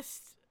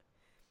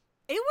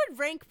 It would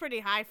rank pretty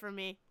high for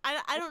me.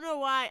 I don't know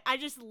why. I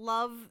just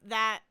love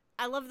that.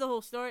 I love the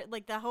whole story,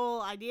 like the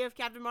whole idea of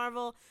Captain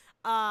Marvel,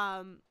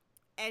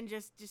 and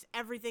just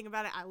everything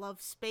about it. I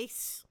love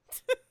space.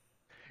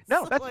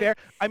 No, So, that's like, fair.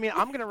 I mean,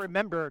 I'm gonna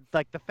remember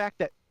like the fact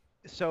that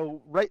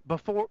right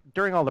before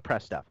during all the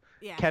press stuff,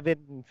 Yeah.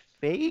 Kevin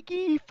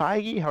Feige,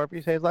 however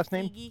you say his last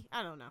name, Feige?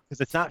 I don't know. because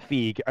it's not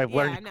Feige. I've Yeah,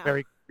 I learned know.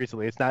 very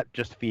recently it's not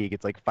just Feige.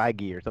 It's like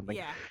Feige or something.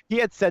 Yeah. He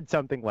had said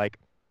something like,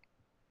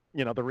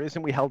 the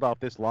reason we held off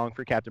this long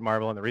for Captain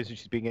Marvel and the reason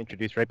she's being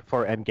introduced right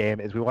before Endgame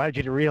is we wanted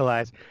you to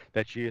realize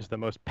that she is the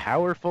most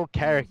powerful Mm-hmm.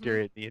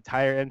 character in the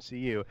entire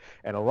MCU,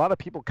 and a lot of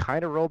people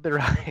kind of rolled their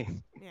eyes.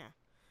 Yeah,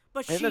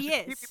 but And there's she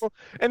a few is. people,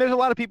 and there's a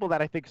lot of people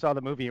that I think saw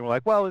the movie and were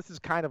like, "Well, this is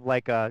kind of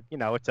like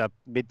it's a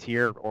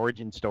mid-tier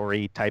origin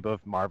story type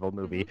of Marvel Mm-hmm.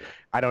 movie."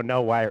 I don't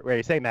know why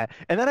you're saying that.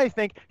 And then I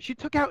think she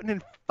took out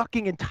an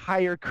fucking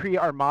entire Kree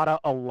armada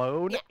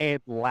alone Yeah,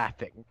 and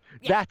laughing.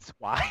 yeah. That's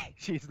why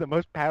she's the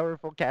most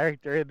powerful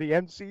character in the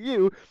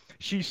MCU.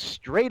 She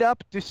straight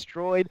up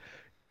destroyed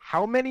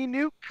how many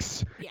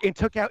nukes Yeah. and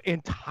took out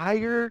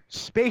entire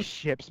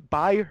spaceships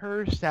by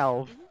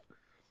herself. Hmm.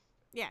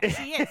 Yeah,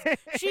 she is.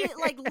 She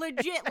like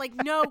legit, like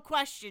no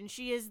question,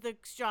 she is the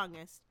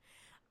strongest.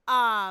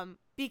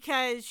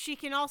 Because she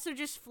can also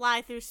just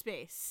fly through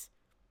space.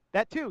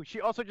 That too.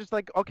 She also just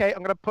like, okay,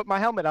 I'm gonna put my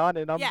helmet on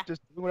and I'm Yeah.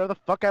 just doing whatever the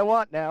fuck I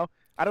want now.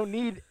 I don't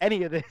need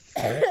any of this.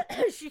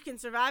 She can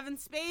survive in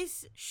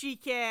space. She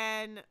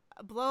can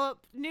blow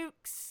up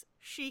nukes.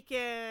 She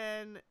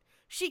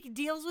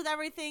deals with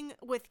everything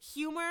with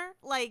humor.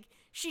 Like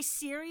she's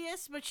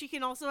serious, but she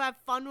can also have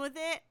fun with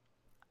it.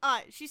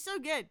 She's so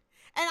good.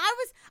 And I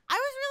was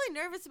really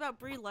nervous about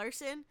Brie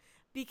Larson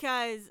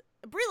because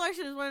Brie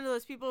Larson is one of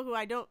those people who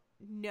I don't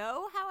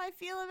know how I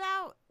feel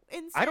about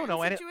in I don't certain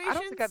know, and I don't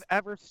think I've situations.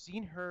 ever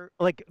seen her.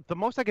 Like the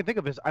most I can think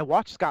of is I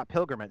watched Scott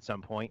Pilgrim at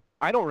some point.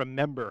 I don't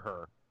remember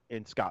her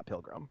in Scott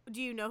Pilgrim.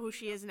 Do you know who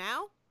she is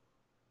now?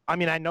 I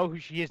mean, I know who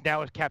she is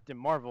now as Captain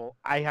Marvel.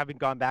 I haven't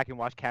gone back and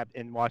watched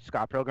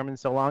Scott Pilgrim in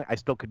so long. I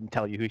still couldn't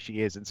tell you who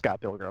she is in Scott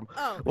Pilgrim.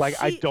 Oh, Like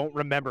I don't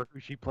remember who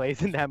she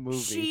plays in that movie.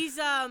 she's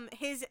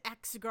his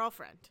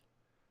ex-girlfriend.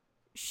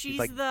 She's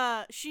like,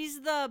 She's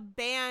the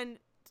band,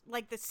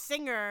 like the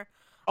singer.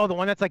 oh, the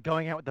one that's like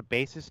going out with the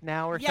bassist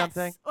now or Yes,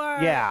 something. or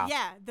Yeah,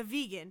 yeah, the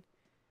vegan.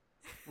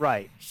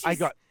 right. I She's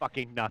got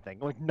fucking nothing.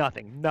 Like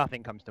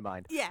nothing comes to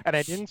mind. yeah. And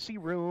I didn't see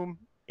Room,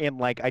 and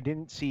like I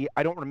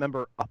don't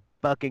remember a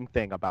fucking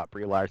thing about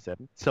Brie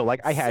Larson. So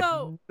like I had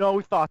So no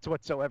thoughts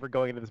whatsoever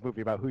going into this movie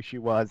about who she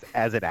was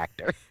as an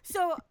actor.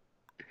 so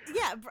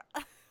yeah,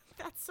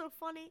 that's so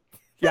funny.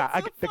 Yeah, That's I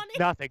so could think funny.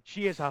 nothing.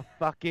 She is a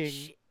fucking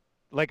She,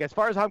 like as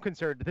far as I'm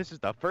concerned, this is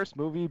the first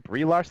movie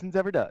Brie Larson's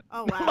ever done.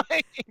 oh wow.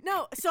 Like,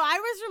 No, so I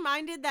was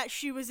reminded that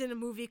she was in a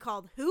movie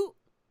called Hoot,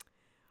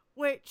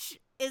 which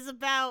is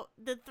about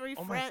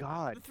oh my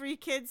god. the three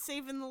kids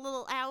saving the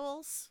little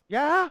owls.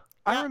 Yeah,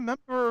 I Yep.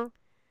 remember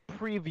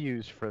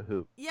previews for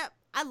Who. Yep.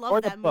 I Or love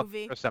the that book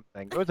movie. or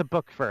something. It was a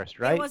book first, It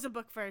right? was a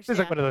book first, This is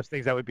like yeah. one of those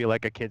things that would be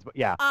like a kid's book.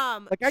 Yeah.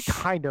 Like I Sh-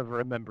 kind of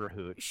remember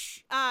Hoot.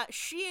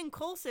 she and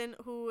Coulson,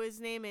 who his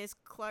name is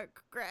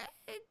Clark Gregg.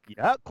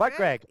 Yeah, Clark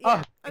Gregg. Yeah.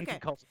 Oh, Nathan Okay.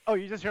 Coulson. Oh,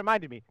 you just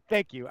reminded me.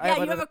 Thank you. Yeah, you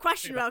have another a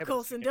question thing about in a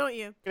Coulson, second. don't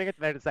you? We're gonna get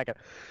to that in a second.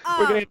 We're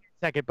gonna Um. get to that in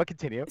a second, but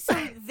continue.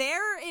 So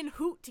they're in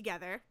Hoot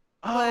together,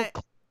 Oh,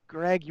 but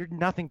Greg, you're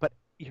nothing but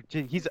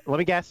he's. Let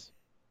me guess.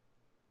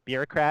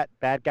 Bureaucrat,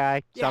 bad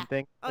guy, yeah.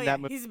 something. Oh in yeah, that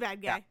movie. he's a bad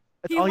Yeah, guy.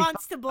 that's He all he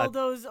wants to does.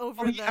 bulldoze All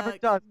over he ever the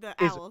does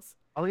is owls.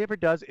 all he ever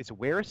does is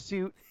wear a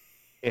suit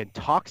and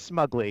talk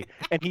smugly,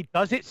 and he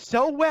does it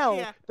so well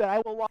Yeah. that I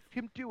will watch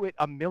him do it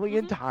a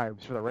million Mhm.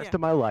 times for the rest Yeah.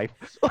 of my life.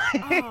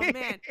 Oh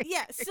man,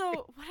 yeah.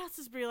 So what else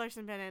has Brie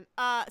Larson been in?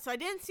 So I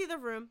didn't see the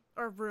Room.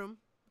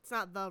 It's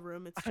not the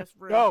Room. It's just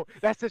Room. No,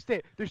 that's just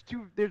it. There's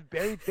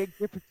very big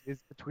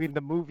differences between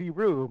the movie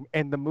Room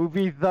and the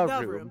movie The The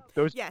Room. Room.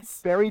 Those Yes.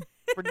 very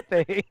different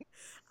things.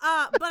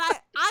 But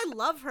I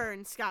love her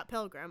in Scott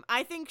Pilgrim.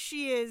 I think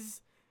she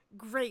is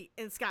great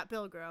in Scott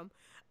Pilgrim.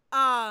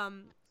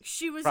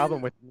 She was Problem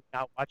in with me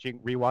not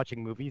rewatching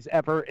movies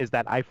ever is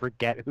that I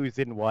forget who's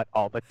in what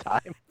all the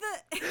time.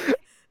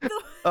 the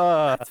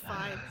Uh, That's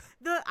fine.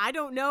 I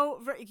don't know.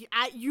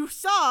 You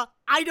saw.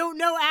 I don't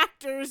know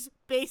actors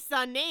based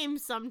on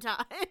names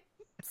sometimes.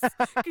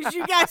 Because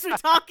you guys were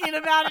talking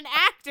about an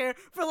actor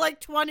for like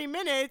 20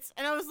 minutes,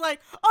 and I was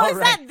like, "Oh, All is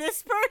right. that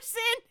this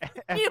person?"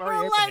 F. You Murray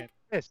were Abraham like,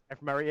 this,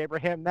 F. Murray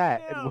Abraham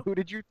that. Ew. And who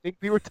did you think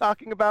we were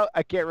talking about?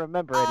 I can't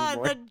remember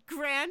anymore. the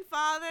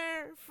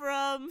grandfather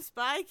from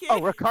Spy Kids.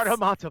 Oh, Ricardo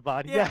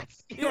Montalban. Yeah.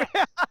 Yes.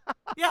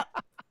 Yeah.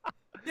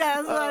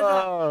 Yeah, that's what I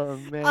thought. Oh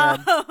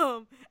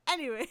man.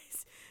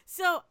 Anyways,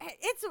 so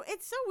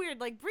it's so weird.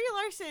 Like Brie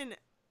Larson,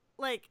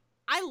 like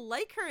I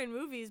like her in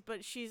movies,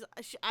 but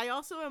I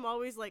also am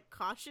always like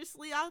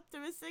cautiously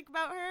optimistic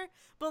about her.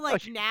 But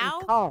like She was now,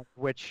 in Kong,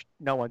 which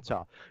no one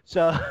saw.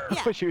 So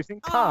Yeah. she was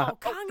in Kong. oh,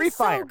 Kong Free is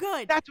so Fire.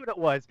 good. That's what it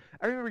was.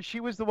 I remember she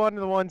was one of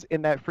the ones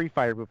in that Free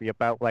Fire movie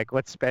about like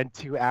let's spend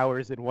 2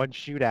 hours in one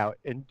shootout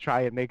and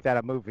try and make that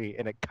a movie,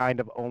 and it kind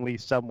of only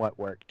somewhat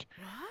worked.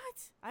 What?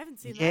 I haven't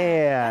seen that.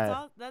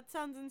 Yeah. That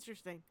sounds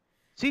interesting.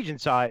 Sejan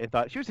saw it and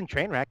thought she was in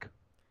Trainwreck.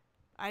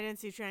 I didn't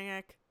see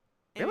Trainwreck.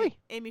 Really?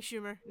 Amy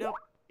Schumer. Nope.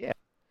 Yeah.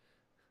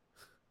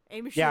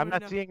 Amy Schumer. Yeah, I'm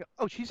not no. seeing.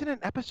 Oh, she's in an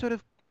episode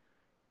of.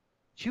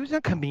 She was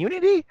on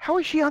Community. How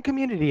is she on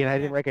Community? And I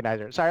didn't Yeah. recognize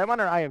her. Sorry, I'm on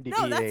her IMDb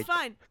No, that's page.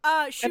 fine.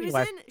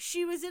 Anyway.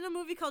 She was in a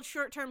movie called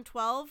Short Term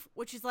 12,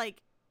 which is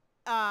like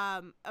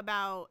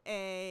about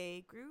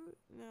a group,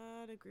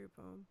 not a group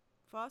home,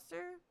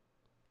 foster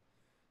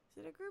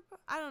Is it a group?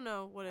 I don't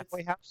know what it's.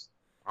 Halfway house.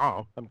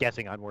 Oh, I'm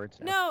guessing on words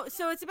now. No,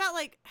 so it's about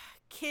like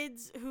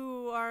kids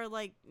who are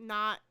like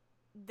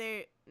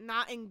they're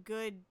not in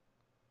good,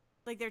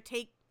 like they're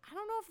I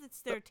don't know if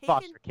it's they're taken.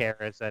 Foster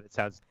care, as that it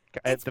sounds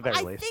at the very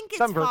I least. think it's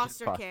Some version of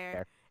foster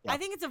care. Yeah. I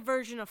think it's a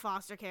version of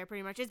foster care,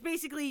 pretty much. It's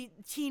basically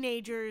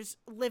teenagers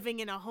living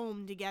in a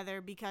home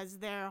together because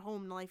their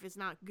home life is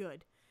not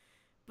good.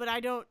 But I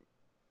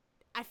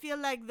feel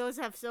like those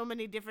have so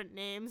many different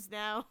names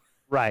now.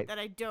 Right. That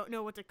I don't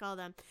know what to call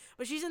them.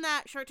 But she's in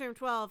that Short Term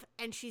 12,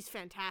 and she's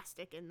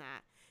fantastic in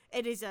that.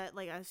 It is a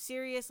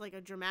serious, like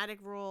a dramatic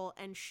role,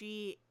 and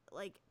she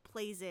like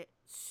plays it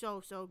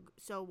so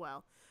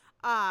well.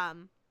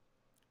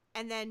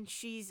 And then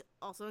she's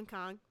also in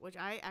Kong, which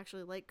I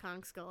actually like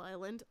Kong Skull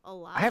Island a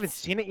lot. I haven't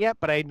seen it yet,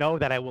 but I know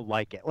that I will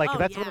like it. Like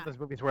that's one of those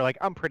movies where like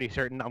I'm pretty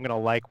certain I'm gonna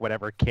like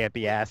whatever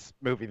campy ass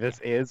movie this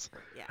is.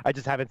 Yeah. I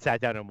just haven't sat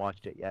down and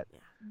watched it yet. Yeah.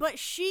 But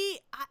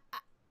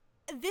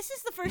this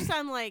is the first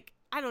time like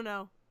I don't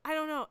know.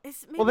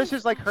 It's maybe, this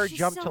is like her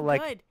jump so to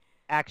like good.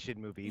 action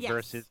movie Yes.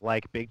 versus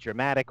like big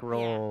dramatic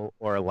role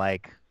or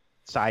like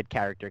side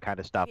character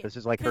kind of stuff. Yeah. This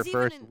is like her 'Cause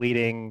first even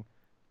leading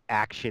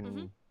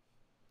action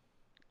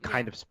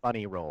kind of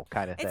funny role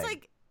kind of thing. It's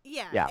like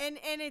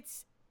and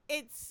it's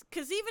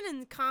because even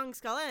in Kong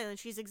Skull Island,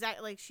 she's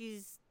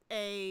she's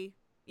a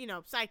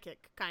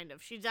sidekick kind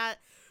of. She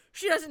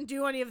doesn't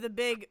do any of the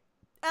big,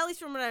 at least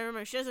from what I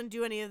remember, she doesn't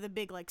do any of the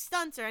big like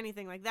stunts or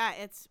anything like that.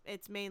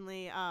 It's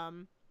mainly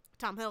Tom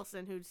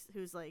Hiddleston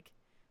who's like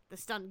the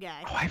stunt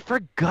guy. Oh, I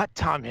forgot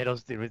Tom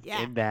Hiddleston was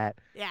in that.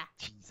 Yeah.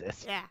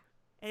 Jesus. Yeah.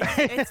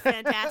 It's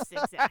fantastic,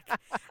 Zach.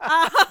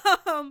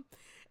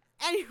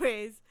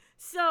 Anyways.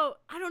 So,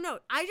 I don't know.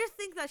 I just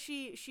think that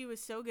she was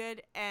so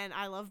good, and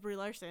I love Brie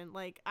Larson.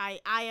 Like, I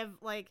have,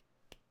 like,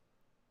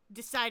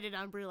 decided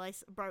on Brie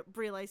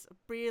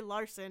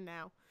Larson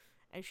now,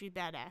 and she's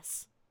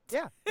badass.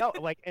 Yeah. No,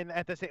 like, and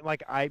at the same,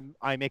 like, I'm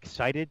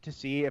excited to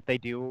see if they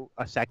do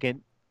a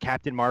second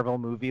Captain Marvel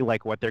movie,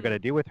 like, what they're going to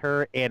do with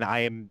her, and I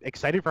am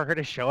excited for her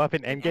to show up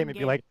in Endgame and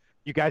be like,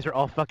 you guys are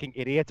all fucking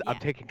idiots. Yeah. I'm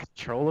taking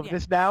control of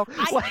this now.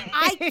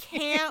 I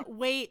can't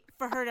wait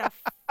for her to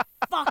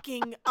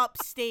fucking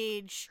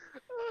upstage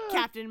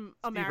Captain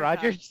America. Steve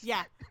Rogers?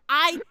 Yeah.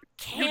 I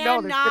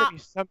cannot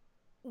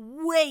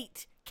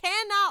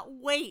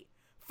wait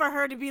for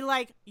her to be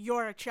like,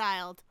 you're a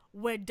child.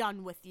 We're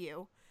done with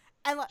you.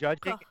 And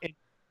judging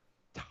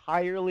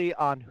entirely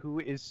on who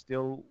is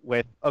still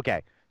with...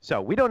 Okay,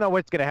 so we don't know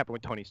what's going to happen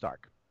with Tony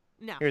Stark.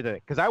 No. Here's the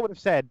thing, because I would have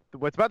said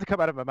what's about to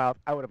come out of my mouth.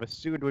 I would have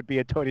assumed would be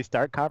a Tony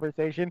Stark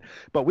conversation,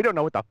 but we don't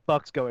know what the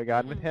fuck's going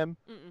on with him.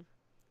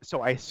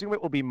 So I assume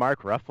it will be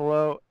Mark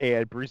Ruffalo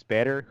and Bruce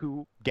Banner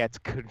who gets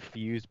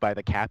confused by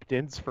the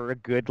captains for a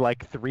good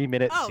like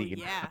 3-minute scene.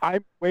 Yeah.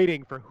 I'm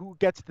waiting for who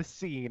gets the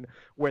scene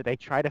where they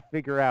try to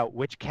figure out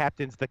which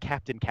captain's the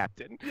captain.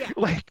 Yeah.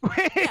 Like.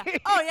 Yeah.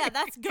 Oh yeah,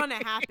 that's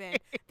gonna happen.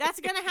 That's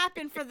gonna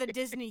happen for the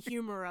Disney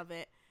humor of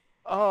it.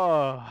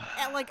 Oh.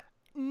 And, like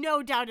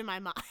no doubt in my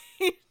mind.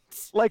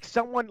 Like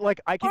someone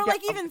like I can or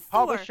get like even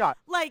call Thor. a shot.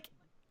 Like,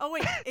 oh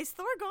wait, is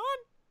Thor gone?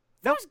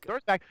 No,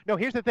 Thor's back. No,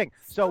 here's the thing.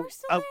 So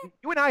there?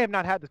 you and I have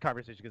not had this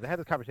conversation because I had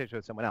this conversation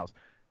with someone else.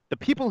 The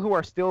people who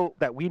are still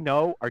that we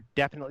know are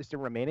definitely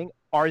still remaining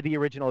are the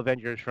original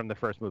Avengers from the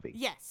first movie.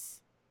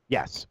 Yes.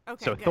 Yes.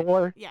 Okay. So good.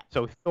 Thor. Yeah.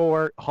 So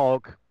Thor,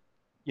 Hulk,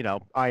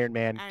 Iron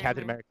Man,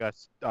 Captain America,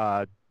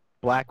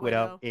 Black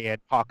Widow,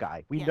 and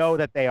Hawkeye. We know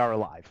that they are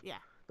alive. Yeah.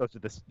 Those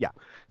are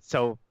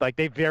So like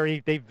they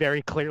very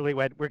clearly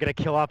went, we're gonna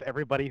kill off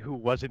everybody who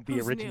wasn't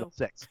the original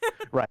 6.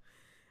 Right.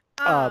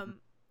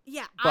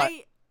 Yeah, but,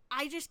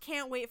 I just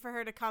can't wait for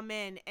her to come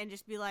in and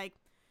just be like,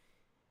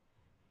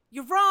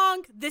 you're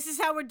wrong. This is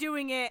how we're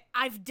doing it.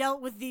 I've dealt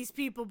with these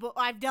people, but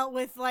I've dealt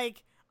with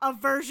like a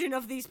version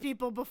of these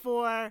people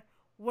before.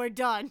 We're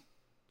done.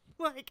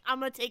 Like,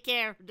 I'm gonna take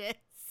care of this.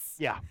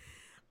 Yeah.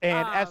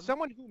 And as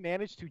someone who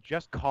managed to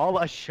just call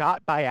a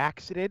shot by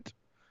accident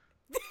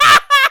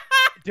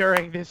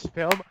during this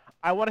film,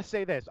 I want to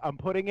say this. I'm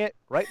putting it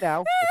right now.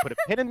 We'll put a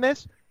pin in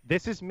this.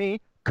 This is me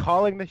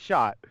calling the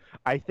shot.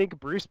 I think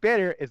Bruce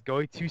Banner is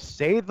going to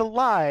say the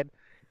line,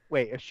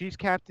 wait, if she's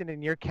captain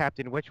and you're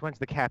captain, which one's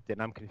the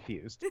captain? I'm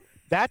confused.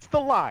 That's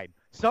the line.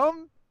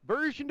 Some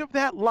version of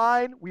that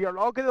line, we are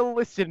all going to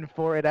listen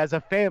for it as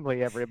a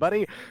family,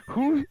 everybody.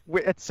 Who,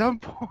 at some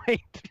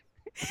point...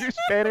 Bruce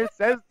Banner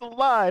says the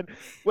line,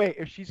 wait,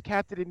 if she's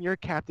captain and you're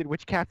captain,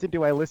 which captain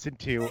do I listen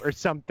to? Or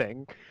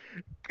something.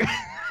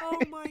 Oh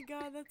my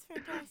god, that's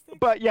fantastic.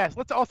 But yes,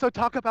 let's also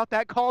talk about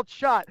that called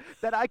shot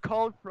that I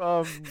called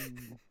from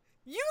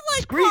you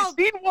like called...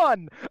 scene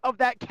 1 of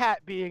that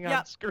cat being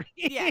on screen.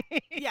 Yeah.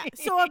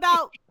 So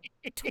about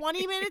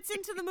 20 minutes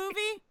into the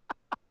movie?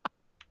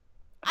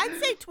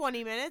 I'd say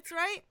 20 minutes,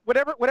 right?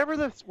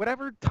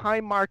 Whatever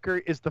time marker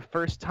is the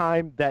first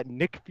time that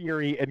Nick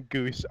Fury and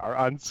Goose are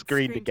on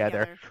screen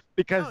together.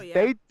 Because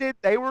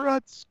they were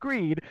on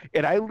screen,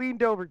 and I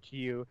leaned over to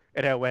you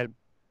and I went,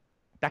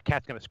 that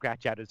cat's gonna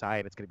scratch out his eye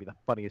and it's gonna be the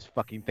funniest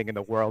fucking thing in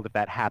the world if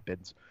that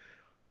happens.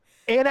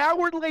 An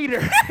hour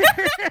later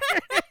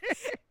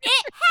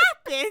it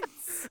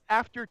happens?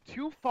 After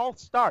 2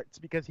 false starts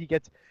because he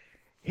gets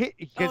hit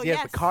because Oh, he has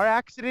the yes. car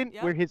accident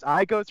Yep. where his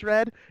eye goes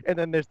red, and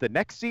then there's the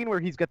next scene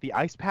where he's got the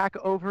ice pack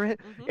over it,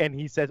 Mhm. and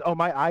he says, "Oh,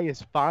 my eye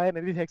is fine,"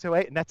 and he takes it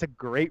away, and that's a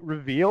great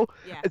reveal.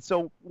 Yeah. And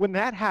so when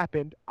that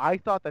happened, I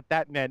thought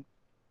that meant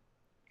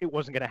it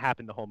wasn't going to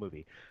happen the whole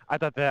movie. I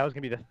thought that was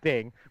going to be the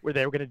thing where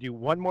they were going to do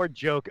one more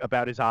joke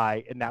about his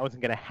eye, and that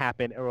wasn't going to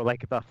happen, or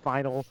like the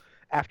final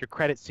after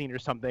credit scene or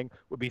something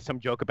would be some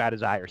joke about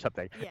his eye or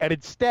something. Yeah. And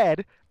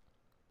instead,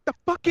 the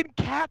fucking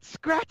cat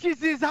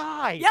scratches his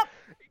eye. Yep.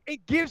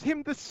 It gives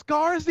him the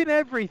scars and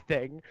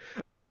everything.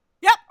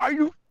 Yep. Are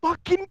you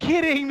fucking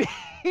kidding me?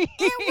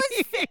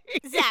 It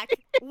was Zach.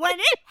 When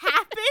it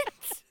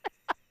happened,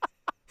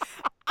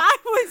 I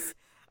was.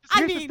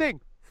 Here's the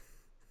thing.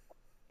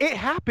 It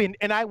happened,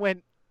 and I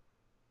went,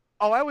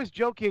 "Oh, I was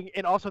joking,"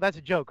 and also that's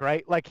a joke,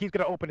 right? Like he's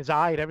gonna open his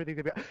eye and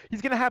everything.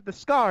 He's gonna have the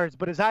scars,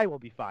 but his eye will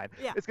be fine.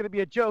 Yeah. It's gonna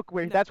be a joke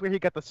where No. that's where he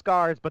got the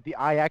scars, but the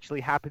eye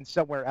actually happens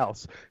somewhere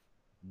else.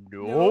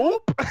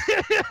 Nope.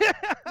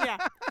 Yeah.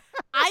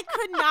 I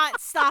could not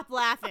stop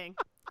laughing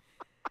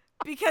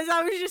because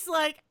I was just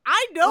like,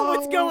 I know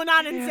what's going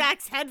on in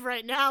Zach's head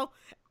right now,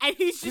 and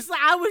he's just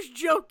like, I was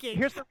joking.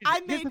 Here's the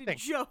made a thing.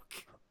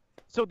 joke.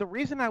 So the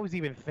reason I was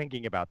even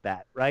thinking about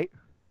that, right,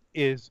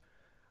 is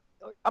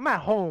I'm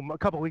at home a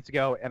couple weeks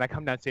ago, and I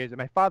come downstairs, and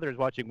my father is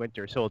watching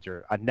Winter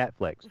Soldier on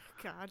Netflix.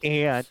 God.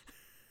 And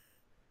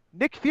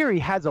Nick Fury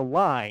has a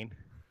line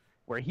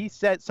where he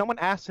said, someone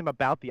asked him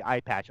about the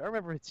eye patch. I don't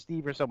remember if it's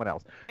Steve or someone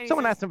else.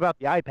 Someone asked him about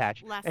the eye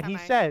patch, and he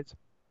says,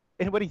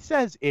 and what he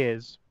says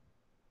is,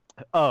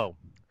 "Oh,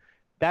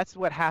 that's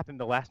what happened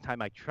the last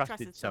time I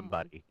trusted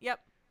somebody." Yep.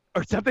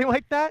 Or something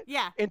like that.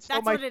 Yeah. And so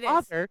that's my what it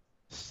father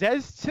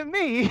says to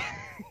me,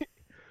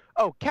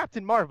 "Oh,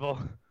 Captain Marvel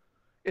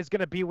is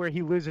going to be where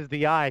he loses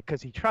the eye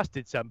because he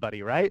trusted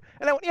somebody, right?"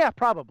 And I went, "Yeah,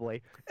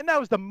 probably." And that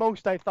was the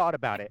most I thought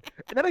about it.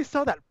 And then I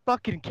saw that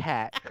fucking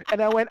cat,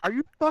 and I went, "Are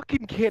you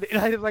fucking kidding?" And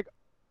I was like,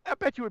 I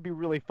bet you it would be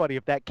really funny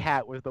if that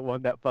cat was the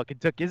one that fucking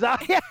took his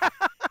eye.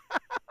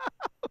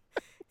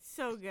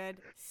 So good.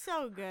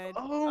 So good.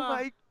 Oh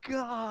my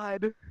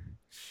God.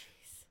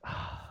 Jeez.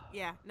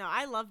 Yeah, no,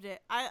 I loved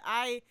it.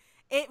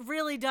 It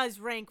really does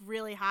rank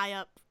really high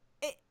up.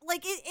 It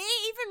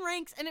even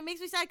ranks, and it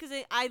makes me sad because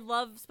I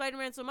love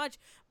Spider-Man so much,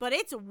 but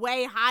it's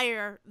way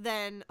higher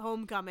than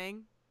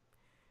Homecoming.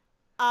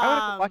 I would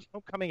have to watch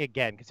Homecoming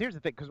again, because here's the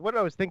thing. Because what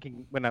I was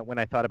thinking when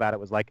I thought about it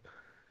was like,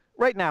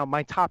 right now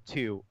my top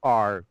 2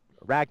 are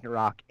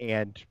Ragnarok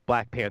and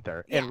Black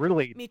Panther, Yeah, and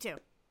really, me too.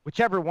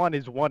 whichever one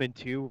is 1 and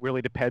 2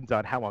 really depends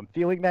on how I'm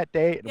feeling that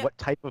day and Yep. what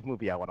type of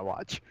movie I want to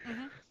watch.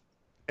 Mhm.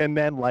 And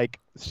then like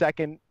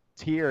second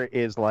tier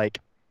is like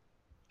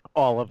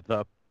all of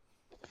the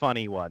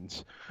funny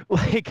ones,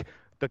 like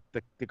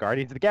the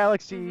Guardians of the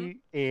Galaxy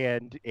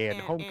and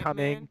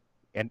Homecoming. Ant-Man.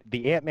 And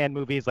the Ant-Man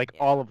movies, like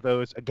Yeah. all of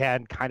those,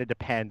 again, kind of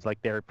depends. Like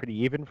they're pretty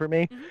even for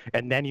me. Mhm.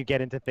 And then you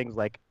get into things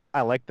like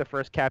I like the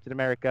first Captain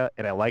America,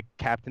 and I like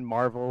Captain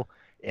Marvel,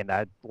 and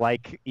I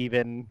like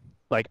even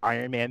like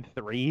Iron Man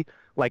 3.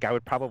 Like I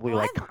would probably Oh,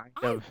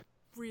 I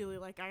really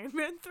like Iron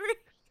Man 3.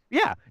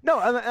 Yeah, no,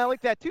 I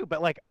like that too.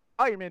 But like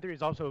Iron Man 3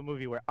 is also a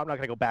movie where I'm not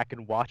gonna go back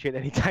and watch it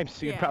anytime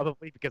soon, Yeah.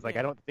 probably, because like Yeah.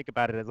 I don't think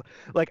about it as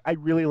like I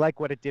really like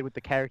what it did with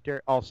the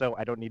character. Also,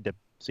 I don't need to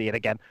see it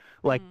again.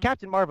 Like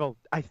Captain Marvel,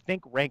 I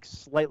think ranks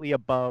slightly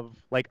above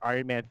like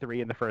Iron Man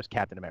 3 and the first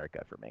Captain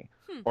America for me,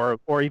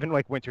 or even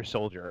like Winter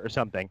Soldier or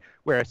something,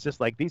 where it's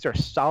just like these are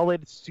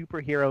solid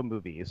superhero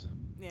movies,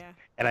 Yeah.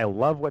 and I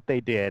love what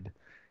they did,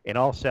 and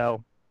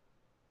also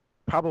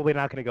probably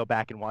not gonna go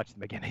back and watch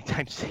them again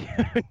anytime soon.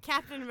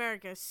 Captain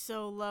America is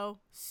so low,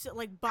 so,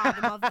 like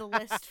bottom of the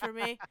list for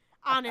me.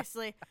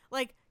 Honestly,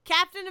 like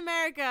Captain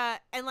America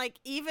and like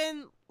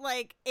even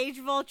like Age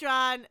of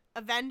Ultron,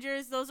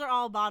 Avengers, those are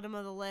all bottom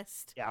of the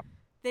list. Yeah.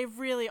 They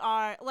really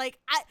are. Like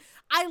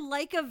I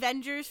like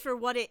Avengers for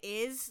what it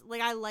is.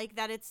 Like I like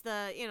that it's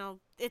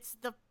it's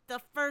the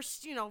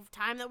first,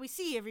 time that we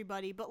see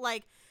everybody, but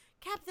like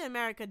Captain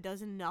America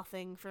does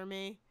nothing for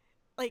me.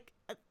 Like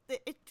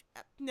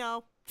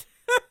no.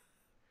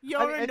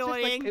 You're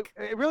annoying. Just,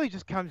 like, it really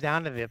just comes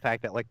down to the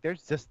fact that like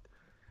there's just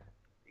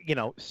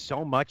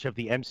so much of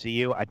the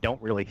MCU I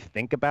don't really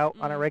think about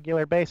on a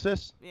regular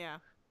basis. Yeah.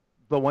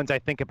 The ones I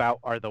think about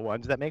are the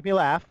ones that make me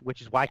laugh,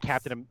 which is why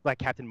Yes.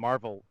 Captain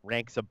Marvel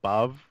ranks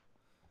above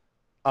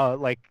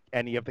like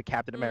any of the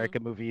Captain America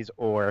movies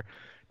or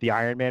the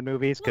Iron Man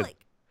movies, because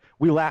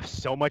we laughed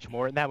so much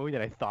more in that movie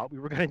than I thought we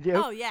were gonna do.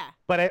 Oh yeah.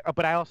 But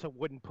I also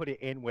wouldn't put it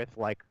in with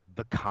like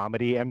the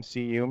comedy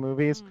MCU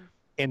movies.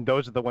 And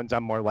those are the ones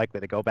I'm more likely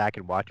to go back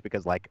and watch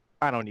because, like,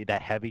 I don't need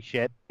that heavy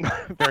shit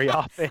very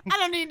often. I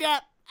don't need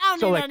that. I don't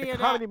So, need like, any the of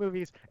comedy that.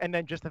 movies, and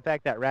then just the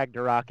fact that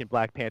Ragnarok and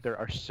Black Panther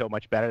are so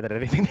much better than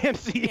anything the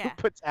MCU Yeah.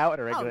 puts out on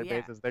a regular yeah.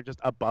 basis. They're just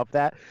above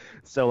that.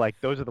 So, like,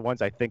 those are the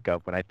ones I think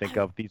of when I think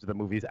of these are the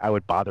movies I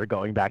would bother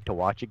going back to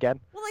watch again.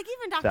 Well, like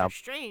even Doctor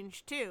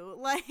Strange too.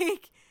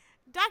 Like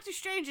Doctor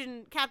Strange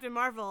and Captain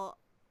Marvel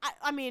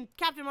I mean,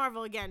 Captain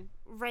Marvel again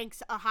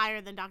ranks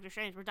higher than Doctor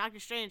Strange, where Doctor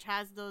Strange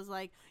has those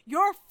like,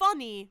 you're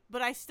funny,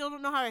 but I still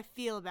don't know how I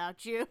feel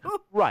about you.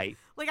 Right.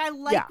 Like, I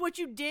like Yeah. what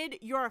you did.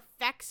 Your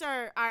effects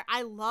are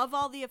I love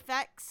all the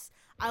effects.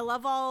 I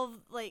love all of,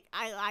 like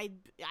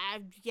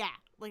yeah,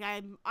 like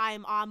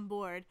I'm on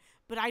board,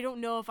 but I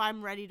don't know if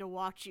I'm ready to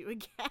watch you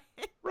again.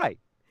 Right.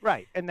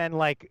 Right. And then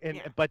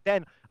Yeah. but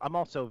then I'm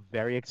also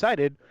very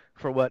excited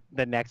for what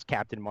the next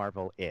Captain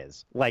Marvel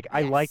is. Like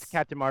I liked Yes.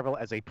 Captain Marvel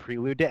as a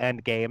prelude to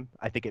Endgame.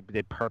 I think it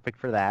did perfect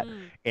for that.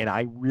 Mm, And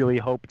I really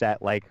hope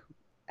that like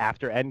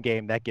after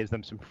Endgame that gives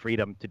them some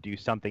freedom to do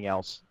something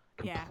else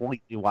yeah.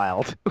 completely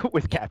wild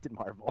with Yeah. Captain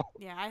Marvel.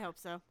 Yeah, I hope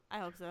so. I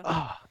hope so.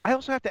 I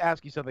also have to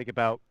ask you something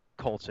about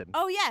Coulson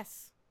Oh,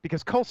 yes.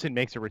 because Coulson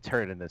makes a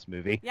return in this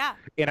movie. Yeah.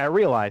 And I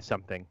realized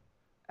something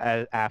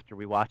after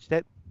we watched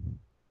it.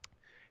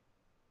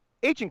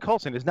 Agent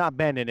Coulson has not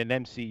been in an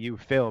MCU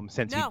film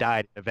since he No.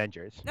 died in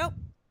Avengers. Nope.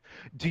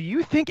 Do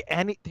you think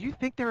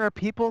there are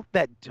people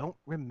that don't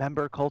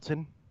remember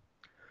Coulson?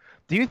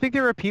 Do you think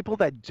there are people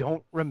that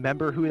don't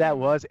remember who that Hmm.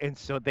 was and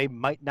so they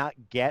might not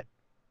get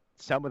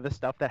some of the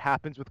stuff that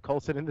happens with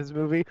Coulson in this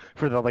movie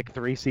for the like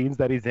 3 scenes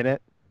that he's in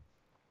it?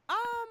 Um,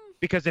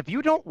 Because if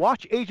you don't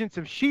watch Agents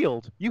of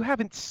Shield, you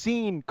haven't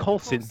seen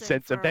Coulson Coulson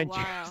since for a while.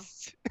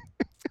 Avengers.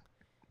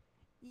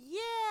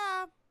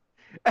 Yeah,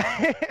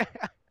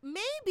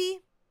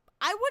 maybe.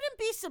 I wouldn't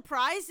be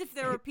surprised if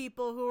there were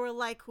people who were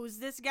like, "Who's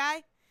this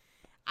guy?"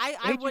 I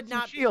would Agents of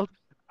not be Shield,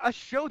 a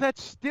show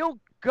that's still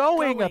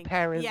going going.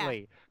 apparently.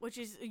 Yeah, which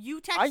is you I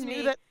text knew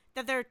me that.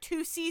 that there are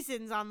 2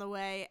 seasons on the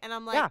way, and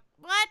I'm like, Yeah,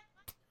 "What?"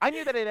 I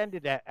knew that it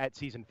ended at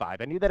season 5.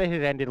 I knew that it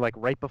had ended like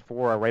right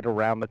before or right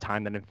around the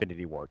time that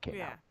Infinity War came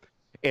Yeah. out.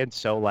 And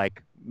so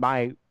like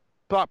my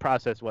thought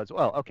process was,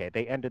 well, okay,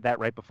 they ended that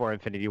right before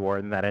Infinity War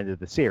and that ended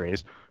the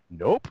series.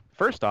 Nope.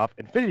 First off,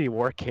 Infinity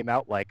War came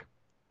out like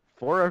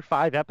 4 or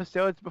 5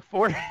 episodes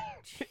before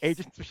Jeez.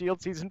 Agents of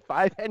Shield season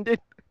 5 ended.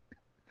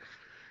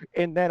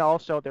 And then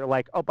also they're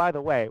like, oh, by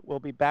the way, we'll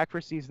be back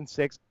for season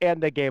 6, and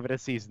they gave it a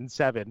season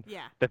 7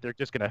 Yeah. that they're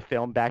just going to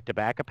film back to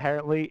back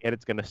apparently, and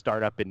it's going to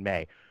start up in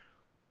May.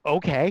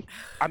 Okay.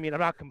 I mean, I'm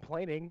not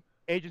complaining.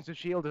 Agents of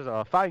Shield is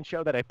a fine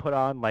show that I put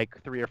on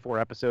like 3 or 4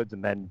 episodes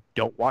and then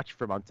don't watch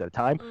for months at a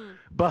time.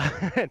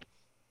 Mm.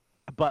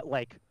 But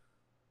like,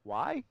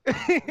 why? I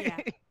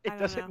It don't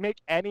doesn't know. make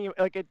any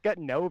like it got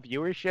no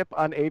viewership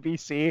on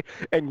ABC,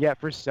 and yet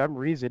for some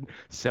reason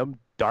some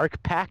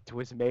dark pact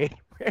was made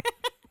where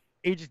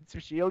Agents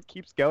of Shield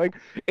keeps going,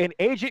 and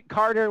Agent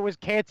Carter was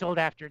canceled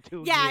after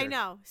 2 Yeah, years. I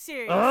know.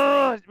 Seriously.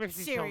 Oh, it makes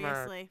me so mad.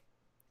 Seriously.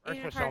 Makes me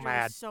Agent so Carter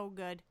mad. was so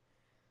good.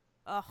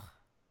 Ugh.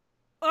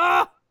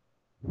 Ugh.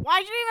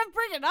 Why'd you even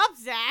bring it up,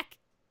 Zach?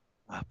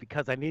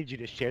 Because I need you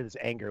to share this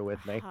anger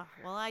with me.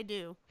 Well, I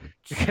do.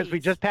 Because we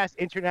Jeez. just passed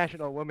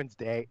International Women's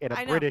Day, and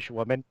I a know. British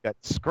woman got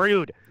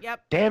screwed.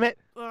 Yep. Damn it!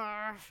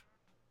 Ugh.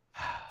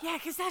 Yeah,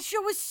 because that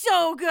show was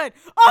so good.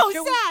 Oh,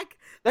 show was- Zach!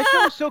 That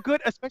show was so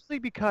good, especially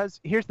because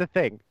here's the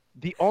thing: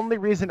 the only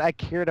reason I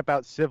cared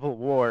about Civil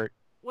War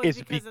Was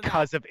is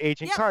because of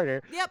Agent Yep.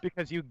 Carter. Yep.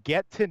 Because you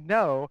get to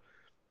know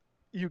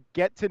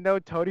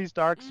Tony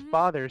Stark's Mhm.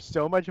 father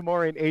so much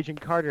more in Agent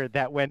Carter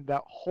that when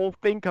that whole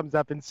thing comes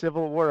up in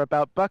Civil War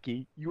about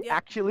Bucky, you Yep.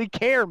 actually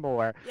care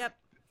more. Yep.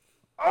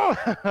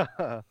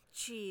 Oh.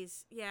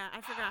 Jeez. Yeah,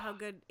 I forgot how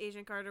good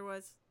Agent Carter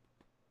was.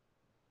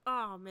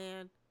 Oh,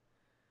 man.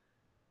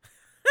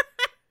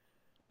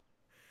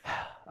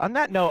 On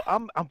that note,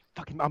 I'm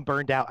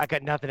burned out. I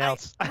got nothing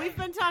else. We've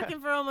been talking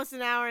for almost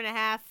an hour and a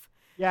half.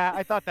 Yeah,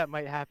 I thought that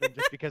might happen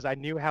just because I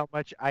knew how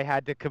much I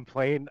had to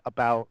complain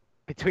about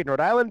between Rhode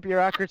Island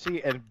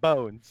bureaucracy and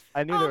Bones.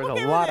 I knew Oh, there I'm was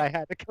okay a with lot it. I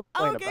had to I'm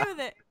complain okay about. with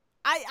it.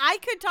 I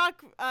could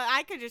talk.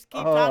 I could just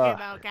keep talking Ugh.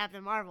 about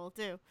Captain Marvel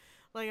too.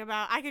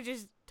 I could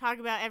just talk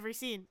about every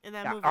scene in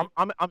that Yeah,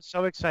 movie. I'm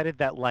so excited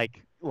that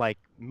like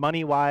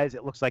money wise,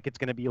 it looks like it's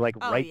gonna be like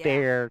Oh, right yeah.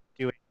 there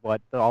doing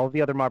what all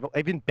the other Marvel,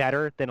 even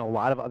better than a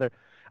lot of other.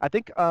 I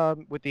think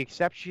with the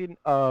exception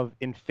of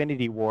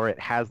Infinity War, it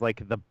has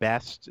like the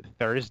best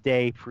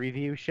Thursday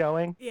preview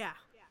showing Yeah.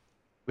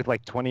 with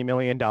like $20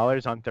 million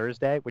on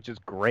Thursday, which is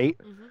great.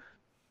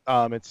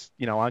 Mm-hmm. It's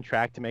on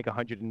track to make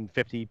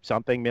 150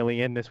 something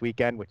million this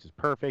weekend, which is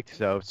perfect.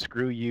 So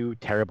screw you,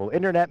 terrible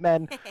internet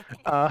men.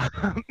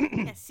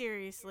 Yeah,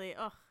 seriously.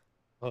 Ugh.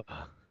 Ugh.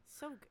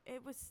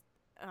 It was.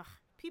 Ugh.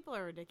 People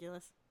are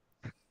ridiculous.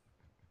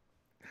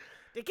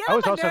 They get I on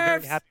was my also very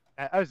nerves. happy.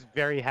 I was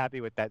very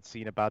happy with that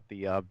scene about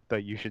the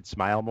 "You Should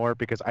Smile More"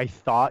 because I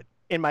thought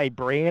in my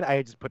brain I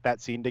had just put that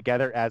scene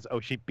together as, oh,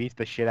 she beats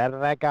the shit out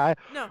of that guy,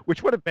 No.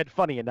 which would have been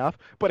funny enough.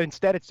 But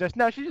instead, it's just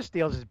no, she just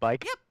steals his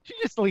bike. Yep. She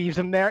just leaves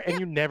him there, and Yep.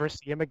 you never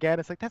see him again.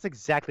 It's like that's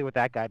exactly what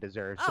that guy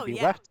deserves Oh, to be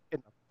yeah. left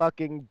in the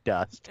fucking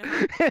dust.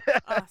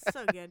 Oh,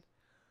 so good.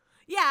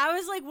 Yeah, I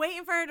was like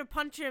waiting for her to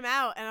punch him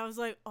out, and I was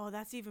like, oh,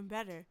 that's even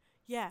better.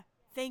 Yeah.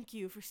 Thank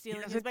you for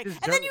stealing his doesn't bike. And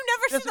deserve- then you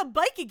never see the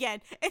bike again.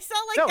 It's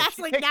not like No, that's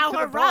she like takes now you to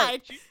her the bar.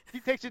 ride. She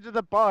takes you to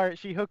the bar.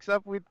 She hooks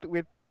up with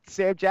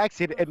Sam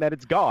Jackson, and then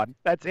it's gone.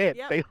 That's it.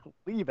 Yep. They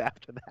leave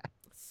after that.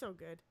 so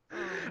good. Oh,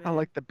 I man.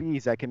 like the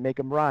bees. I can make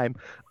them rhyme.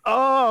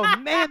 Oh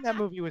man, that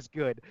movie was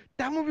good.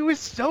 That movie was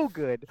so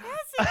good. Yes,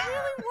 it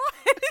really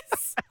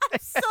was. I'm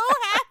so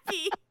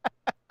happy.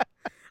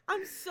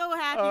 I'm so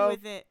happy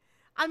with it.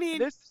 I mean,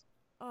 This.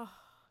 oh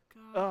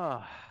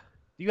god.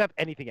 Do you have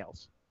anything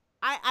else?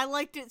 I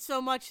liked it so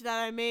much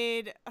that I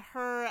made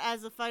her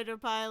as a fighter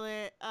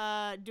pilot,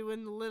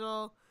 doing the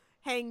little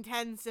hang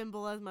 10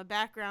 symbol as my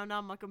background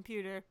on my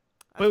computer.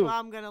 That's Boom. why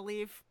I'm gonna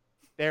leave.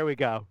 There we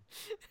go.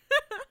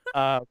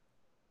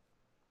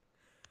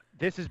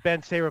 This has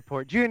been Say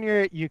Report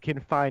Jr. You can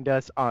find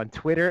us on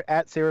Twitter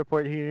at Say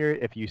Report Jr.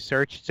 If you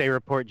search Say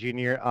Report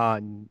Jr.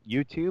 on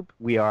YouTube,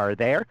 we are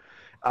there.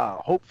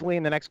 Hopefully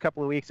in the next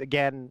couple of weeks,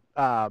 again,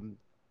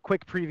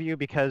 quick preview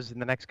because in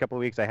the next couple of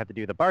weeks I have to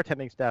do the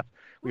bartending stuff.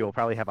 We will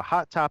probably have a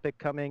hot topic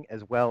coming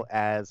as well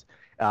as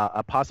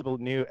a possible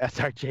new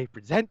SRJ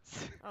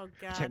Presents, Oh which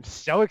I'm god.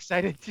 so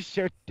excited to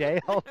show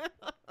Dale.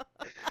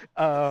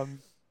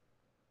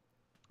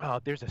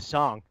 There's a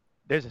song.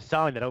 There's a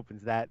song that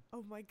opens that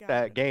Oh my god.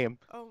 that game.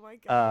 Oh my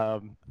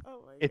god.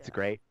 Oh my It's god.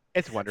 great.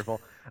 It's wonderful.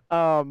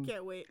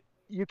 Can't wait.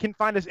 You can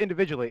find us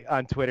individually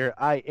on Twitter.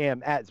 I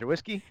am at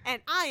Zerwisky.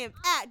 And I am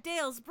at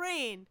Dale's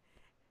Brain.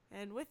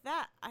 And with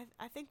that,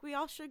 I think we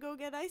all should go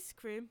get ice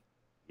cream.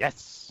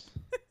 Yes.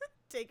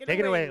 Take it Take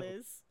it away, away.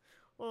 Liz.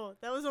 Whoa,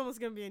 that was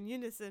almost going to be in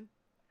unison.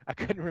 I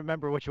couldn't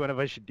remember which one of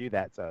us should do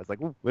that, so I was like,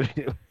 "Ooh, what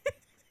do I do?"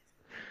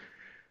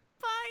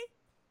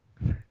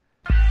 Bye.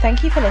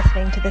 Thank you for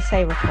listening to The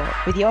Say Report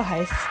with your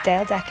hosts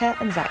Dale Decker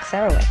and Zach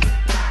Sarowik.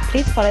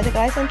 Please follow the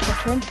guys on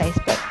Twitter and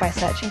Facebook by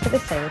searching for The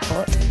Say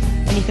Report,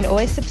 and you can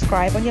always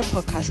subscribe on your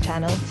podcast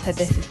channel so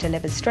this is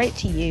delivered straight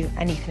to you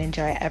and you can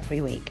enjoy it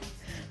every week.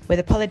 With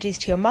apologies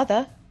to your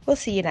mother, we'll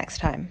see you next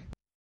time.